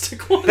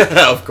plastic one.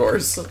 Of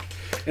course.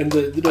 And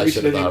the I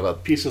should have thought WCW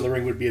about- piece of the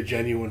ring would be a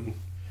genuine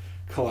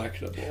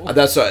collectible.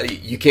 That's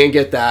you can't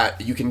get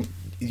that.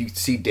 You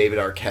see David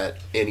Arquette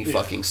any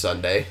fucking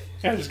Sunday.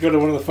 Yeah, just go to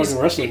one of the fucking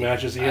wrestling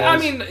matches he has. I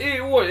mean,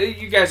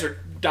 you guys are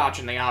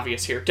dodging the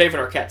obvious here. David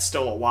Arquette's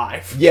still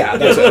alive. Yeah,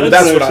 that's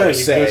That's what what I I'm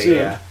was saying. You saying.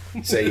 can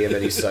Yeah, say him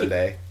any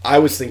Sunday. I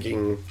was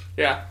thinking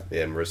Yeah.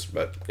 the inverse,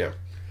 but yeah.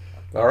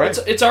 All right.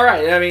 It's all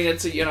right. I mean,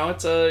 it's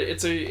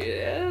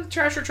a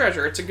trash or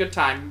treasure. It's a good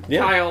time.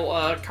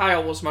 Yeah.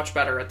 Kyle was much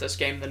better at this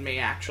game than me,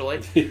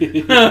 actually. So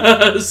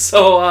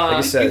Like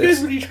I said, you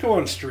guys would each go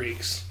on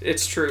streaks.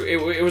 it's true.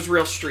 It was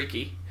real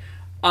streaky.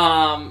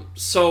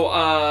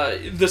 So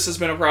this has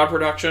been a proud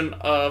production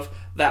of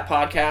That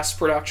Podcast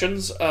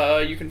Productions.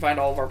 You can find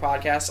all of our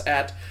podcasts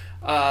at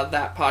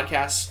That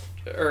Podcast,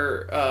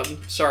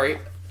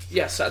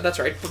 yes, that's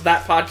right,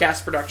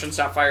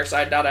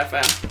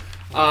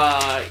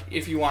 thatpodcastproductions.fireside.fm.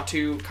 If you want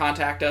to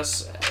contact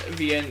us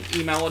via an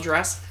email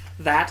address,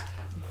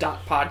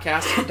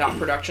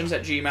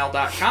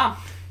 that.podcast.productions@gmail.com.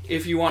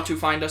 If you want to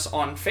find us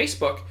on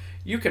Facebook,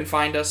 you can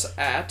find us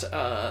at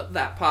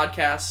That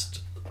Podcast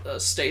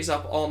Stays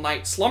Up All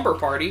Night Slumber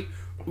Party.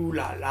 Ooh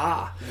la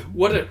la.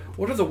 What are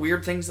the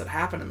weird things that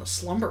happen in the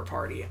slumber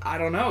party? I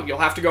don't know. You'll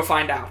have to go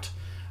find out.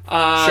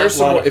 share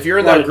some more, if you're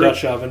in that group.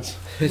 Dutch ovens.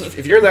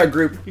 If you're in that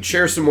group,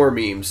 share some more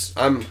memes.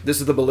 This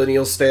is the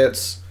millennial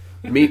stance.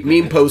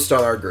 Meme post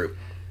on our group.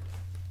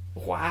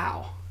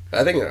 Wow.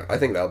 I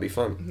think that'll be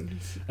fun.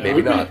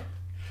 Maybe not.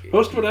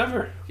 Post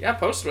whatever. Yeah,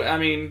 post it. I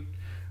mean,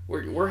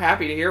 we're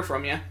happy to hear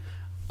from you.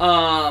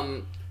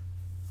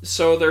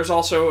 So there's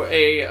also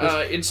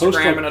a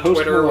Instagram and a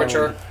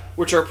Twitter,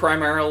 which are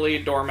primarily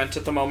dormant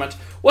at the moment.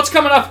 What's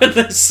coming up in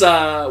this?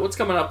 What's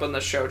coming up in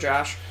this show,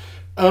 Josh?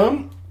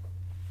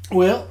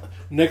 Well,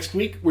 next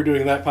week we're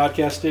doing That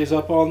Podcast Stays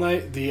Up All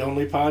Night, the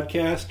only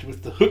podcast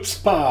with the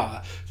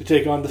chutzpah to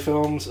take on the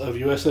films of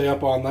USA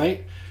Up All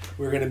Night.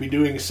 We're going to be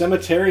doing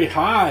Cemetery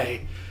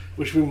High,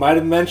 which we might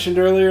have mentioned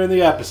earlier in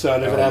the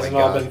episode if it hasn't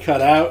all been cut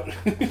out.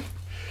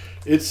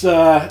 It's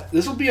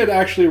this will be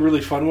actually a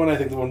really fun one. I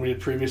think the one we did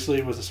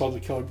previously was Assault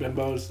of the Killer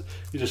Bimbos.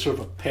 These are sort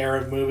of a pair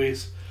of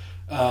movies.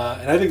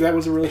 And I think that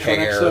was a really fun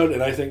episode,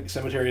 and I think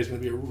Cemetery is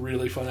going to be a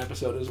really fun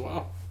episode as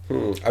well.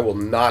 I will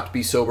not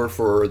be sober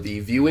for the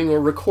viewing or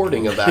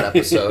recording of that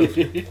episode.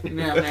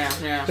 Yeah.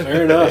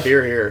 Fair enough.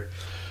 Hear, hear.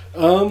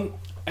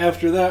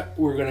 After that,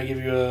 we're going to give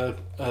you a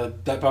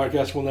That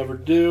Podcast We'll Never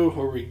Do,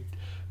 where we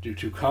do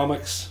 2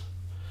 comics.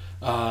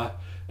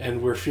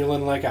 And we're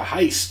feeling like a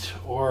heist,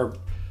 or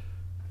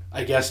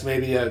I guess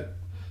maybe a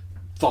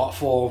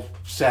thoughtful,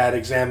 sad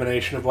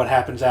examination of what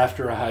happens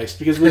after a heist,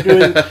 because we're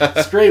doing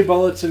Stray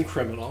Bullets and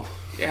Criminal.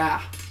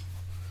 Yeah.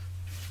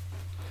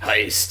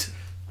 Heist.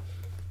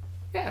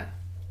 Yeah.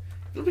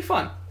 It'll be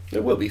fun.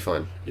 It will be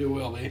fun. It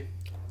will be.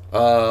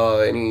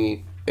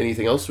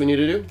 Anything else we need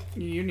to do?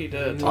 You need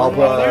to I'll talk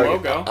about the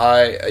logo.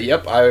 I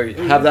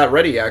have that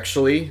ready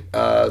actually.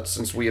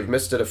 Since we have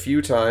missed it a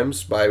few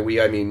times. By we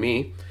I mean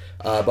me.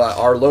 But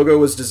our logo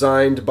was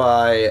designed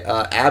by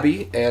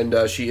Abby, and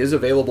she is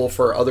available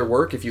for other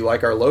work. If you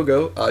like our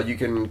logo, you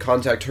can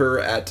contact her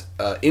at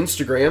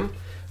Instagram.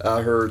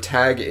 Her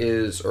tag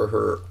is, or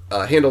her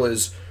handle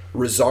is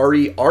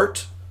Rosari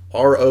Art,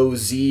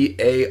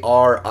 ROZARIART,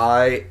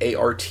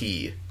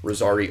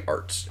 Rosari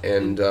Art,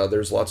 and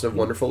there's lots of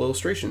wonderful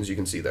illustrations you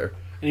can see there.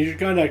 And you should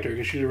contact her,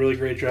 because she did a really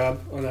great job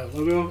on that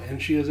logo,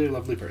 and she is a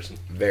lovely person.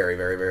 Very,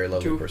 very, very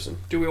lovely person.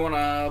 Do we want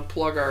to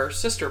plug our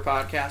sister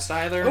podcast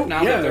either? Oh,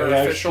 now yeah, that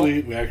they're official?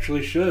 we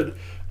actually should.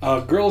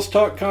 Girls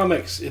Talk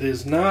Comics. It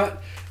is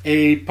not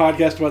a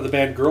podcast about the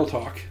band Girl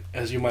Talk,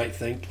 as you might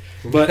think,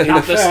 but in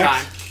Not this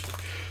fact, time.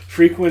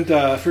 frequent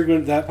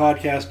That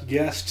Podcast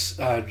guests,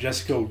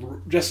 Jessica.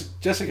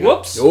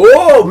 Whoops.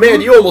 Oh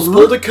man, you almost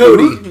pulled a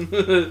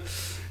Cody.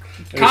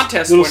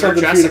 Contest little winner,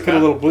 something for you to put a Jessica.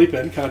 little bleep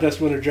in. Contest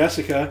winner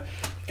Jessica,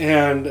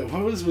 and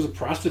what was a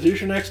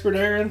prostitution expert,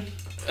 Aaron?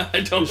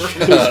 I don't She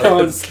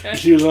remember.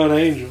 she was on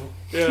Angel.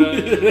 Yeah.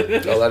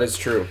 Oh, that is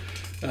true.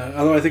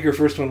 Although I think her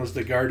first one was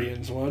the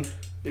Guardians one,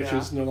 which Yeah.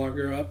 is no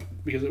longer up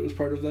because it was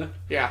part of the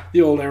Yeah.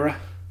 old era.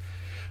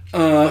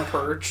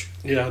 Purge.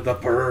 Yeah, The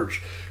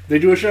Purge. They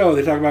do a show.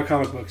 They talk about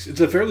comic books.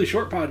 It's a fairly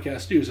short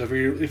podcast too. So if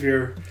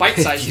you're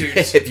Bite-sized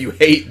dudes. If you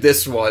hate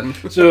this one,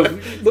 so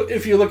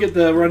if you look at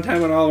the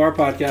runtime on all of our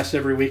podcasts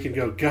every week and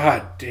go,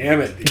 God damn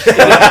it,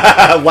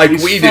 like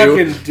these we do.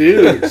 fucking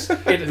dudes,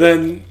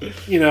 then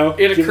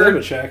give them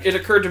a check. It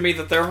occurred to me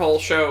that their whole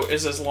show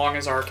is as long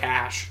as our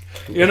cash.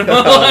 You know?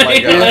 Oh my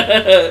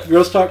god.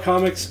 Girls Talk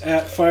Comics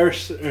at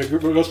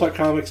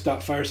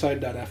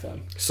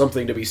girlstalkcomics.fireside.fm.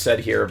 Something to be said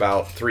here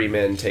about 3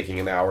 men taking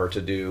an hour to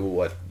do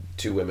what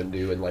 2 women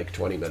do in like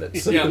 20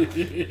 minutes. Yeah.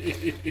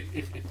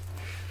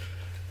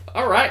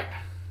 All right.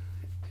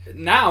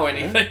 Now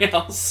anything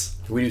else?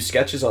 We do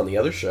sketches on the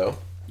other show.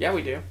 Yeah,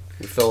 we do.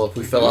 We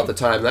fill out the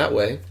time that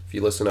way. If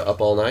you listen to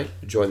Up All Night,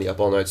 join the Up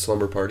All Night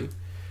slumber party.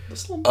 The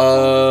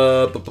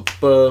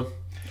slumber.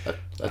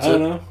 That's I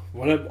don't it.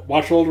 know.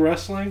 Watch old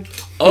wrestling?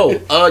 Oh,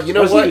 you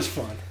know Wrestling what? is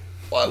fun.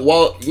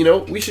 Well,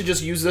 we should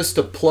just use this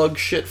to plug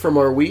shit from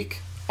our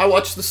week. I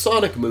watched the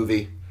Sonic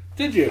movie.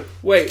 Did you?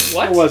 Wait,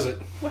 what? How was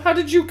it? Well, how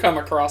did you come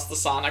across the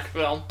Sonic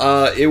film?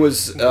 It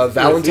was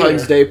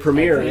Valentine's Day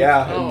premiere,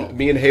 yeah. Oh. And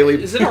me and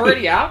Haley. Is it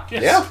already out?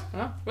 Yes. Yeah.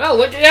 Oh, well,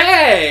 look,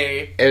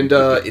 yay! And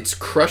it's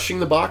crushing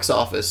the box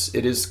office.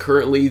 It is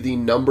currently the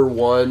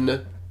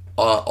 #1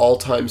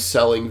 all-time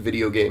selling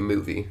video game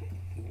movie.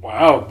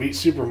 Wow, beat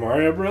Super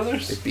Mario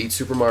Brothers? It beat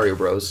Super Mario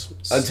Bros.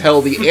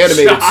 Until the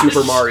animated Josh.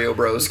 Super Mario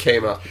Bros.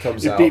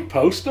 comes It out. beat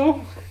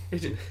Postal?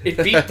 It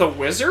beat the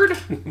Wizard?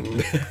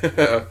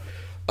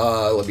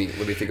 Let me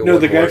think of No,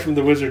 one the guy more. from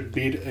The Wizard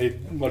beat a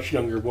much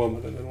younger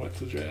woman and then went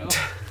to jail.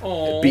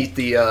 Oh. Beat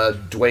the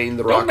Dwayne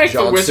the Rock Don't make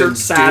Johnson the Wizard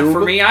sad Doom.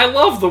 for me. I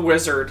love the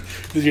Wizard.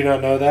 Did you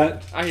not know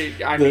that? I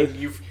mean,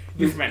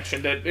 you've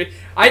mentioned it.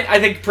 I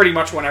think pretty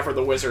much whenever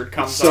the Wizard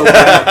comes So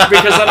up,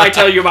 because then I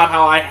tell you about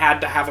how I had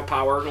to have a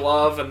power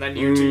glove, and then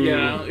you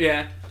know,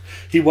 yeah.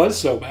 He was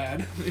so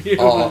bad.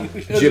 Oh,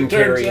 As Jim it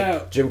turns Carrey.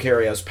 out. Jim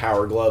Carrey has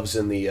power gloves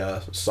in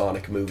the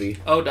Sonic movie.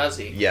 Oh, does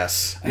he?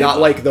 Yes, not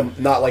like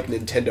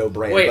Nintendo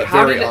brand, Wait, but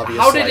how very did obvious.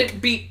 how did like,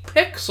 it beat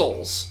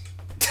Pixels?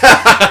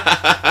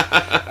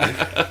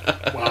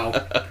 Wow.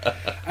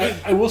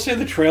 I will say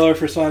the trailer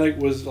for Sonic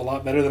was a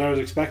lot better than I was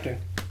expecting.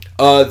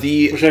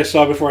 Which I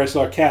saw before I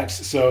saw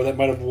Cats, so that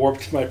might have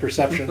warped my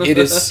perception. It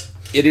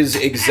is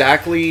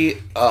exactly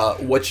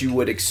what you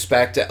would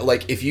expect.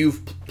 Like, if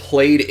you've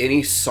played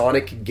any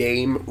Sonic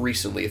game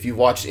recently, if you've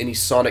watched any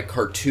Sonic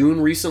cartoon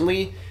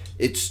recently,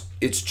 it's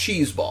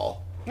cheeseball,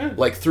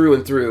 like through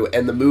and through.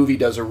 And the movie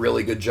does a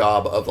really good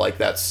job of like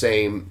that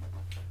same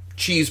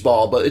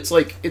cheeseball, but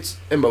it's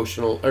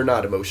emotional or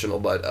not emotional,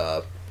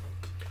 but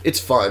it's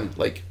fun.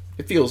 Like,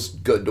 it feels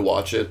good to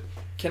watch it.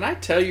 Can I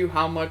tell you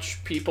how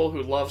much people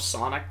who love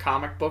Sonic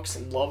comic books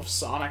love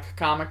Sonic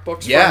comic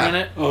books Yeah. for a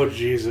minute? Oh,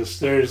 Jesus.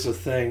 There's a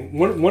thing.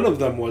 One of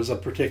them was a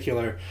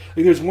particular...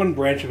 Like, there's one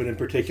branch of it in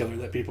particular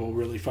that people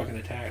really fucking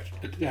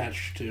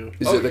attached to.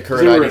 Is it the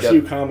current There were a IDW?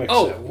 few comics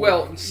Oh, at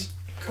well, once.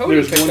 Cody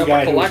There's picked one up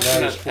guy a who was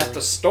collection nice at for the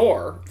it.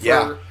 store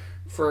Yeah.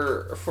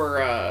 for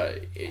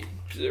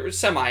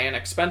semi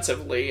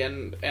inexpensively,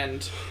 and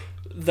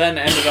then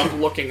ended up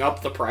looking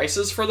up the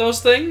prices for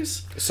those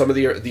things. Some of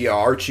the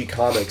Archie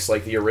comics,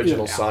 like the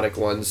original Yeah. Sonic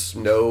ones,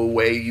 no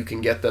way you can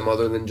get them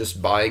other than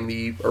just buying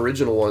the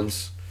original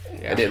ones.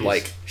 Yeah, And in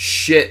like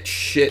shit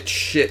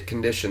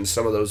condition,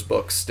 some of those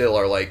books still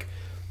are like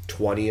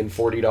 $20 and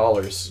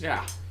 $40.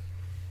 Yeah.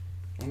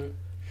 But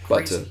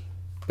Crazy.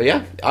 but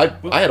yeah, I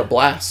had a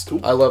blast.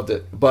 Cool. I loved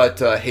it. But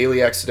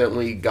Haley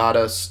accidentally got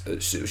us.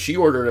 She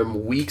ordered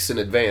them weeks in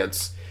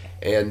advance,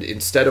 and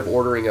instead of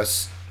ordering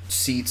us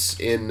seats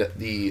in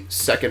the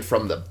second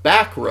from the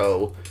back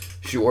row,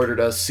 she ordered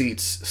us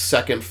seats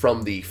second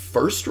from the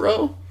first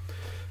row.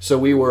 So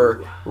we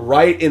were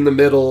right in the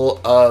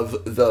middle of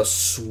the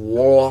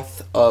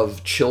swath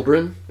of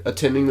children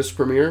attending this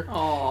premiere.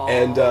 Aww.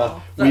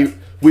 And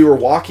we were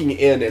walking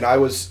in, and I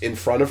was in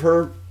front of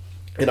her,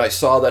 and I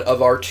saw that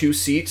of our two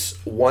seats,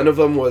 one of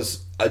them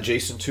was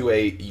adjacent to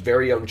a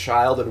very young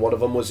child, and one of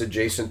them was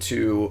adjacent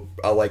to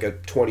like a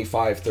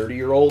 25,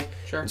 30-year-old.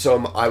 Sure. And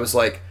so I was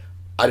like,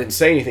 I didn't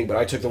say anything, but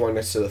I took the one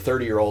next to the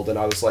 30-year-old, and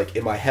I was like,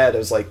 in my head, I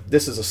was like,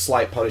 this is a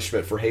slight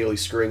punishment for Haley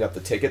screwing up the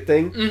ticket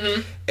thing.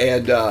 Mm-hmm.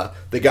 And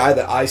the guy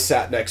that I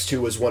sat next to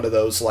was one of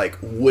those, like,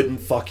 wouldn't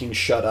fucking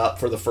shut up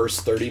for the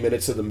first 30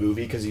 minutes of the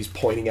movie because he's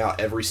pointing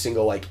out every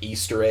single, like,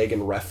 Easter egg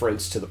and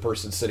reference to the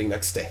person sitting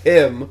next to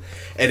him.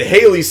 And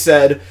Haley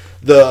said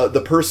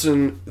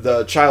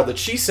the child that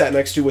she sat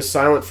next to was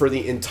silent for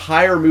the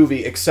entire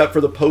movie except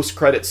for the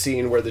post-credit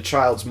scene where the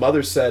child's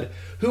mother said,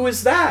 "Who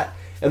is that?"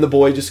 And the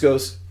boy just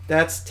goes,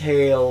 "That's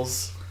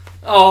Tails."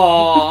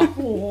 Aww.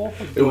 Oh,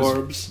 It was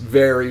adorbs.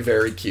 very,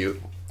 very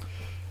cute.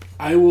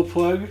 I will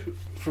plug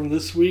from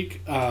this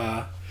week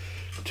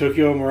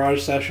Tokyo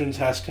Mirage Sessions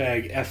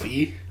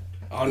 #FE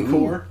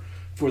Encore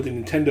for the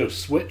Nintendo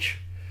Switch.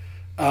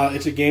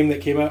 It's a game that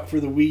came out for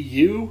the Wii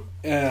U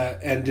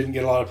and didn't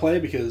get a lot of play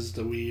because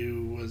the Wii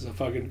U was a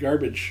fucking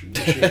garbage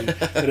machine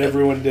that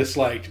everyone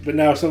disliked. But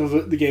now some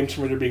of the games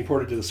from it are being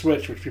ported to the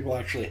Switch, which people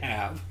actually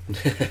have.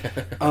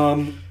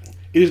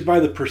 It is by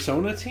the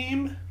Persona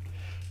team,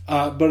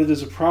 but it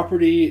is a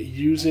property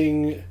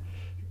using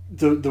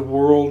the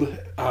world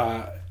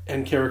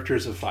and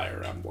characters of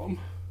Fire Emblem.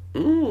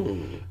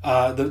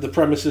 The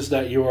premise is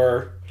that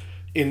you're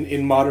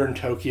in modern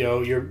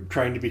Tokyo, you're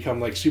trying to become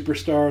like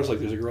superstars. Like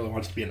there's a girl who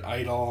wants to be an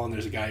idol, and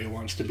there's a guy who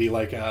wants to be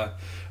like a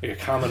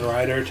Kamen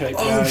Rider type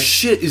guy. Oh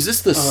shit! Is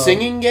this the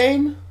singing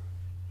game?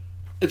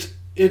 It's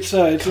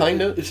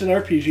Kinda? it's an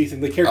RPG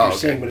thing. The characters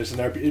okay. sing, but it's an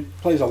RPG. It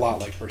plays a lot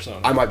like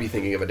Persona. I might be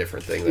thinking of a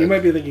different thing. Then. You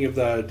might be thinking of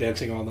the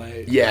Dancing All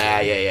Night.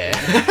 Yeah.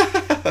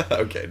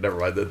 Okay, never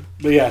mind then.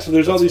 But yeah, so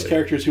there's all these funny.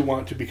 characters who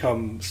want to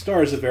become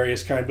stars of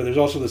various kind, but there's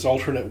also this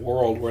alternate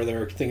world where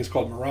there are things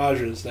called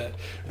mirages that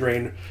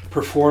drain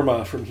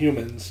performa from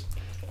humans.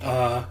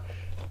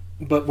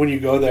 But when you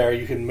go there,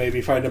 you can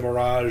maybe find a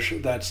Mirage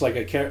that's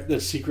like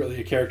that's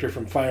secretly a character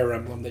from Fire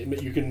Emblem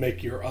that you can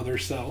make your other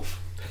self.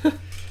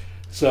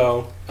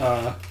 So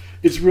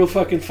it's real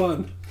fucking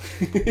fun.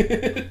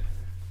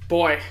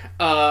 Boy,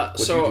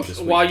 so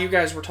while you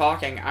guys were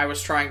talking, I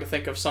was trying to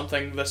think of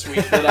something this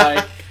week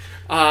that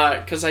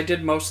because I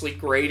did mostly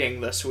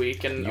grading this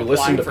week and you applying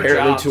listened for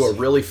apparently jobs. to a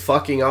really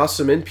fucking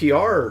awesome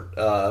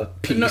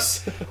NPR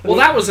piece. No, well,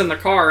 that was in the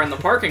car in the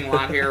parking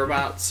lot here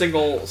about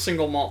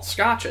single malt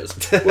scotches,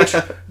 which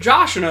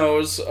Josh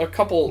knows. A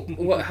couple,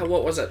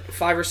 what was it,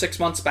 5 or 6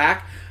 months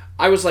back?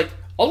 I was like,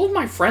 all of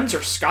my friends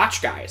are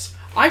Scotch guys.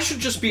 I should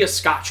just be a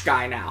Scotch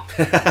guy now.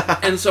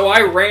 And so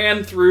I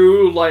ran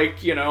through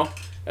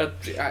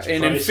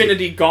an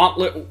Infinity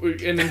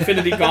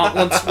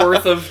Gauntlet's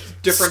worth of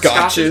different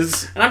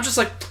scotches, and I'm just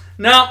like,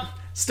 no,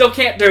 still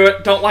can't do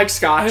it. Don't like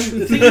Scotch.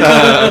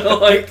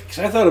 Because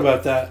I thought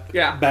about that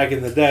back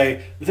in the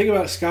day. The thing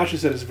about Scotch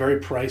is that it's very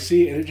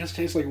pricey, and it just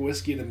tastes like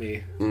whiskey to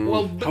me.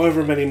 Well,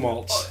 however many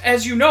malts.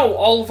 As you know,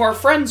 all of our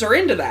friends are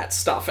into that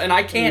stuff, and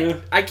I can't. Yeah.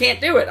 I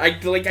can't do it. I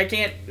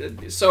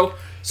can't. So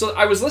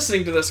I was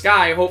listening to this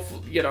guy.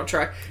 Hopefully,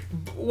 try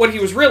what he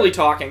was really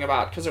talking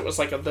about, because it was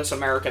like a This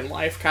American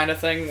Life kind of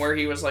thing, where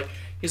he's like,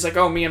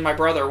 oh, me and my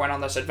brother went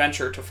on this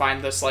adventure to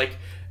find this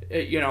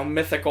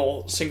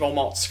mythical single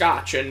malt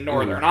Scotch in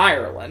Northern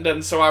Ireland,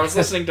 and so I was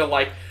listening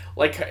to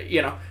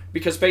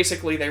because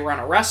basically they run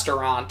a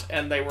restaurant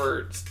and they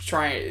were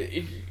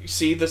trying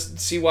see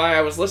why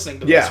I was listening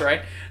to this,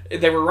 right?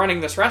 They were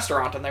running this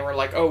restaurant and they were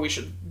like, oh, we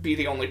should be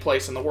the only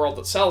place in the world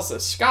that sells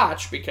this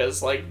Scotch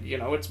because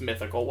it's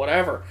mythical,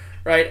 whatever,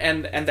 right?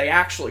 And they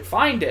actually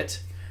find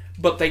it,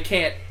 but they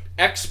can't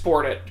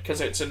export it because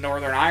it's in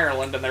Northern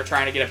Ireland and they're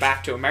trying to get it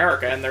back to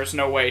America, and there's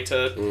no way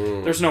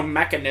to there's no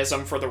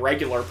mechanism for the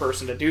regular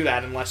person to do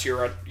that unless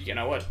you're a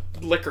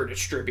liquor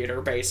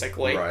distributor,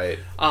 basically, right?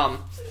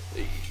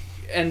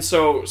 And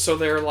so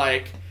they're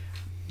like,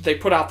 they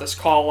put out this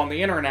call on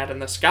the internet,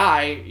 and this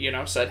guy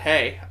said,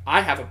 hey,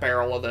 I have a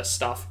barrel of this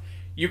stuff,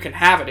 you can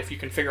have it if you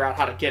can figure out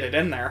how to get it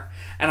in there.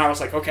 And I was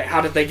like, okay, how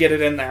did they get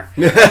it in there?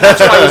 That's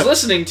what I was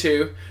listening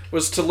to,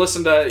 was to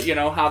listen to,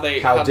 how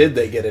did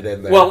they get it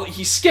in there? Well,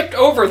 he skipped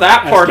over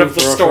that part of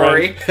the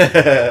story.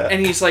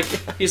 And he's like,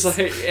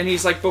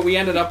 but we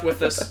ended up with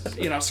this,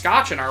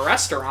 Scotch in our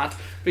restaurant.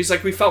 But he's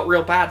like, we felt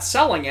real bad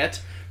selling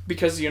it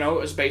because, it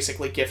was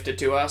basically gifted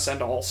to us,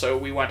 and also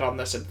we went on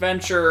this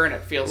adventure, and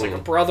it feels like a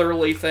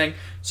brotherly thing.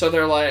 So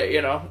they're like,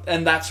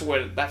 and that's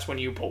when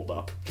you pulled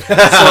up. So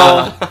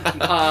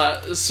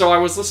I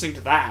was listening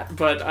to that,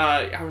 but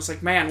I was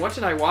like, man, what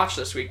did I watch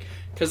this week?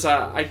 Because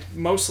I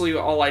mostly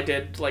all I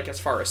did, as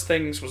far as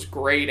things, was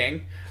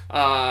grading.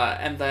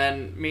 And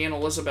then me and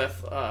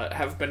Elizabeth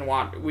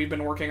we've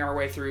been working our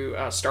way through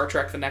Star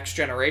Trek: The Next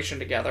Generation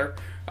together.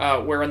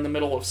 We're in the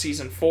middle of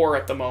season 4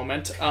 at the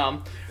moment,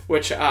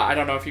 which I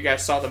don't know if you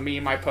guys saw the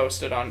meme I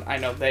posted on. I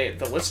know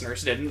the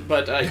listeners didn't,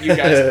 but you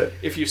guys,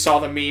 if you saw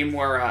the meme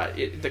where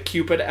the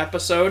Cupid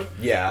episode,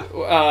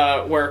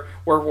 where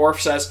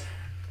Worf says,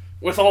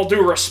 "With all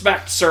due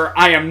respect, sir,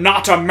 I am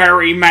not a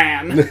merry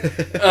man,"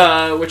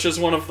 which is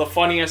one of the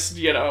funniest,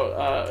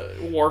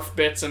 Worf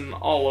bits in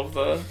all of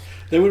the.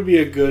 That would be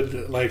a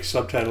good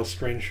subtitle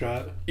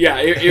screenshot. Yeah,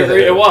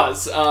 it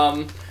was.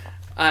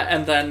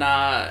 And then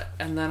I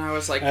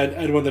was like, I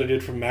had one that I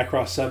did from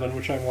Macross 7,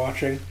 which I'm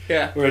watching.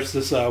 Yeah. Where it's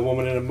this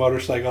woman in a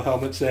motorcycle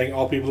helmet saying,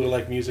 "All people who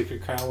like music are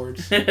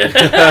cowards."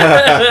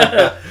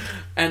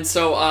 And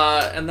so,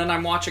 and then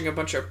I'm watching a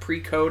bunch of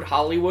pre-code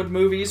Hollywood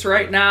movies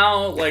right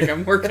now.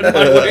 I'm working my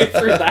way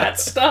through that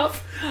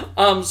stuff.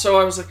 So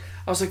I was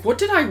like, what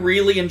did I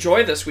really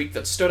enjoy this week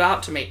that stood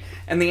out to me?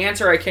 And the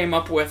answer I came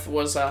up with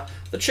was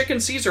the chicken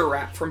Caesar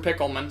wrap from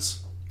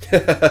Pickleman's.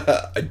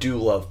 I do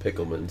love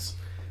Pickleman's.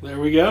 There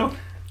we go.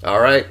 All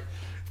right.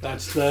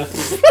 That's the...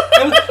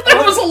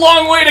 It was a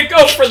long way to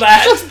go for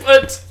that,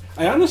 but...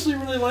 I honestly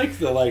really like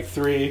the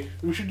 3...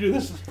 We should do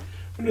this...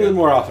 We do it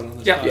more often on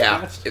this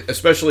podcast. Yeah,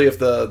 especially if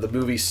the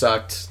movie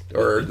sucked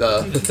or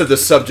the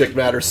subject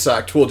matter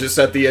sucked. We'll just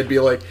at the end be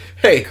like,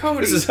 hey,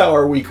 Cody, this is how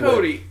our week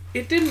went.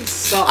 It didn't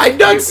suck. I'm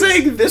not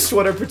saying this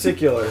one in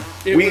particular.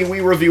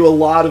 We review a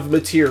lot of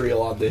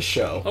material on this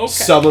show. Okay.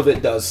 Some of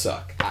it does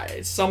suck.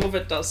 Some of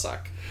it does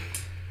suck.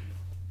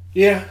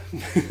 Yeah,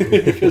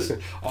 because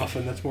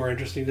often that's more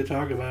interesting to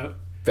talk about.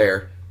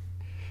 Fair.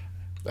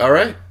 All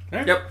right.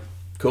 Yep.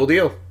 Cool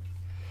deal.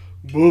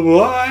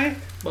 Bye-bye.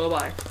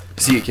 Bye-bye.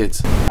 See you,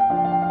 kids.